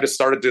after them. So I just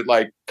started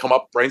to come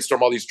up,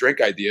 brainstorm all these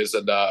drink ideas.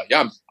 And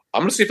I'm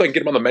going to see if I can get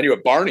them on the menu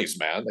at Barney's,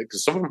 man,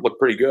 because some of them look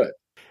pretty good.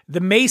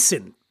 The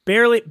Mason,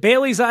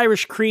 Bailey's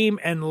Irish Cream,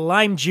 and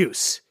lime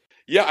juice.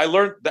 Yeah, I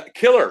learned that.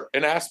 Killer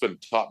in Aspen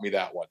taught me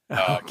that one.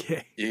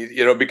 Okay.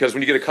 Because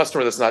when you get a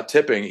customer that's not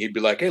tipping, he'd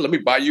be like, hey, let me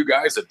buy you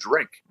guys a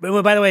drink.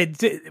 But by the way,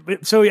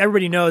 so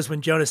everybody knows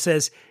when Jonas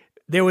says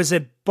there was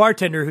a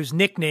bartender whose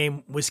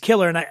nickname was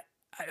Killer. And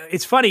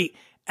it's funny,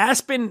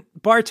 Aspen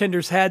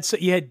bartenders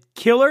you had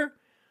Killer,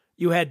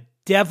 you had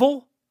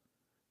Devil,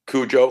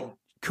 Cujo,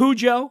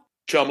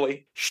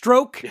 Chumley,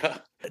 Stroke,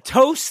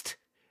 Toast.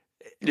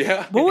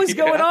 Yeah. What was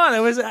going on?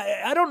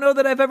 I don't know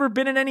that I've ever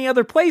been in any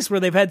other place where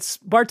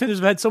bartenders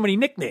have had so many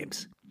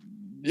nicknames.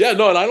 Yeah,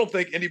 no, and I don't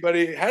think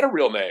anybody had a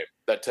real name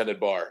that tended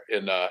bar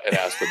in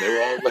Aspen. They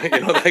were all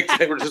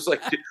they were just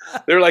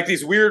they were like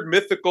these weird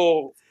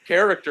mythical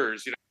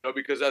characters,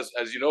 because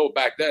as you know,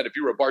 back then, if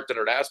you were a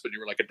bartender in Aspen,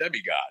 you were like a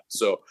demigod.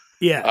 So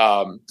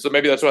yeah. So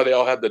maybe that's why they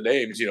all had the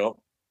names,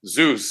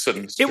 Zeus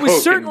and Stroke. It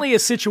was certainly a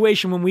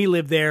situation when we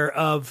lived there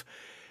of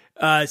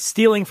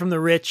stealing from the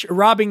rich,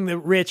 robbing the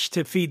rich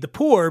to feed the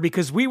poor,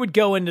 because we would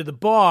go into the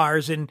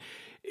bars, and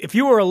if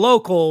you were a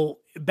local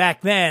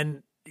back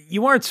then,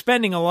 you weren't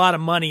spending a lot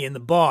of money in the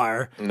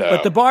bar,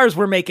 but the bars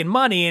were making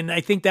money, and I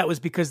think that was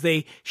because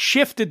they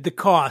shifted the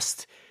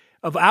cost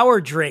of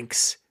our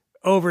drinks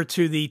over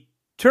to the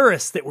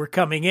tourists that were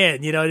coming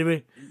in. You know what I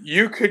mean?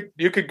 You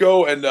could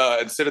go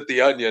and sit at the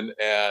Onion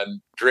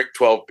and drink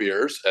 12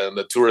 beers, and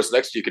the tourist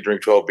next to you could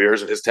drink 12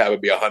 beers, and his tab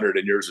would be $100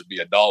 and yours would be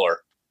 $1.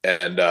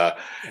 And,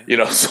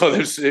 so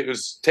it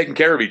was taking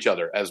care of each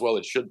other as well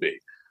as it should be.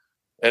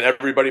 And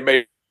everybody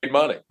made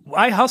money.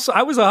 I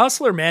was a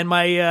hustler, man.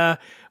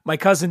 My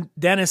cousin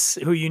Dennis,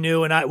 who you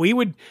knew, and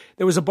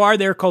there was a bar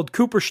there called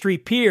Cooper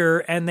Street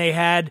Pier, and they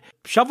had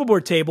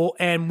shuffleboard table,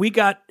 and we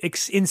got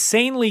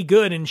insanely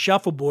good in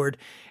shuffleboard,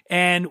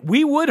 and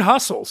we would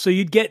hustle. So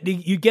you'd get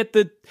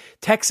the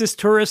Texas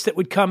tourists that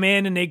would come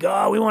in, and they go,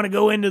 oh, we want to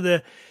go into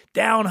the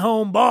down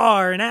home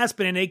bar in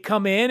Aspen, and they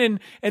come in, and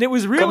it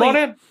was really, come on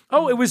in.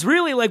 Oh, it was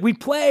really like we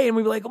play, and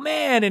we'd be like, oh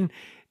man, and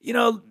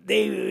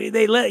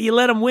they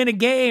let them win a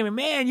game, and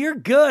man, you're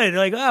good.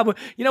 Like, oh,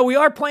 we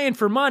are playing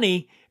for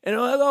money, and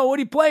oh, what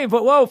are you playing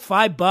for? Whoa,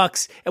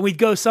 $5, and we'd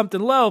go something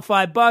low,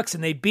 $5,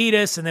 and they beat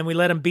us, and then we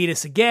let them beat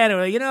us again, and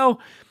we're like,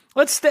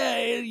 let's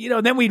stay,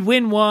 then we'd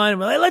win one.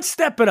 We're like, let's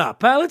step it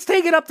up. Huh? Let's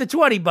take it up to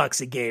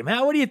 $20 a game.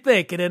 Huh? What do you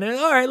think? And then,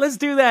 all right, let's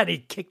do that. And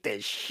he'd kick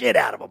the shit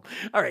out of them.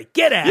 All right,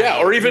 get out. Yeah,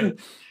 or even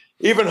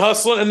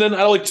hustling. And then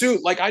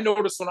I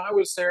noticed when I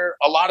was there,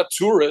 a lot of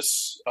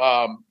tourists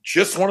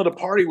just wanted to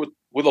party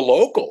with a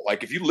local.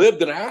 Like if you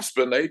lived in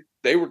Aspen,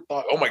 they were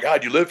thought, oh my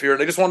God, you live here, and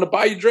they just wanted to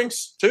buy you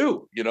drinks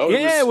too.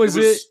 Yeah,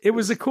 it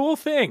was a cool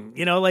thing.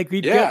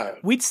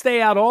 We'd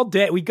stay out all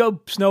day. We'd go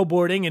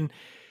snowboarding and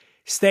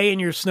stay in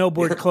your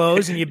snowboard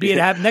clothes, and you'd be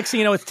at next thing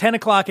you know, it's 10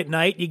 o'clock at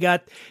night. You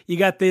got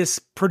this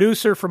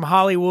producer from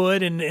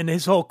Hollywood and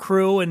his whole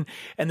crew, and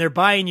they're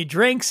buying you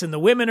drinks, and the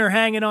women are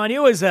hanging on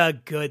you. It was a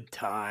good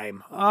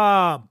time.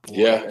 Oh boy.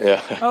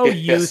 Yeah. Oh,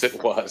 youth. Yes,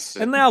 it was.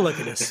 And now look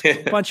at us,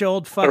 a bunch of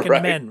old fucking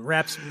men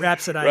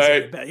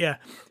rhapsodizing. Right. Yeah,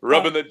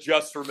 rubbing the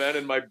Just for Men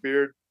in my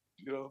beard.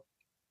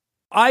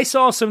 I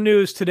saw some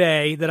news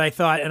today that I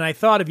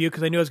thought of you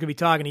because I knew I was going to be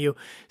talking to you.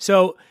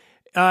 So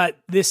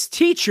this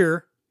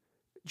teacher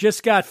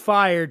just got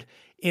fired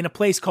in a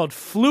place called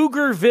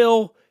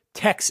Pflugerville,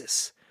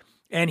 Texas.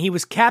 And he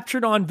was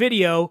captured on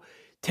video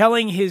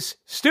telling his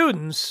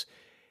students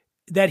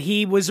that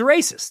he was a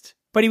racist.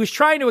 But he was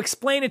trying to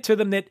explain it to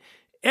them that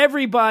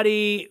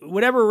everybody,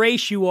 whatever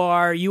race you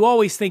are, you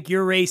always think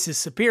your race is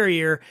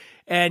superior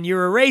and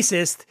you're a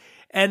racist.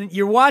 And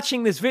you're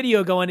watching this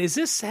video going, is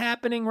this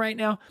happening right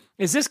now?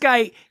 Is this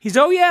guy,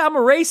 oh yeah, I'm a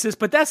racist,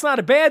 but that's not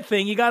a bad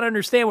thing. You got to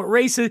understand what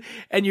race is.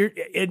 And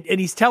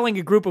he's telling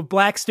a group of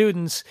black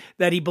students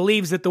that he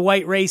believes that the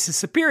white race is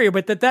superior,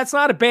 but that's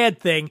not a bad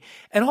thing.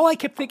 And all I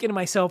kept thinking to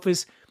myself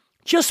is,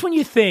 just when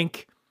you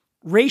think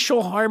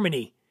racial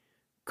harmony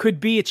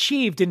could be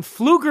achieved in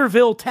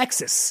Pflugerville,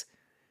 Texas.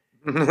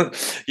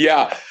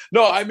 Yeah,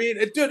 no, I mean,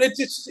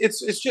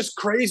 it's just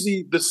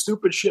crazy the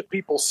stupid shit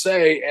people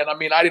say. And I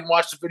mean, I didn't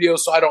watch the video,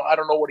 so I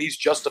don't know what he's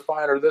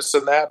justifying or this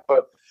and that.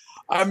 But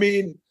I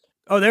mean,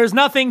 there's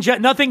nothing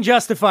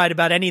justified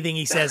about anything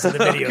he says in the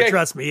video. Okay.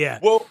 Trust me. Yeah.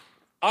 Well,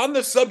 on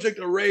the subject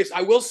of race,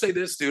 I will say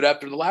this, dude.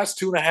 After the last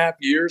 2.5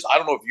 years, I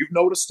don't know if you've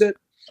noticed it,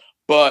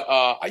 but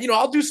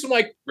I'll do some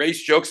like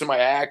race jokes in my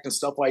act and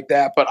stuff like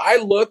that. But I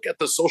look at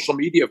the social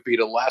media feed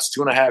of the last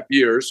 2.5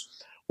 years,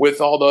 with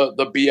all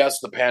the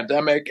BS, the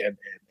pandemic and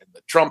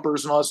the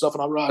Trumpers and all that stuff.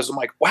 And I realized, I'm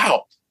like,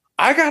 wow,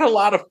 I got a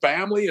lot of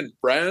family and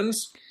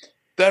friends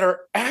that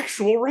are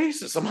actual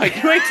racists. I'm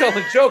like, you ain't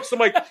telling jokes. I'm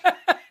like,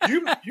 you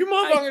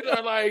motherfuckers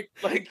are like,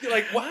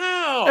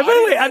 wow. And by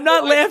the way, I'm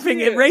not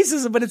laughing at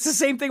racism, but it's the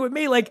same thing with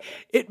me. Like,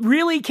 it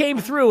really came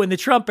through in the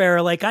Trump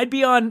era. Like, I would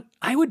be on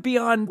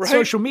Right.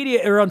 social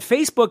media or on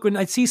Facebook when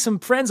I'd see some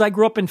friends. I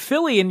grew up in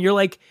Philly, and you're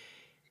like,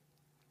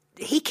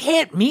 he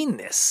can't mean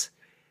this.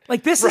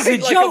 Like, this is a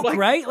Right? Like, joke, I'm like,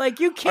 right? Like,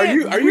 you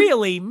can't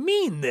really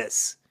mean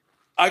this.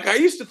 Like, I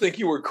used to think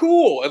you were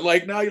cool, and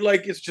like now you're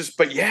like, it's just.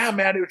 But yeah,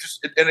 man, it was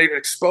just, and it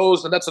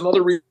exposed, and that's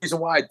another reason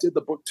why I did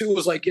the book too.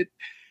 Was like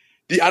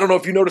I don't know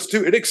if you noticed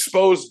too. It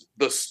exposed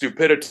the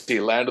stupidity,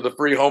 land of the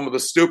free, home of the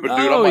stupid,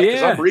 dude. I'm like,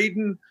 because I'm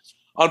reading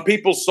on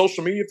people's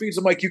social media feeds.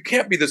 I'm like, you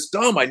can't be this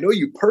dumb. I know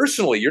you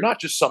personally. You're not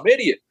just some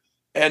idiot.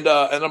 And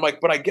I'm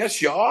like, but I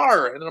guess you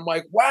are. And I'm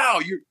like, wow,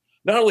 you're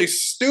not only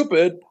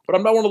stupid, but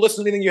I'm not want to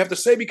listen to anything you have to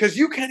say because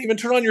you can't even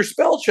turn on your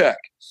spell check.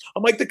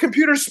 I'm like, the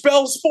computer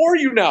spells for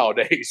you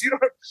nowadays.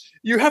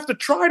 You have to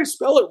try to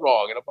spell it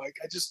wrong. And I'm like,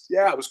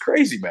 it was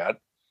crazy, man.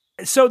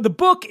 So the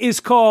book is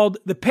called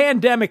The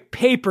Pandemic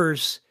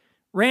Papers,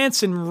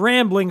 Rants and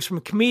Ramblings from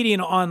a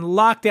Comedian on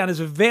Lockdown, is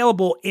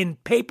available in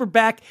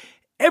paperback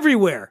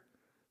everywhere.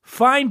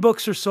 Fine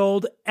books are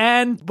sold,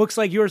 and books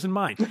like yours and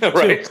mine.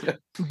 Right. Too.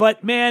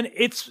 But man,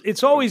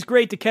 it's always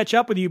great to catch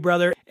up with you,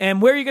 brother.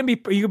 And where are you going to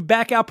be? Are you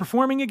back out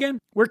performing again?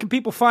 Where can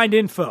people find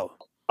info?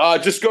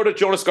 Just go to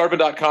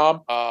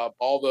jonasgarvin.com.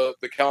 All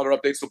the calendar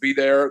updates will be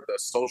there. The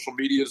social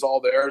media is all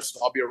there. So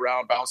I'll be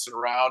around, bouncing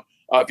around.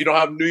 If you don't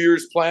have New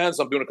Year's plans,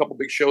 I'm doing a couple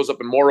big shows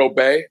up in Morro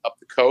Bay, up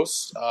the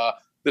coast,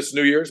 this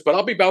New Year's. But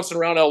I'll be bouncing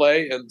around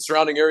LA and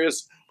surrounding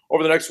areas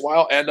over the next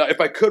while. And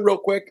if I could real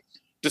quick,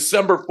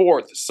 December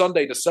 4th,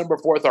 Sunday, December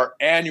 4th, our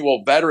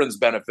annual Veterans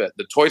Benefit,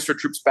 the Toys for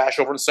Troops Bash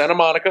over in Santa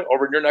Monica,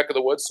 over in your neck of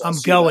the woods. So I'm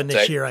going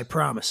this year, I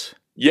promise.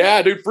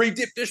 Yeah, dude, free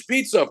deep dish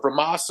pizza from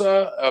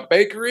Masa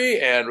Bakery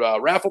and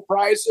raffle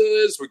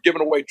prizes. We're giving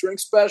away drink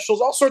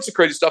specials, all sorts of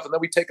crazy stuff. And then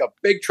we take a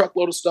big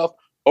truckload of stuff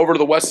over to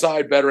the West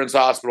Side Veterans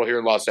Hospital here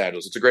in Los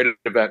Angeles. It's a great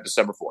event,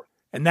 December 4th.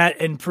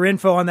 And for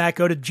info on that,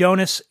 go to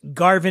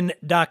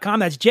jonasgarvin.com.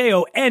 That's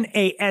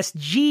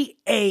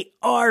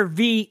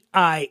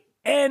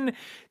JONASGARVIN.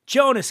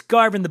 Jonas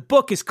Garvin. The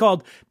book is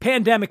called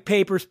Pandemic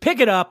Papers.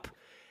 Pick it up.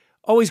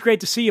 Always great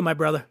to see you, my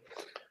brother.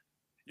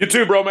 You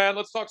too, bro, man.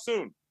 Let's talk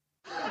soon.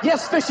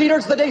 Yes, fish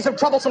eaters, the days of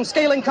troublesome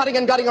scaling, cutting,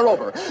 and gutting are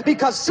over,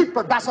 because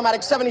Super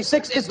Bassomatic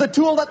 76 is the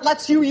tool that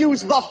lets you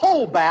use the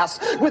whole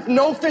bass with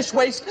no fish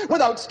waste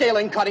without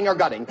scaling, cutting, or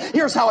gutting.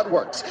 Here's how it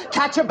works.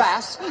 Catch a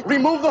bass,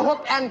 remove the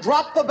hook, and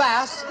drop the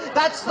bass.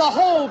 That's the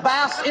whole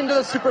bass into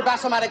the Super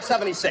Bassomatic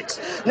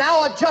 76.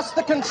 Now adjust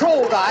the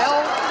control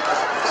dial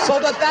so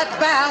that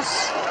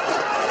bass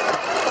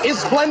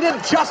is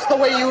blended just the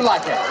way you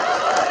like it.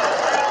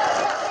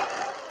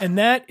 And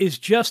that is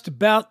just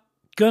about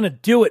gonna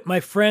do it, my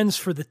friends,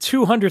 for the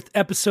 200th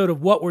episode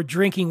of What We're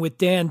Drinking with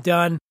Dan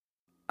Dunn.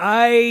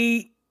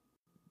 I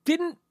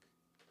didn't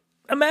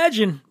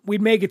imagine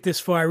we'd make it this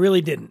far. I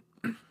really didn't.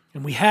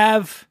 And we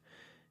have,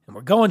 and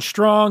we're going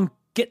strong,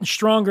 getting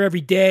stronger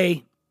every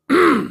day.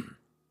 Look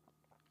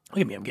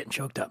at me, I'm getting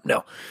choked up.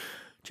 No,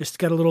 just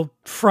got a little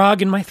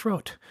frog in my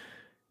throat.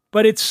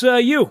 But it's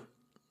you.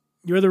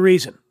 You're the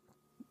reason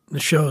the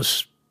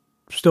show's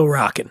still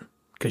rocking,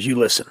 because you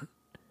listen.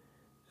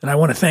 And I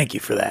want to thank you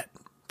for that.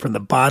 From the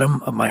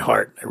bottom of my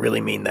heart. I really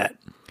mean that.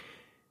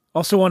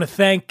 Also want to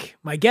thank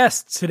my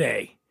guests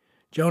today.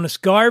 Jonas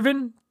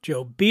Garvin,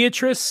 Joe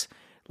Beatrice,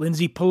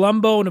 Lindsay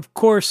Palumbo, and of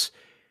course,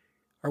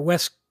 our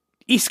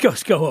East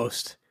Coast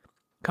co-host,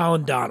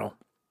 Colin Donnell.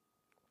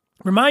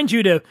 Remind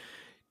you to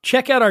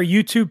check out our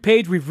YouTube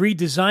page. We've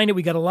redesigned it.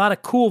 We got a lot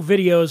of cool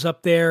videos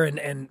up there,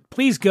 and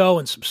please go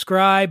and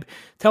subscribe.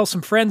 Tell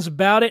some friends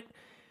about it.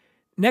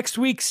 Next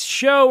week's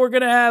show, we're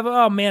going to have,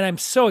 oh man, I'm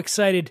so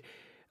excited,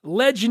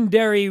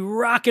 legendary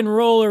rock and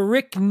roller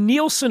Rick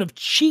Nielsen of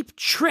Cheap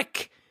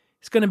Trick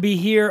is going to be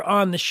here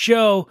on the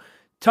show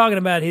talking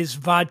about his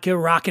vodka,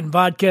 rockin'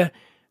 vodka.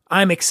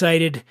 I'm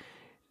excited.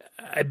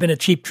 I've been a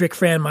Cheap Trick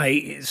fan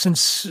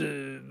since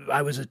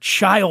I was a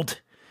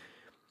child.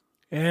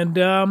 And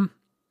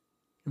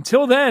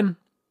until then,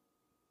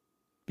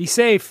 be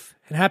safe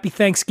and happy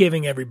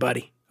Thanksgiving,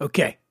 everybody.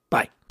 Okay,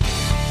 bye.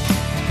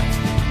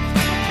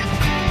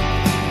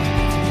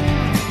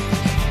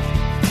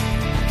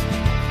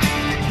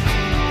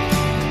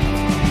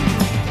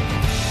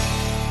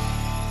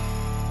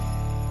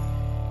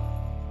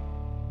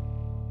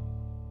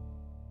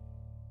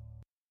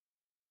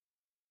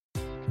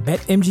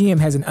 BetMGM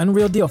has an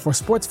unreal deal for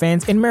sports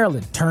fans in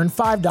Maryland. Turn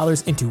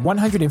 $5 into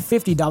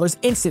 $150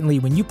 instantly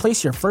when you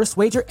place your first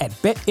wager at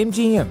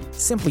BetMGM.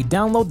 Simply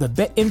download the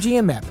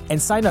BetMGM app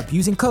and sign up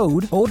using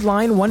code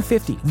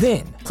OldLine150.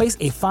 Then, place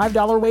a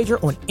 $5 wager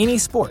on any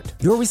sport.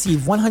 You'll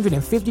receive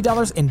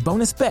 $150 in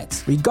bonus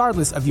bets,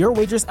 regardless of your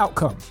wager's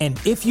outcome.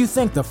 And if you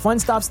think the fun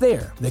stops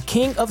there, the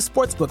king of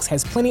sportsbooks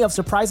has plenty of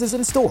surprises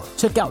in store.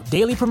 Check out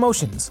daily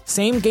promotions,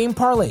 same-game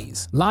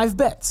parlays, live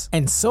bets,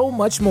 and so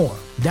much more.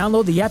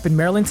 Download the app in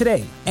Maryland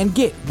today and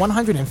get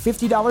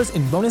 $150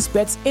 in bonus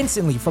bets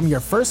instantly from your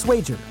first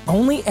wager.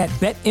 Only at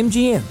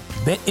BetMGM.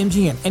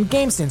 BetMGM and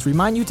GameSense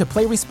remind you to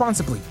play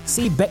responsibly.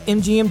 See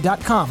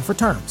BetMGM.com for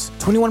terms.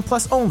 21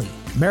 plus only.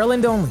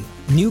 Maryland only.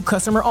 New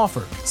customer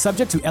offer.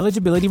 Subject to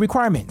eligibility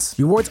requirements.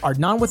 Rewards are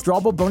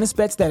non-withdrawable bonus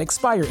bets that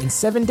expire in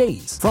 7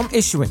 days. From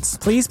issuance,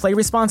 please play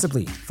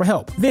responsibly. For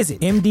help,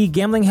 visit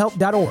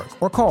mdgamblinghelp.org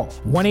or call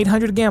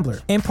 1-800-GAMBLER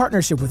in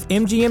partnership with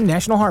MGM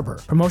National Harbor.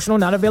 Promotional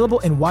not available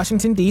in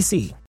Washington, D.C.